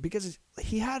listen to it because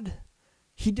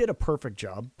he did a perfect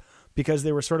job because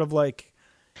they were sort of like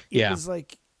it was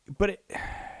like, but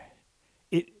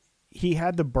he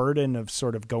had the burden of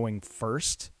sort of going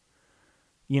first.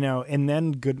 And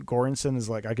then Goranson is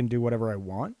like, I can do whatever I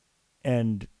want,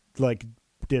 and like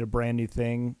did a brand new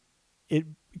thing. It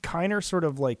kind of sort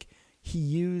of like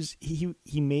he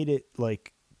made it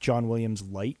like John Williams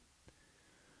light.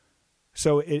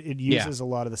 So it uses a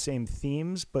lot of the same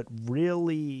themes, but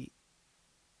really,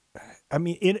 I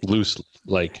mean, loosely,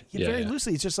 very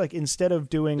loosely. It's just like instead of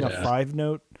doing a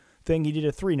 5-note thing, he did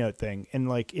a 3-note thing, and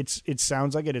like it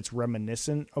sounds like it's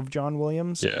reminiscent of John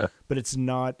Williams, but it's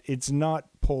not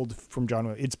pulled from John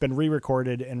Williams. It's been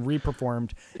re-recorded and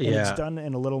re-performed, and it's done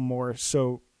in a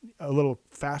little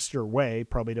faster way,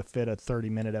 probably to fit a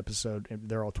 30-minute episode.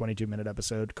 They're all 22-minute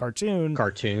episode cartoon.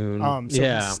 So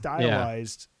he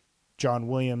stylized John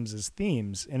Williams's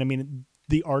themes, and I mean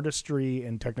the artistry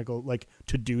and technical, like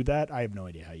to do that, I have no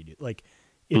idea how you do. Like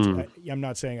I'm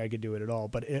not saying I could do it at all,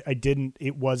 but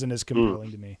it wasn't as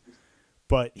compelling to me.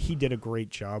 But he did a great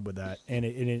job with that,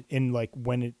 and like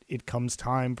when it comes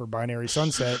time for Binary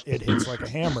Sunset, it hits like a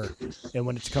hammer, and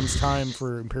when it comes time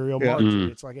for Imperial March,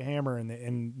 it's like a hammer,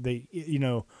 and they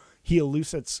he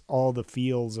elucidates all the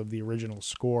feels of the original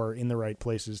score in the right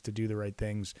places to do the right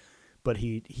things, but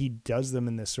he does them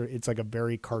in this sort. It's like a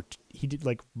very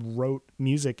wrote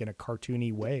music in a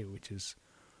cartoony way, which is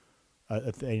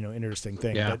interesting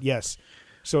thing. But yes,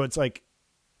 so it's like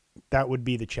that would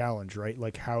be the challenge, right?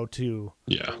 Like how to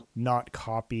not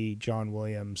copy John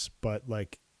Williams, but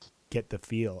like get the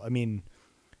feel. I mean,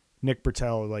 Nick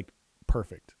Britell, like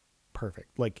perfect.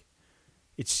 Like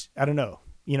it's, I don't know.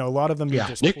 A lot of them.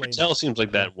 Just Nick Britell seems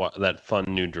like that fun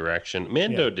new direction.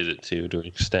 Mando did it too to an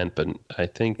extent, but I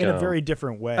think in a very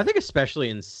different way. I think especially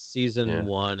in season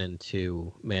 1 and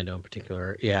 2, Mando in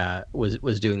particular,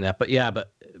 was doing that.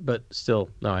 But still,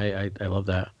 no, I love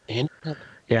that.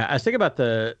 Yeah, I was thinking about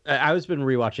I've been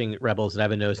rewatching Rebels, and I've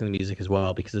been noticing the music as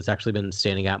well because it's actually been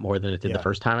standing out more than it did the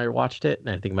first time I watched it. And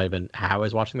I think it might have been how I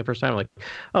was watching the first time. I'm like,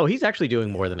 oh, he's actually doing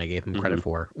more than I gave him credit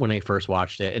for when I first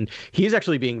watched it, and he's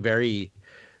actually being very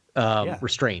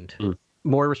restrained,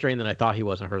 more restrained than I thought he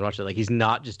was when I first watched it. Like he's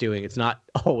not just doing, it's not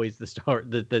always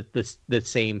the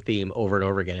same theme over and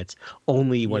over again. It's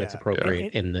only when it's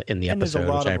appropriate in the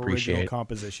episode, which I appreciate. Original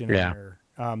composition in there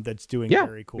that's doing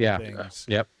very cool things.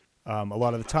 Yep. A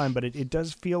lot of the time, but it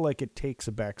does feel like it takes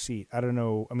a back seat. I don't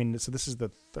know. I mean, so this is the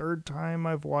third time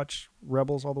I've watched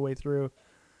Rebels all the way through,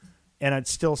 and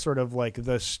it's still sort of like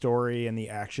the story and the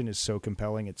action is so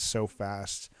compelling. It's so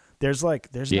fast. There's not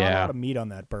a lot of meat on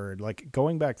that bird. Like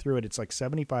going back through it, it's like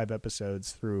 75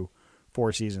 episodes through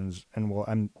 4 seasons,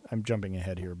 and I'm jumping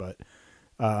ahead here, but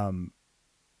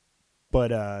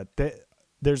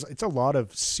it's a lot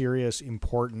of serious,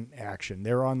 important action.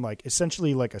 They're on like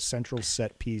essentially like a central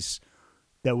set piece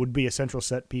that would be a central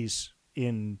set piece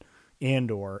in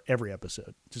Andor every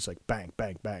episode. Just like bang,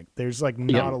 bang, bang. There's like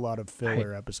not a lot of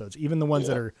filler episodes. Even the ones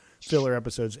that are filler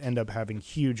episodes end up having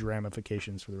huge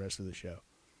ramifications for the rest of the show.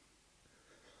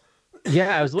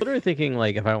 Yeah, I was literally thinking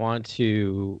like if I want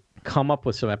to come up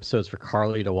with some episodes for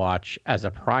Carly to watch as a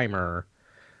primer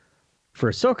for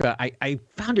Ahsoka, I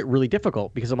found it really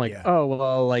difficult because I'm like,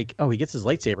 he gets his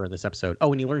lightsaber in this episode.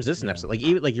 Oh, and he learns this in episode. Like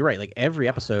even like you're right. Like every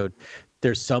episode,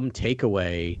 there's some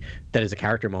takeaway that is a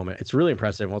character moment. It's really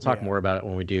impressive. We'll talk more about it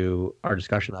when we do our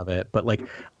discussion of it. But like,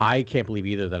 I can't believe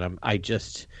either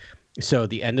that so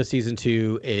the end of season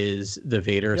 2 is the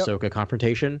Vader Ahsoka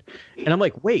confrontation, and I'm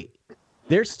like, wait.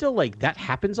 There's still like that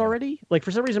happens already. Like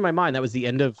for some reason in my mind that was the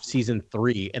end of season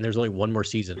 3, and there's only one more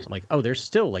season. I'm like, oh, there's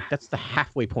still like that's the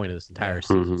halfway point of this entire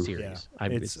series.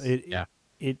 Yeah.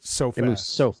 It's so fast. It moves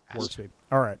so fast.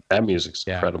 All right, that music's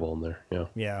incredible in there.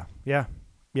 Yeah.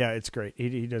 It's great.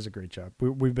 He does a great job.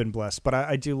 We've been blessed, but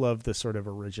I do love the sort of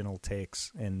original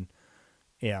takes and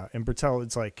Bertel.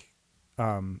 It's like,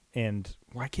 and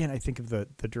why can't I think of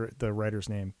the writer's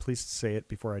name? Please say it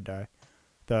before I die.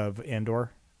 The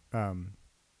Andor.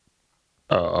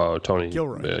 Tony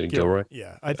Gilroy.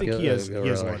 Yeah, I think he has a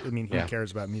lot. I mean, he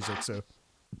cares about music, so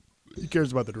he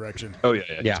cares about the direction. Oh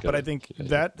yeah. But I think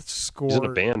that score. He's in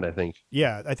a band, I think.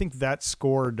 Yeah, I think that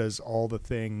score does all the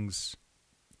things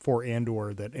for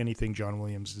Andor that anything John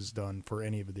Williams has done for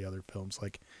any of the other films.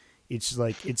 Like it's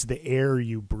the air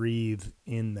you breathe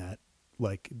in that,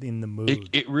 like in the mood.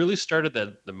 It really started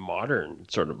the modern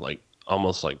sort of like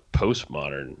almost like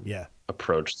postmodern. Yeah.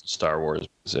 approach to Star Wars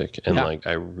music, and like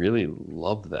I really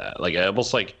love that. Like I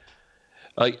almost like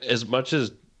as much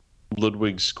as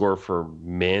Ludwig's score for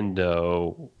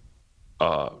Mando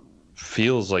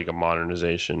feels like a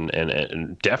modernization,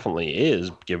 and definitely is,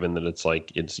 given that it's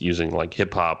like it's using like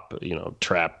hip hop,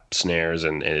 trap snares,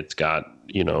 and it's got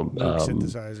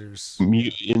synthesizers,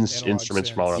 instruments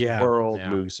from all around the world,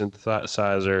 Moog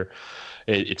synthesizer.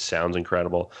 It sounds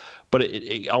incredible, but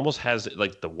it almost has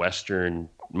like the Western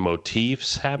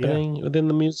motifs happening within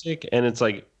the music, and it's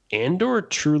like Andor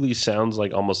truly sounds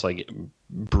like almost like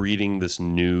breeding this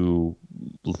new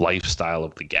lifestyle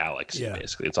of the galaxy.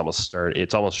 Basically, it's almost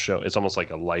like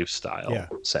a lifestyle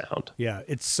sound. Yeah,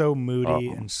 it's so moody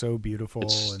and so beautiful,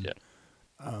 and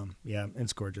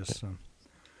it's gorgeous. So.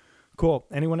 Cool.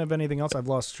 Anyone have anything else? I've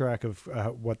lost track of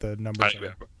what the numbers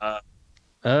are.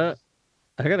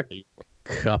 I got a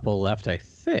couple left, I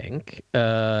think.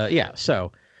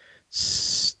 So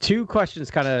 2 questions.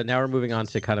 Kind of now we're moving on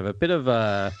to kind of a bit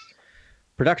of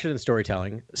production and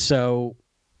storytelling. So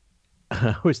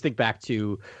I always think back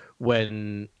to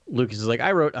when Lucas is like,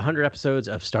 I wrote 100 episodes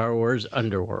of Star Wars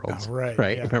Underworld. Oh,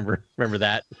 right. Yeah. Remember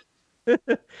that?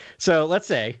 So let's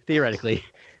say, theoretically,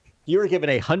 you were given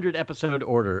a 100-episode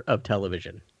order of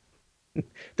television.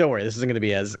 Don't worry, this isn't going to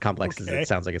be as complex as it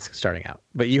sounds like it's starting out.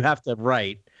 But you have to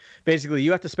write. Basically,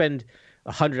 you have to spend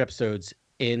 100 episodes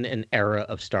in an era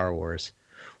of Star Wars.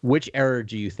 Which era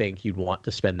do you think you'd want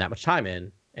to spend that much time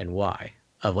in, and why?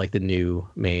 Of like the new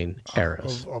main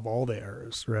eras. Of all the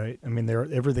eras, right? I mean,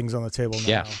 everything's on the table now.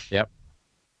 Yeah. Yep.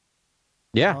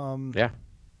 Yeah.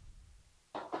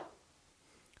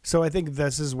 So I think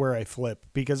this is where I flip,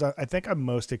 because I think I'm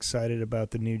most excited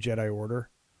about the new Jedi Order.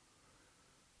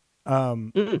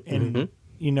 And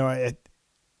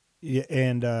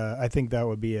I think that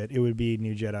would be it. It would be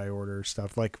new Jedi Order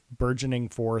stuff, like burgeoning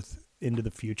forth into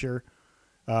the future,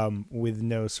 with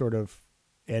no sort of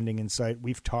ending in sight.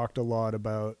 We've talked a lot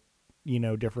about,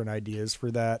 different ideas for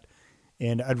that,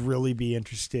 and I'd really be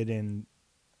interested in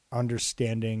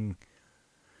understanding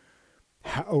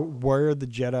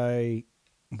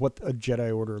what a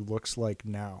Jedi Order looks like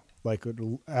now. Like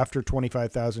after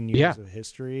 25,000 years of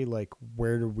history, like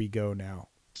where do we go now?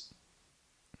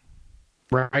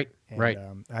 Right.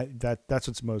 That's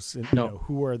what's most.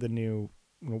 Who are the new?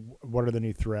 What are the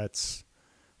new threats?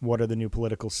 What are the new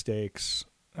political stakes?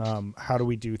 How do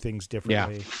we do things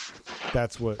differently?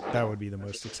 That would be the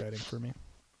most exciting for me.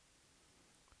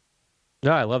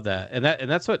 No, I love that, and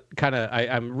that's what kind of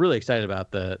I'm really excited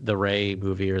about the Rey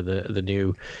movie, or the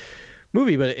new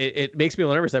movie, but it makes me a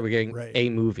little nervous that we're getting a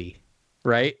movie,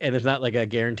 right? And there's not like a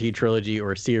guaranteed trilogy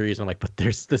or a series. I'm like, but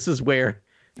this is where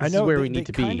we need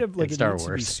to be in Star Wars.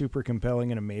 To be super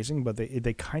compelling and amazing, but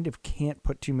they kind of can't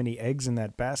put too many eggs in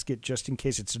that basket just in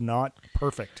case it's not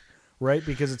perfect, right?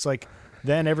 Because it's like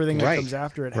then everything that comes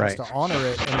after it has to honor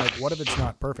it, and like, what if it's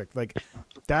not perfect? Like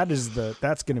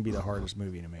that's going to be the hardest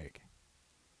movie to make.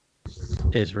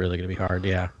 It's really going to be hard,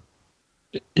 yeah.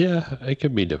 Yeah, it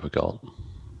could be difficult.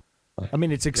 I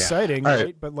mean, it's exciting,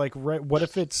 right? But like, what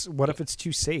if it's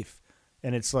too safe,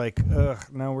 and it's like,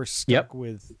 now we're stuck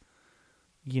with,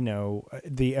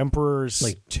 the Emperor's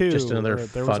like 2. Just another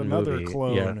there was another movie.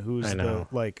 clone who's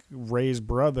like Rey's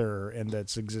brother, and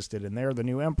that's existed, and they're the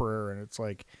new Emperor, and it's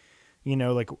like,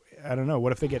 like, I don't know,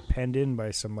 what if they get penned in by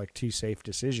some like too safe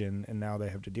decision, and now they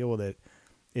have to deal with it?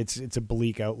 It's a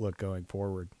bleak outlook going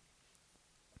forward.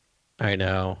 I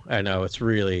know. It's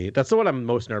really, that's the one I'm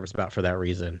most nervous about for that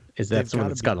reason. Is that's the one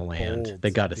that's got to land. They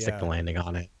got to stick the landing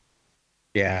on it.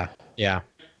 Yeah.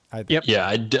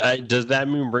 Does that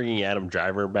mean bringing Adam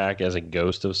Driver back as a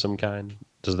ghost of some kind?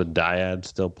 Does the dyad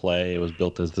still play? It was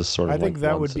built as this sort of. I think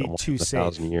that would be too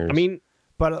safe. Years. I mean,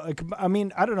 I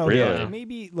don't know. Really? Yeah,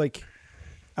 maybe like,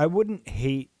 I wouldn't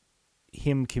hate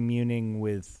him communing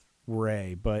with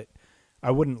Rey, but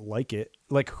I wouldn't like it.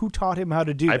 Like, who taught him how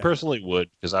to do that? I personally would,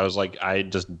 because I was like, I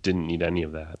just didn't need any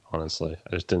of that, honestly.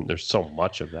 I just didn't. There's so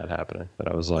much of that happening that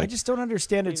I was like, I just don't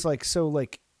understand. It's like, so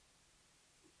like,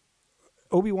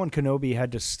 Obi-Wan Kenobi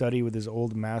had to study with his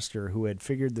old master who had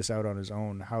figured this out on his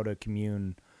own, how to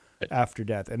commune after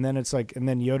death. And then it's like, and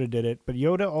then Yoda did it. But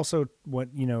Yoda also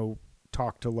went,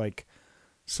 talked to like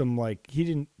some, like, he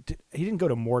didn't go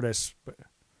to Mortis, but.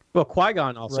 Well,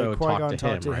 Qui-Gon also talked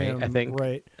to him, right? I think,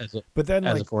 right. But then,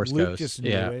 like, Force Luke Ghost. just knew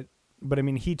it. But I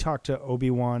mean, he talked to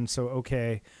Obi-Wan, so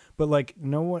okay. But like,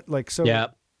 no one, like, so. Yeah.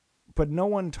 But no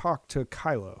one talked to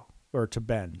Kylo or to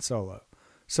Ben Solo.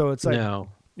 So it's like, no.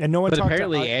 And no one. But talked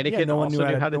apparently, to, Anakin no one also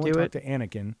knew how to no do one it. talked to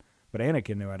Anakin, but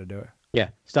Anakin knew how to do it. Yeah.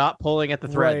 Stop pulling at the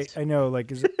threads. Right. I know.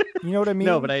 Like, is it, you know what I mean?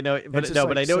 No, but I know. But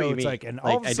I know what you mean. Like, and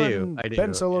all of a sudden, I do.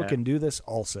 Ben Solo can do this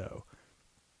also.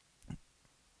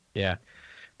 Yeah.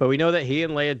 But we know that he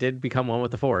and Leia did become one with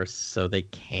the Force, so they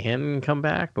can come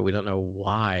back, but we don't know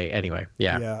why. Anyway,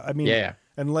 yeah. Yeah, I mean, yeah.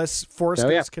 unless Force So,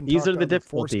 ghosts can these talk are to the other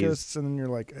Force difficulties. ghosts, and then you're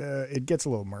like, it gets a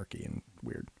little murky and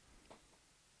weird.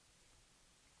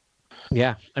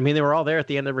 Yeah. I mean, they were all there at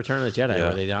the end of Return of the Jedi. Yeah.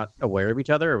 Were they not aware of each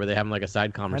other, or were they having like a side I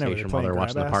know, conversation while they're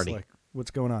watching the party? Like,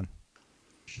 what's going on?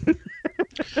 All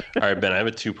right, Ben, I have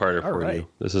a two-parter for right. you.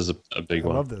 This is a big I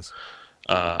one. love this.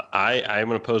 I'm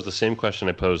going to pose the same question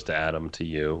I posed to Adam to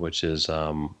you, which is,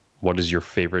 what is your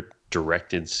favorite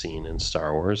directed scene in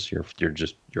Star Wars?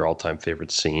 Your all-time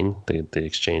favorite scene, the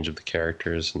exchange of the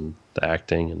characters and the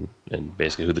acting and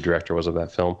basically who the director was of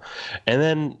that film. And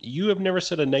then you have never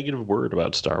said a negative word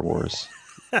about Star Wars.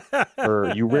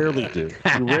 Or you rarely do.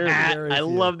 You rarely. I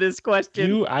love this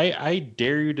question. I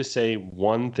dare you to say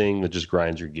one thing that just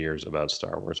grinds your gears about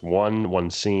Star Wars. One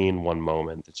scene, one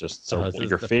moment. It's just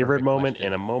your favorite moment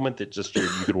and a moment that just you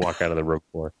could walk out of the room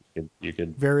for. You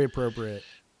could Very appropriate.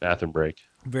 bathroom break.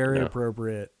 Very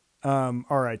appropriate. All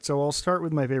right, so I'll start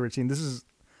with my favorite scene.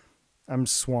 I'm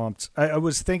swamped. I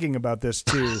was thinking about this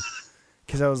too,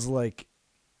 because I was like,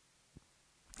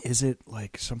 is it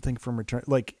like something from Return?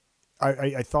 Like,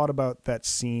 I thought about that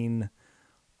scene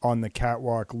on the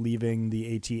catwalk leaving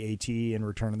the AT-AT in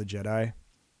Return of the Jedi.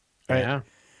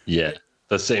 Yeah.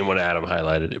 The same one Adam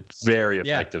highlighted. A very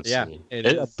effective scene.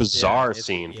 A bizarre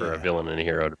scene for a villain and a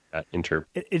hero to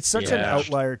It's such an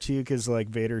outlier too, because like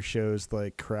Vader shows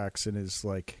like cracks in his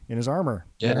armor.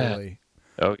 Literally.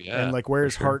 Oh yeah. And like where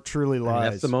his heart truly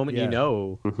lies. That's the moment you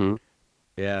know. Mm-hmm.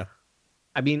 Yeah.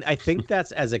 I mean, I think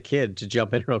that's as a kid, to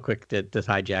jump in real quick to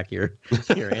hijack your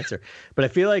answer. But I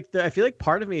feel like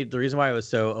part of me, the reason why I was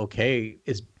so okay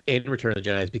is in Return of the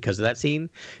Jedi is because of that scene.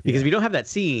 Because if you don't have that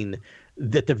scene,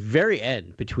 at the very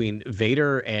end between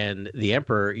Vader and the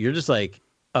Emperor, you're just like,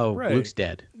 oh, Luke's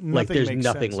dead. Like there's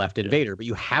nothing left in Vader. But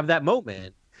you have that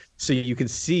moment, so you can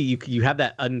see you have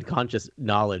that unconscious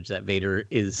knowledge that Vader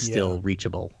is still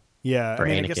reachable. Yeah, I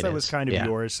mean, Anakin I guess that was kind of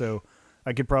yours, so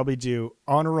I could probably do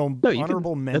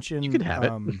honorable mention. You could have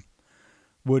it.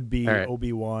 Would be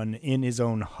Obi-Wan in his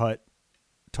own hut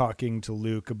talking to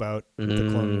Luke about the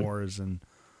Clone Wars and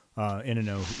in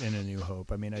a New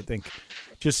Hope. I mean, I think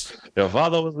just your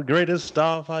father was the greatest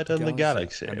starfighter in the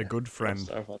galaxy and a good friend.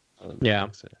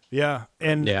 Yeah,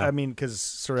 and I mean, because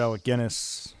Sir Alec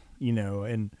Guinness,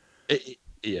 and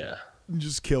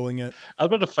just killing it. I was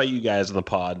about to fight you guys in the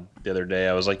pod the other day.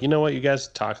 I was like, you know what, you guys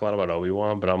talk a lot about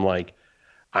Obi-Wan, but I'm like,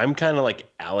 I'm kind of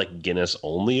like Alec Guinness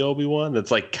only Obi-Wan.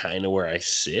 That's like kind of where I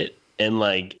sit. And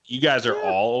like, you guys are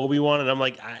all Obi-Wan, and I'm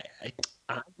like,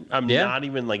 I'm not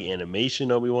even like animation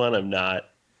Obi-Wan. I'm not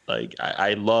like,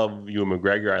 I love Ewan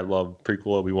McGregor. I love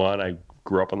prequel Obi-Wan. I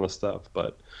grew up on this stuff,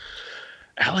 but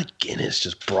Alec Guinness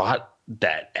just brought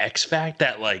that X factor,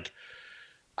 that like,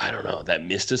 I don't know, that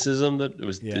mysticism that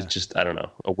was just, I don't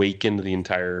know, awakened the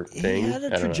entire thing. He had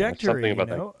a trajectory, Something about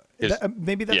that.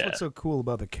 Maybe that's what's so cool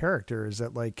about the character is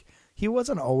that like he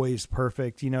wasn't always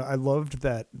perfect. I loved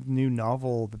that new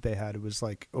novel that they had. It was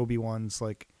like Obi-Wan's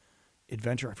like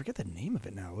adventure. I forget the name of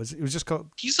it now. It was just called.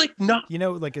 He's like not.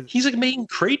 He's like making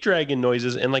crate dragon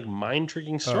noises and like mind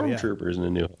tricking stormtroopers in a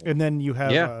New Hope. And then you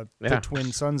have the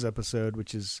Twin Sons episode,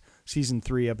 which is season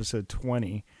 3, episode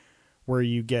 20. Where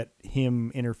you get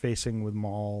him interfacing with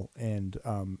Maul and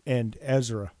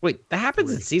Ezra. Wait, that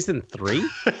happens in season 3?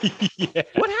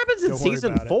 What happens in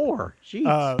season 4? Jeez.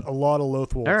 A lot of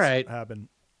Lothwolves happen,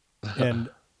 and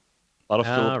a lot of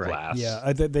Philip Glass.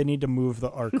 Yeah, they need to move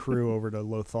our crew over to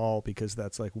Lothal because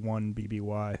that's like 1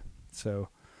 BBY. So,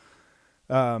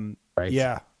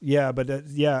 yeah. But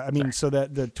I mean, so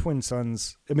that the Twin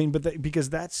Sons. I mean, because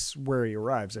that's where he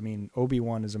arrives. I mean,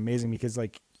 Obi-Wan is amazing because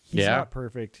like. He's not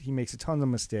perfect. He makes a ton of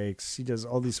mistakes. He does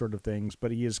all these sort of things,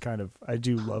 but he is kind of, I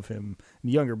do love him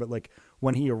younger, but like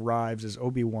when he arrives as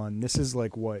Obi-Wan, this is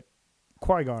like what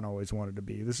Qui-Gon always wanted to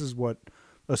be. This is what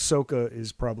Ahsoka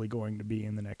is probably going to be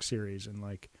in the next series. And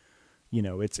like,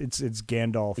 it's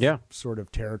Gandalf sort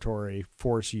of territory,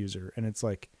 Force user. And it's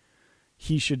like,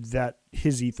 his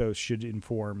ethos should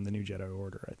inform the new Jedi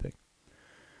Order, I think.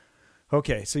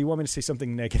 Okay. So you want me to say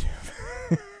something negative?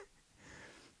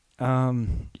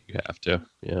 You have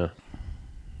to,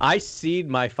 I cede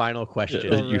my final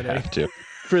question. You have to.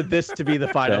 For this to be the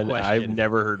final question. I've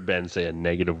never heard Ben say a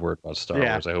negative word about Star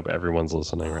Wars. I hope everyone's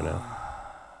listening right now.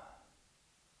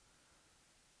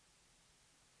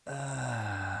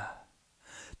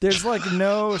 There's like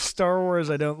no Star Wars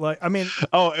I don't like. I mean,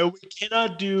 and we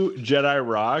cannot do Jedi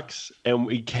Rocks, and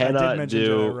we cannot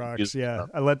do Jedi Rocks. Yeah,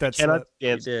 I let that slip.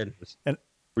 And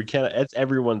we can't. That's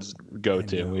everyone's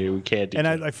go-to. We can't do. And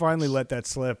I finally let that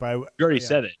slip. You already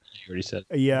said it. You already said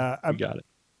it. Yeah, you got it.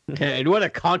 And what a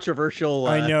controversial.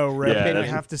 I know, right? Yeah, I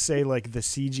have to say, like the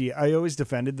CGI. I always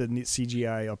defended the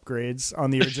CGI upgrades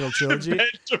on the original trilogy,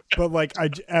 but like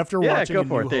after watching A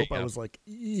New Hope, I was like,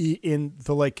 in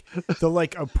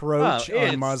the approach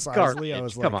on Mos Eisley, I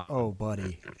was like, oh,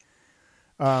 buddy.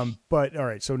 But all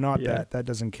right, so not that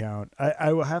doesn't count.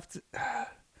 I will have to.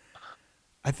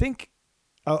 I think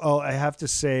I have to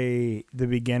say the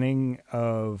beginning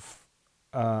of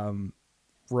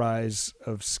Rise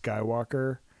of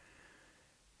Skywalker.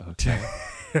 Okay.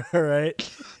 All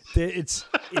right. It's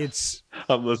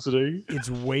I'm listening. It's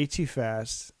way too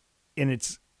fast, and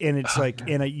it's like,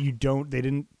 and they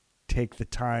didn't take the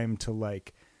time to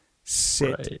like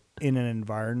sit in an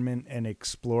environment and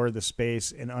explore the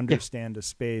space and understand the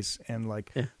space and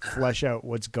like flesh out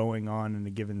what's going on in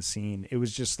a given scene. It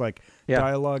was just like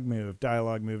dialogue move,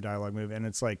 and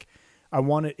it's like, I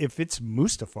want it. If it's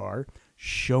Mustafar,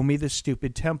 show me the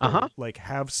stupid temple. Like,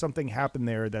 have something happen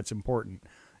there that's important.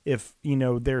 If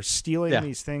they're stealing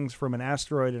these things from an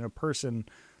asteroid and a person,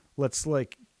 let's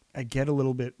like, I get a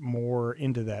little bit more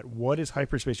into that. What is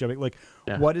hyperspace jumping? Like,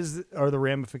 what are the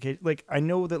ramifications? Like, I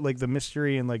know that like the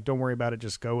mystery and like, don't worry about it,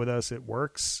 just go with us. It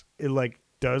works. It like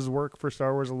does work for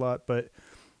Star Wars a lot, but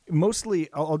mostly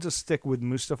I'll just stick with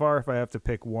Mustafar if I have to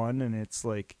pick one. And it's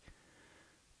like,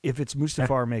 if it's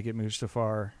Mustafar, make it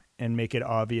Mustafar and make it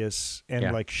obvious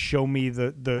and like show me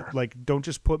the like, don't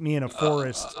just put me in a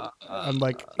forest on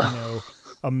like,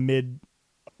 a mid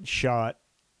shot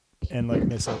and like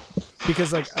miss it.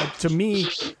 Because like to me,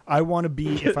 I want to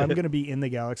be, if I'm going to be in the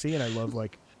galaxy, and I love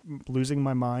like losing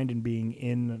my mind and being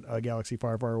in a galaxy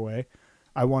far, far away,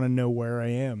 I want to know where I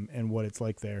am and what it's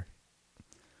like there.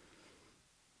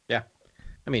 Yeah.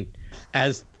 I mean,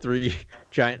 as 3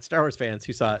 giant Star Wars fans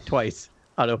who saw it twice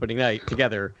on opening night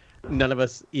together, none of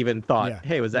us even thought,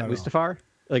 hey, was that Mustafar?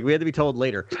 Like, we had to be told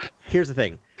later. Here's the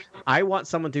thing. I want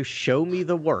someone to show me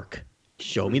the work,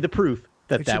 show me the proof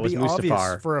that was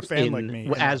Mustafar for a fan like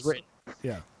me. As written.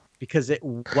 Yeah. Because it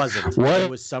wasn't. It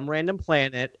was some random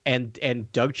planet, and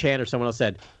Doug Chan or someone else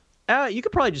said, you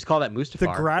could probably just call that Mustafar. The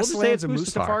grasslands of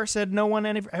Mustafar said no one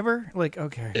ever? Like,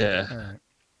 okay. Yeah. All right.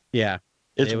 Yeah.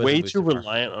 It's way too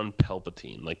reliant on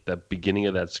Palpatine. Like, the beginning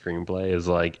of that screenplay is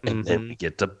like, and then we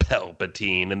get to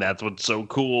Palpatine, and that's what's so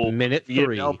cool. Minute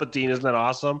 3. Palpatine, isn't that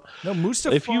awesome? No,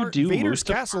 Mustafar, if you do Vader's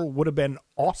castle would have been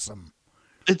awesome.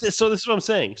 So this is what I'm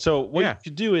saying. So what you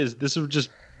could do is, this would just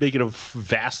make it a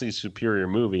vastly superior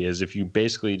movie, is if you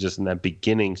basically just in that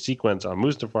beginning sequence on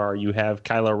Mustafar, you have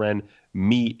Kylo Ren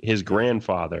meet his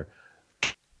grandfather.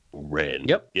 Ren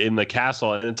in the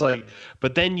castle, and it's like,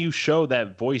 but then you show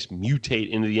that voice mutate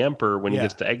into the Emperor when he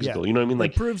gets to Exegol. You know what I mean?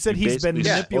 Like, it proves that he's been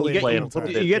manipulated.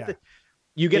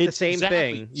 You get the same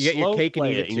thing. You get your cake and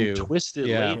eat it too. You twist it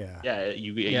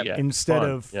later. Instead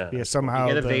of somehow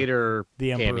you get a Vader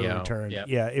the Emperor cameo. return.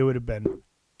 Yeah, it would have been.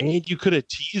 And you could have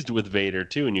teased with Vader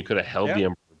too, and you could have held the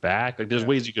Emperor back. Like, there's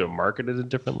ways you could have marketed it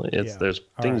differently. There's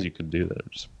things you could do that are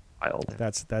just wild.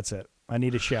 That's it. I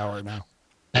need a shower now.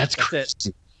 That's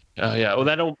it. Oh yeah. Well,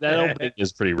 that opening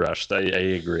is pretty rushed. I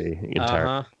agree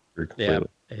entirely. Yeah,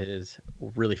 it is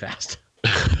really fast.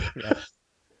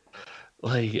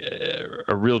 Like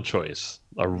a real choice.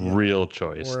 Real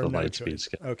choice. Or the no light choice. speed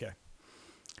skip. Okay.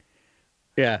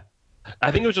 Yeah.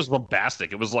 I think it was just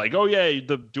bombastic. It was like, oh yeah,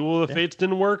 the Duel of the Fates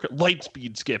didn't work. Light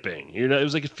speed skipping. It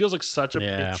was like, it feels like such a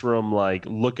pitch from like,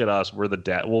 look at us, we're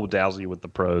we'll dazzle you with the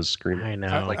pros screaming. I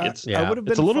know. Like, I would have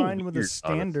been fine with a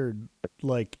standard,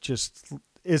 like, just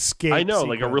escape. I know,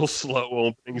 sequence. like a real slow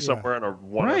opening somewhere on a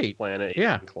one planet.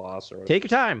 Kloss or Take your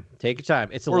time.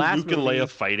 It's the last Luke and movie. Leia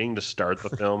fighting to start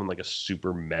the film in like a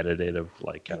super meditative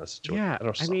like kind of situation.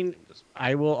 Yeah, I mean,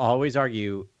 I will always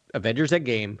argue Avengers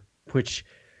Endgame, which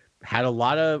had a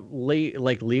lot of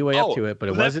leeway up to it, but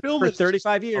it wasn't for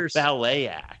 35 years. A ballet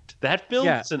act. That film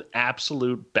is an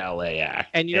absolute ballet act.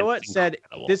 And you know what? Said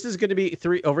this is going to be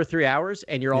over 3 hours,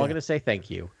 and you're all going to say thank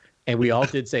you. And we all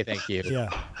did say thank you. Yeah.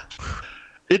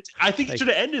 I think it should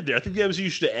have ended there. I think the MCU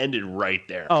should have ended right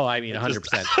there. Oh, I mean,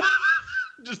 100%.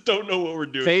 Just don't know what we're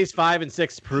doing. Phase 5 and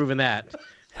 6 proven that.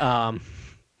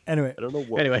 Anyway, I don't know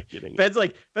what. Anyway, Fed's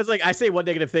like, I say one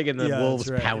negative thing and the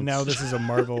wolves pounce. And now this is a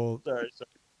Marvel. Sorry.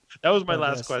 That was my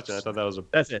last question. I thought that was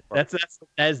That's it. That's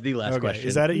the last question.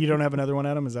 Is that it? You don't have another one,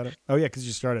 Adam? Is that it? Oh yeah, because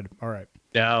you started. All right.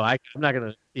 No, I'm not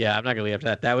gonna. Yeah, I'm not gonna leave after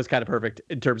that. That was kind of perfect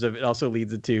in terms of it. Also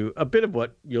leads into a bit of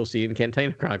what you'll see in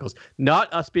Cantina Chronicles.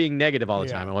 Not us being negative all the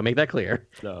time. I want to make that clear.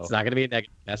 No, it's not gonna be a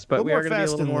negative mess, but we are gonna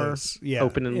be a little more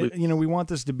open and loose. We want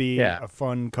this to be a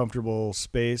fun, comfortable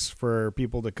space for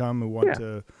people to come who want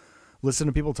to listen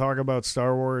to people talk about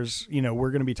Star Wars.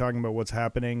 We're going to be talking about what's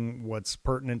happening, what's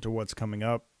pertinent to what's coming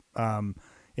up.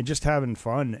 just having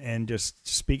fun and just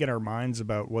speaking our minds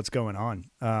about what's going on.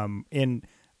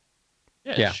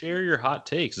 Share your hot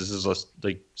takes. This is a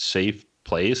safe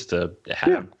place to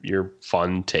have your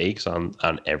fun takes on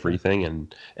everything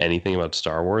and anything about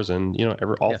Star Wars, and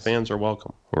all fans are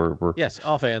welcome. Yes,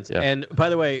 all fans. Yeah. And by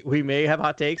the way, we may have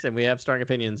hot takes and we have strong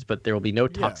opinions, but there will be no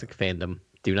toxic fandom.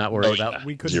 Do not worry about.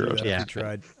 We couldn't do that if we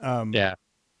tried.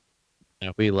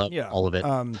 We love all of it.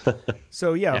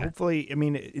 So hopefully, I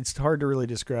mean, it's hard to really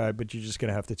describe, but you're just going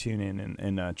to have to tune in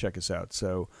and check us out.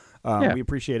 So we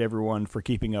appreciate everyone for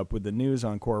keeping up with the news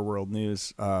on Core World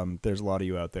News. There's a lot of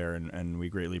you out there, and we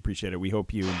greatly appreciate it. We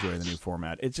hope you enjoy the new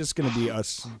format. It's just going to be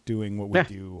us doing what we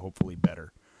do, hopefully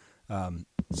better.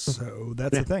 So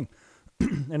that's the thing.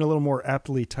 And a little more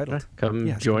aptly titled.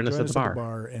 Come join us at the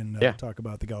bar and talk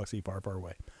about the galaxy far, far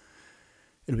away.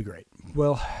 It'll be great.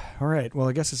 Well, all right. Well,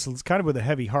 I guess it's kind of with a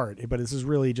heavy heart, but this is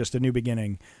really just a new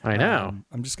beginning. I know.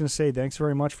 I'm just going to say thanks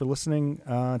very much for listening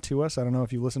to us. I don't know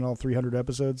if you listened to all 300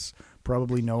 episodes.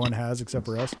 Probably no one has except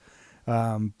for us.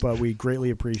 But we greatly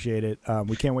appreciate it.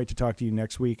 We can't wait to talk to you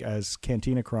next week as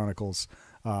Cantina Chronicles.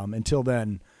 Until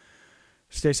then,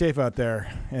 stay safe out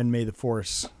there, and may the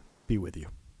Force be with you.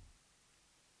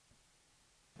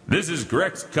 This is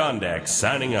Grex Kondak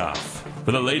signing off.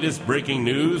 For the latest breaking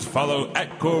news, follow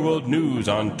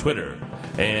 @CoreWorldNews on Twitter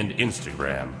and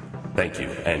Instagram. Thank you,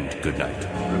 and good night.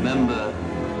 Remember,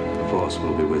 the Force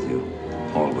will be with you,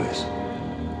 always.